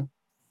Oklahoma.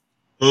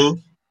 Who?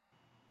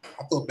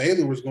 I thought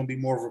Baylor was gonna be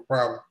more of a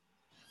problem.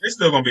 They're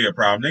still gonna be a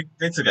problem.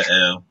 They took an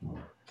L.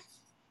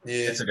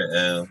 Yeah. They took an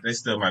L. They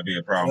still might be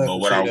a problem. But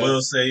what I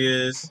will say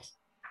is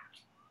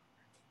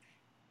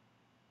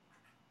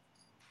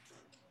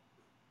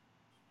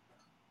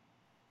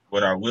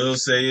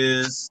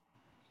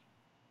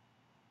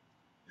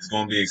it's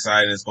gonna be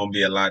exciting. It's gonna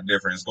be a lot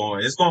different. It's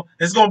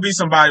gonna be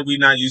somebody we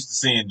not used to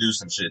seeing do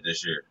some shit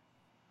this year.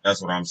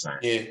 That's what I'm saying.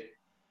 Yeah.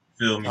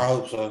 Feel me? I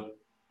hope so.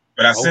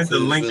 But I sent the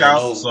link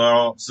out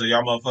so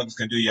y'all motherfuckers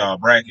can do y'all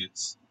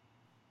brackets.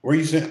 Where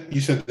you sent? You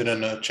sent it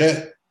in the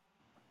chat.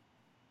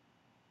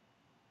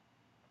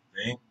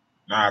 Okay.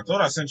 Nah, I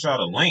thought I sent y'all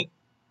the link.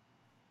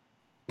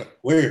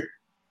 Where?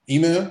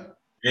 Email?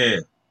 Yeah.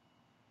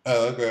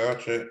 Oh, okay. I'll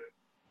check.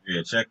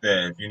 Yeah, check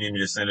that. If you need me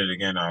to send it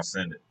again, I'll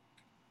send it.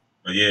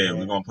 But yeah,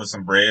 we're gonna put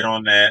some bread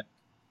on that.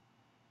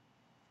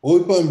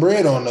 What we putting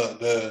bread on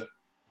the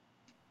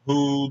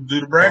who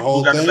do the bracket?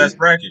 Who got the best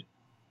bracket?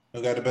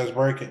 Who got the best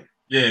bracket?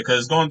 Yeah, because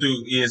it's going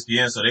through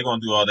ESPN, so they're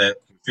gonna do all that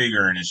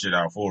figuring and shit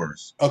out for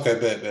us. Okay,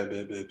 bet.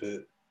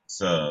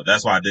 So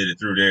that's why I did it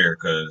through there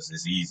because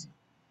it's easy.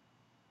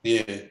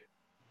 Yeah.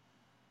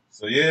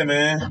 So yeah,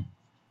 man.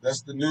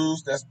 That's the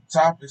news. That's the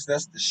topics.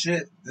 That's the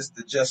shit. This is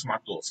the Just My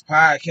Thoughts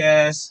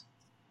podcast.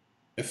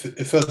 It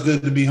felt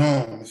good to be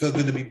home. It felt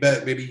good to be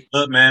back, baby.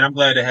 Look, man, I'm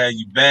glad to have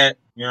you back.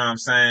 You know what I'm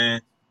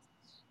saying?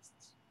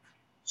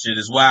 Shit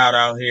is wild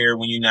out here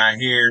when you're not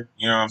here.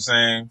 You know what I'm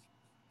saying?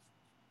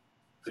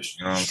 You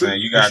know what I'm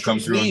saying? You gotta come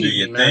through and do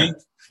your thing.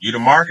 You the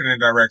marketing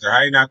director.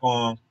 How you not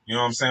going? You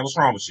know what I'm saying? What's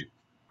wrong with you?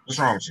 What's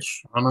wrong with you?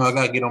 I know I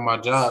gotta get on my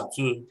job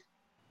too.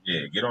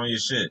 Yeah, get on your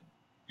shit.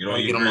 Get on I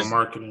your get on my grizzly.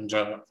 marketing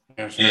job. You know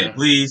what I'm Yeah, saying?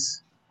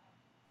 please.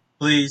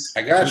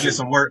 I got you. Get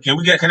some work.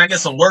 Can I get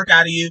some work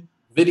out of you?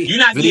 You're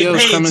not getting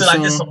paid until I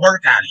get some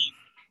work out of you.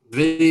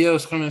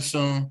 Videos coming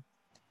soon.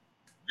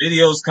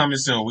 Videos coming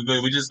soon.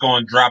 We just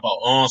gonna drop an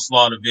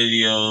onslaught of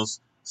videos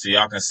so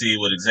y'all can see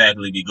what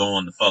exactly be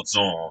going the fuck's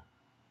on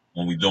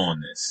when we doing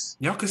this.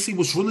 Y'all can see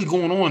what's really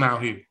going on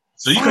out here.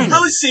 So you can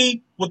really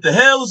see what the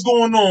hell is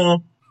going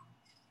on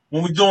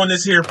when we doing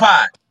this here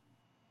pod.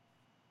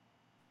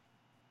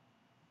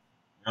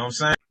 You know what I'm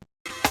saying?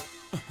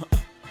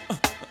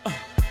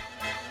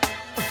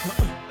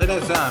 Play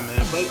that Zion,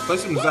 man. Play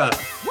some Zion.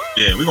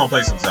 Yeah, we're gonna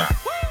play some Zion.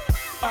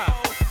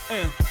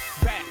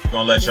 We're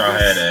gonna let y'all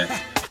have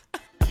that.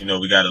 You know,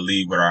 we gotta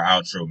leave with our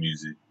outro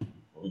music.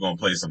 We're gonna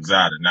play some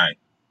Zion tonight.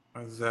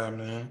 What's that,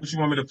 man? What you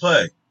want me to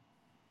play?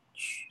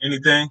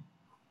 Anything?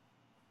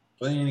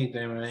 Play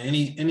anything, man.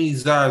 Any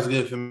Zion's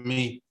good for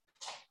me.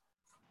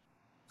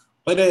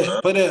 Play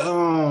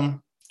that.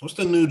 What's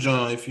the new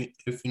John? If you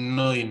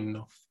know, you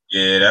know.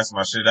 Yeah, that's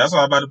my shit. That's all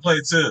I'm about to play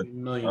too. You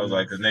know, I was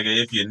like,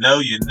 nigga, if you know,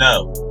 you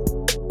know.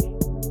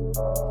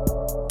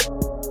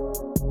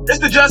 It's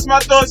the Just My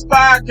Thoughts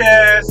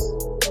podcast.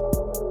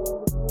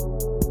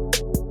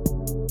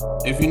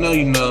 If you know,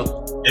 you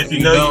know. If you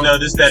know, you know.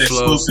 This that slow.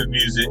 exclusive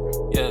music.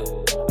 Yeah,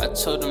 I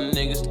told them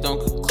niggas don't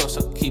get close,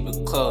 I keep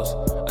it close.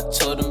 I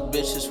told them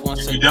bitches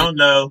once If you don't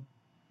know,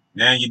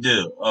 now you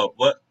do. Oh,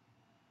 what?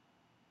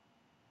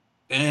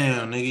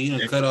 Damn, nigga, you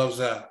done cut off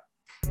Zach.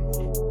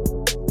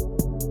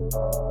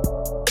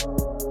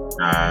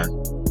 Nah,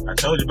 I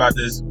told you about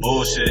this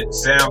bullshit,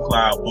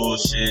 SoundCloud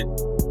bullshit.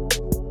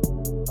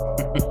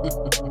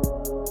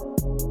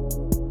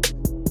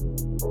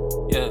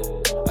 Yeah,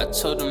 I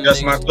told them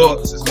That's my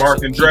thoughts. It's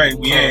Mark and Dre.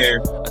 We in here.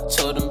 I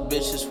told them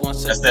bitches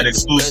once. That's that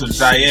exclusive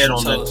Zayed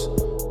on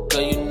the.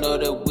 Girl, you know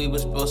that we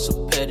was both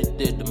so petty,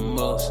 did the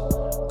most.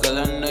 Girl,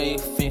 I know you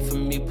fiend for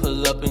me,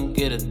 pull up and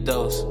get a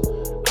dose.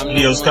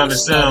 Videos coming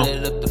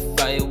soon. Up the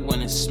fire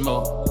when it's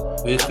smoke.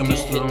 Videos coming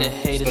Hit soon. the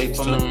haters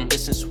from a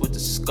distance with the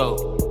scope.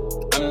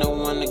 I'm the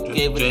one that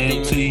gave a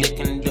demon dick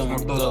and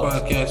don't go. A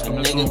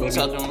nigga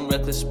talking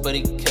reckless, but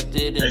he kept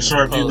it in. Make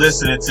sure if you're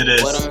listening to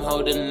this, what I'm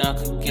holding now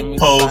could give me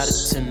 5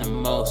 to 10 the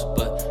most,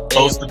 but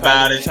post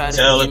about it,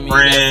 tell a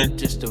friend,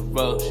 just a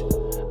roach.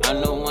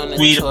 I'm the one that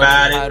tweet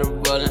about how it. to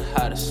roll and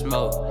how to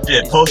smoke.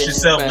 Shit, post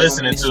yourself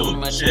listening to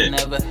it. Shit.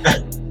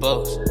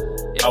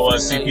 I want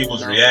to see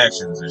people's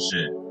reactions and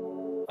shit.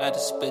 I had to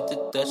spit the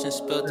Dutch and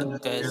spill the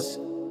guts.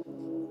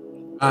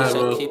 Alright,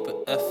 bro. Keep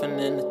it effing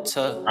in the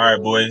tub.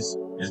 Alright, boys.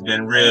 It's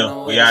been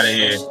real. We out of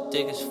here.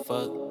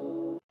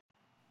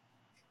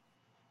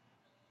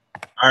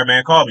 Alright,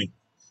 man. Call me.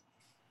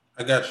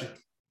 I got you.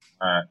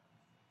 Alright.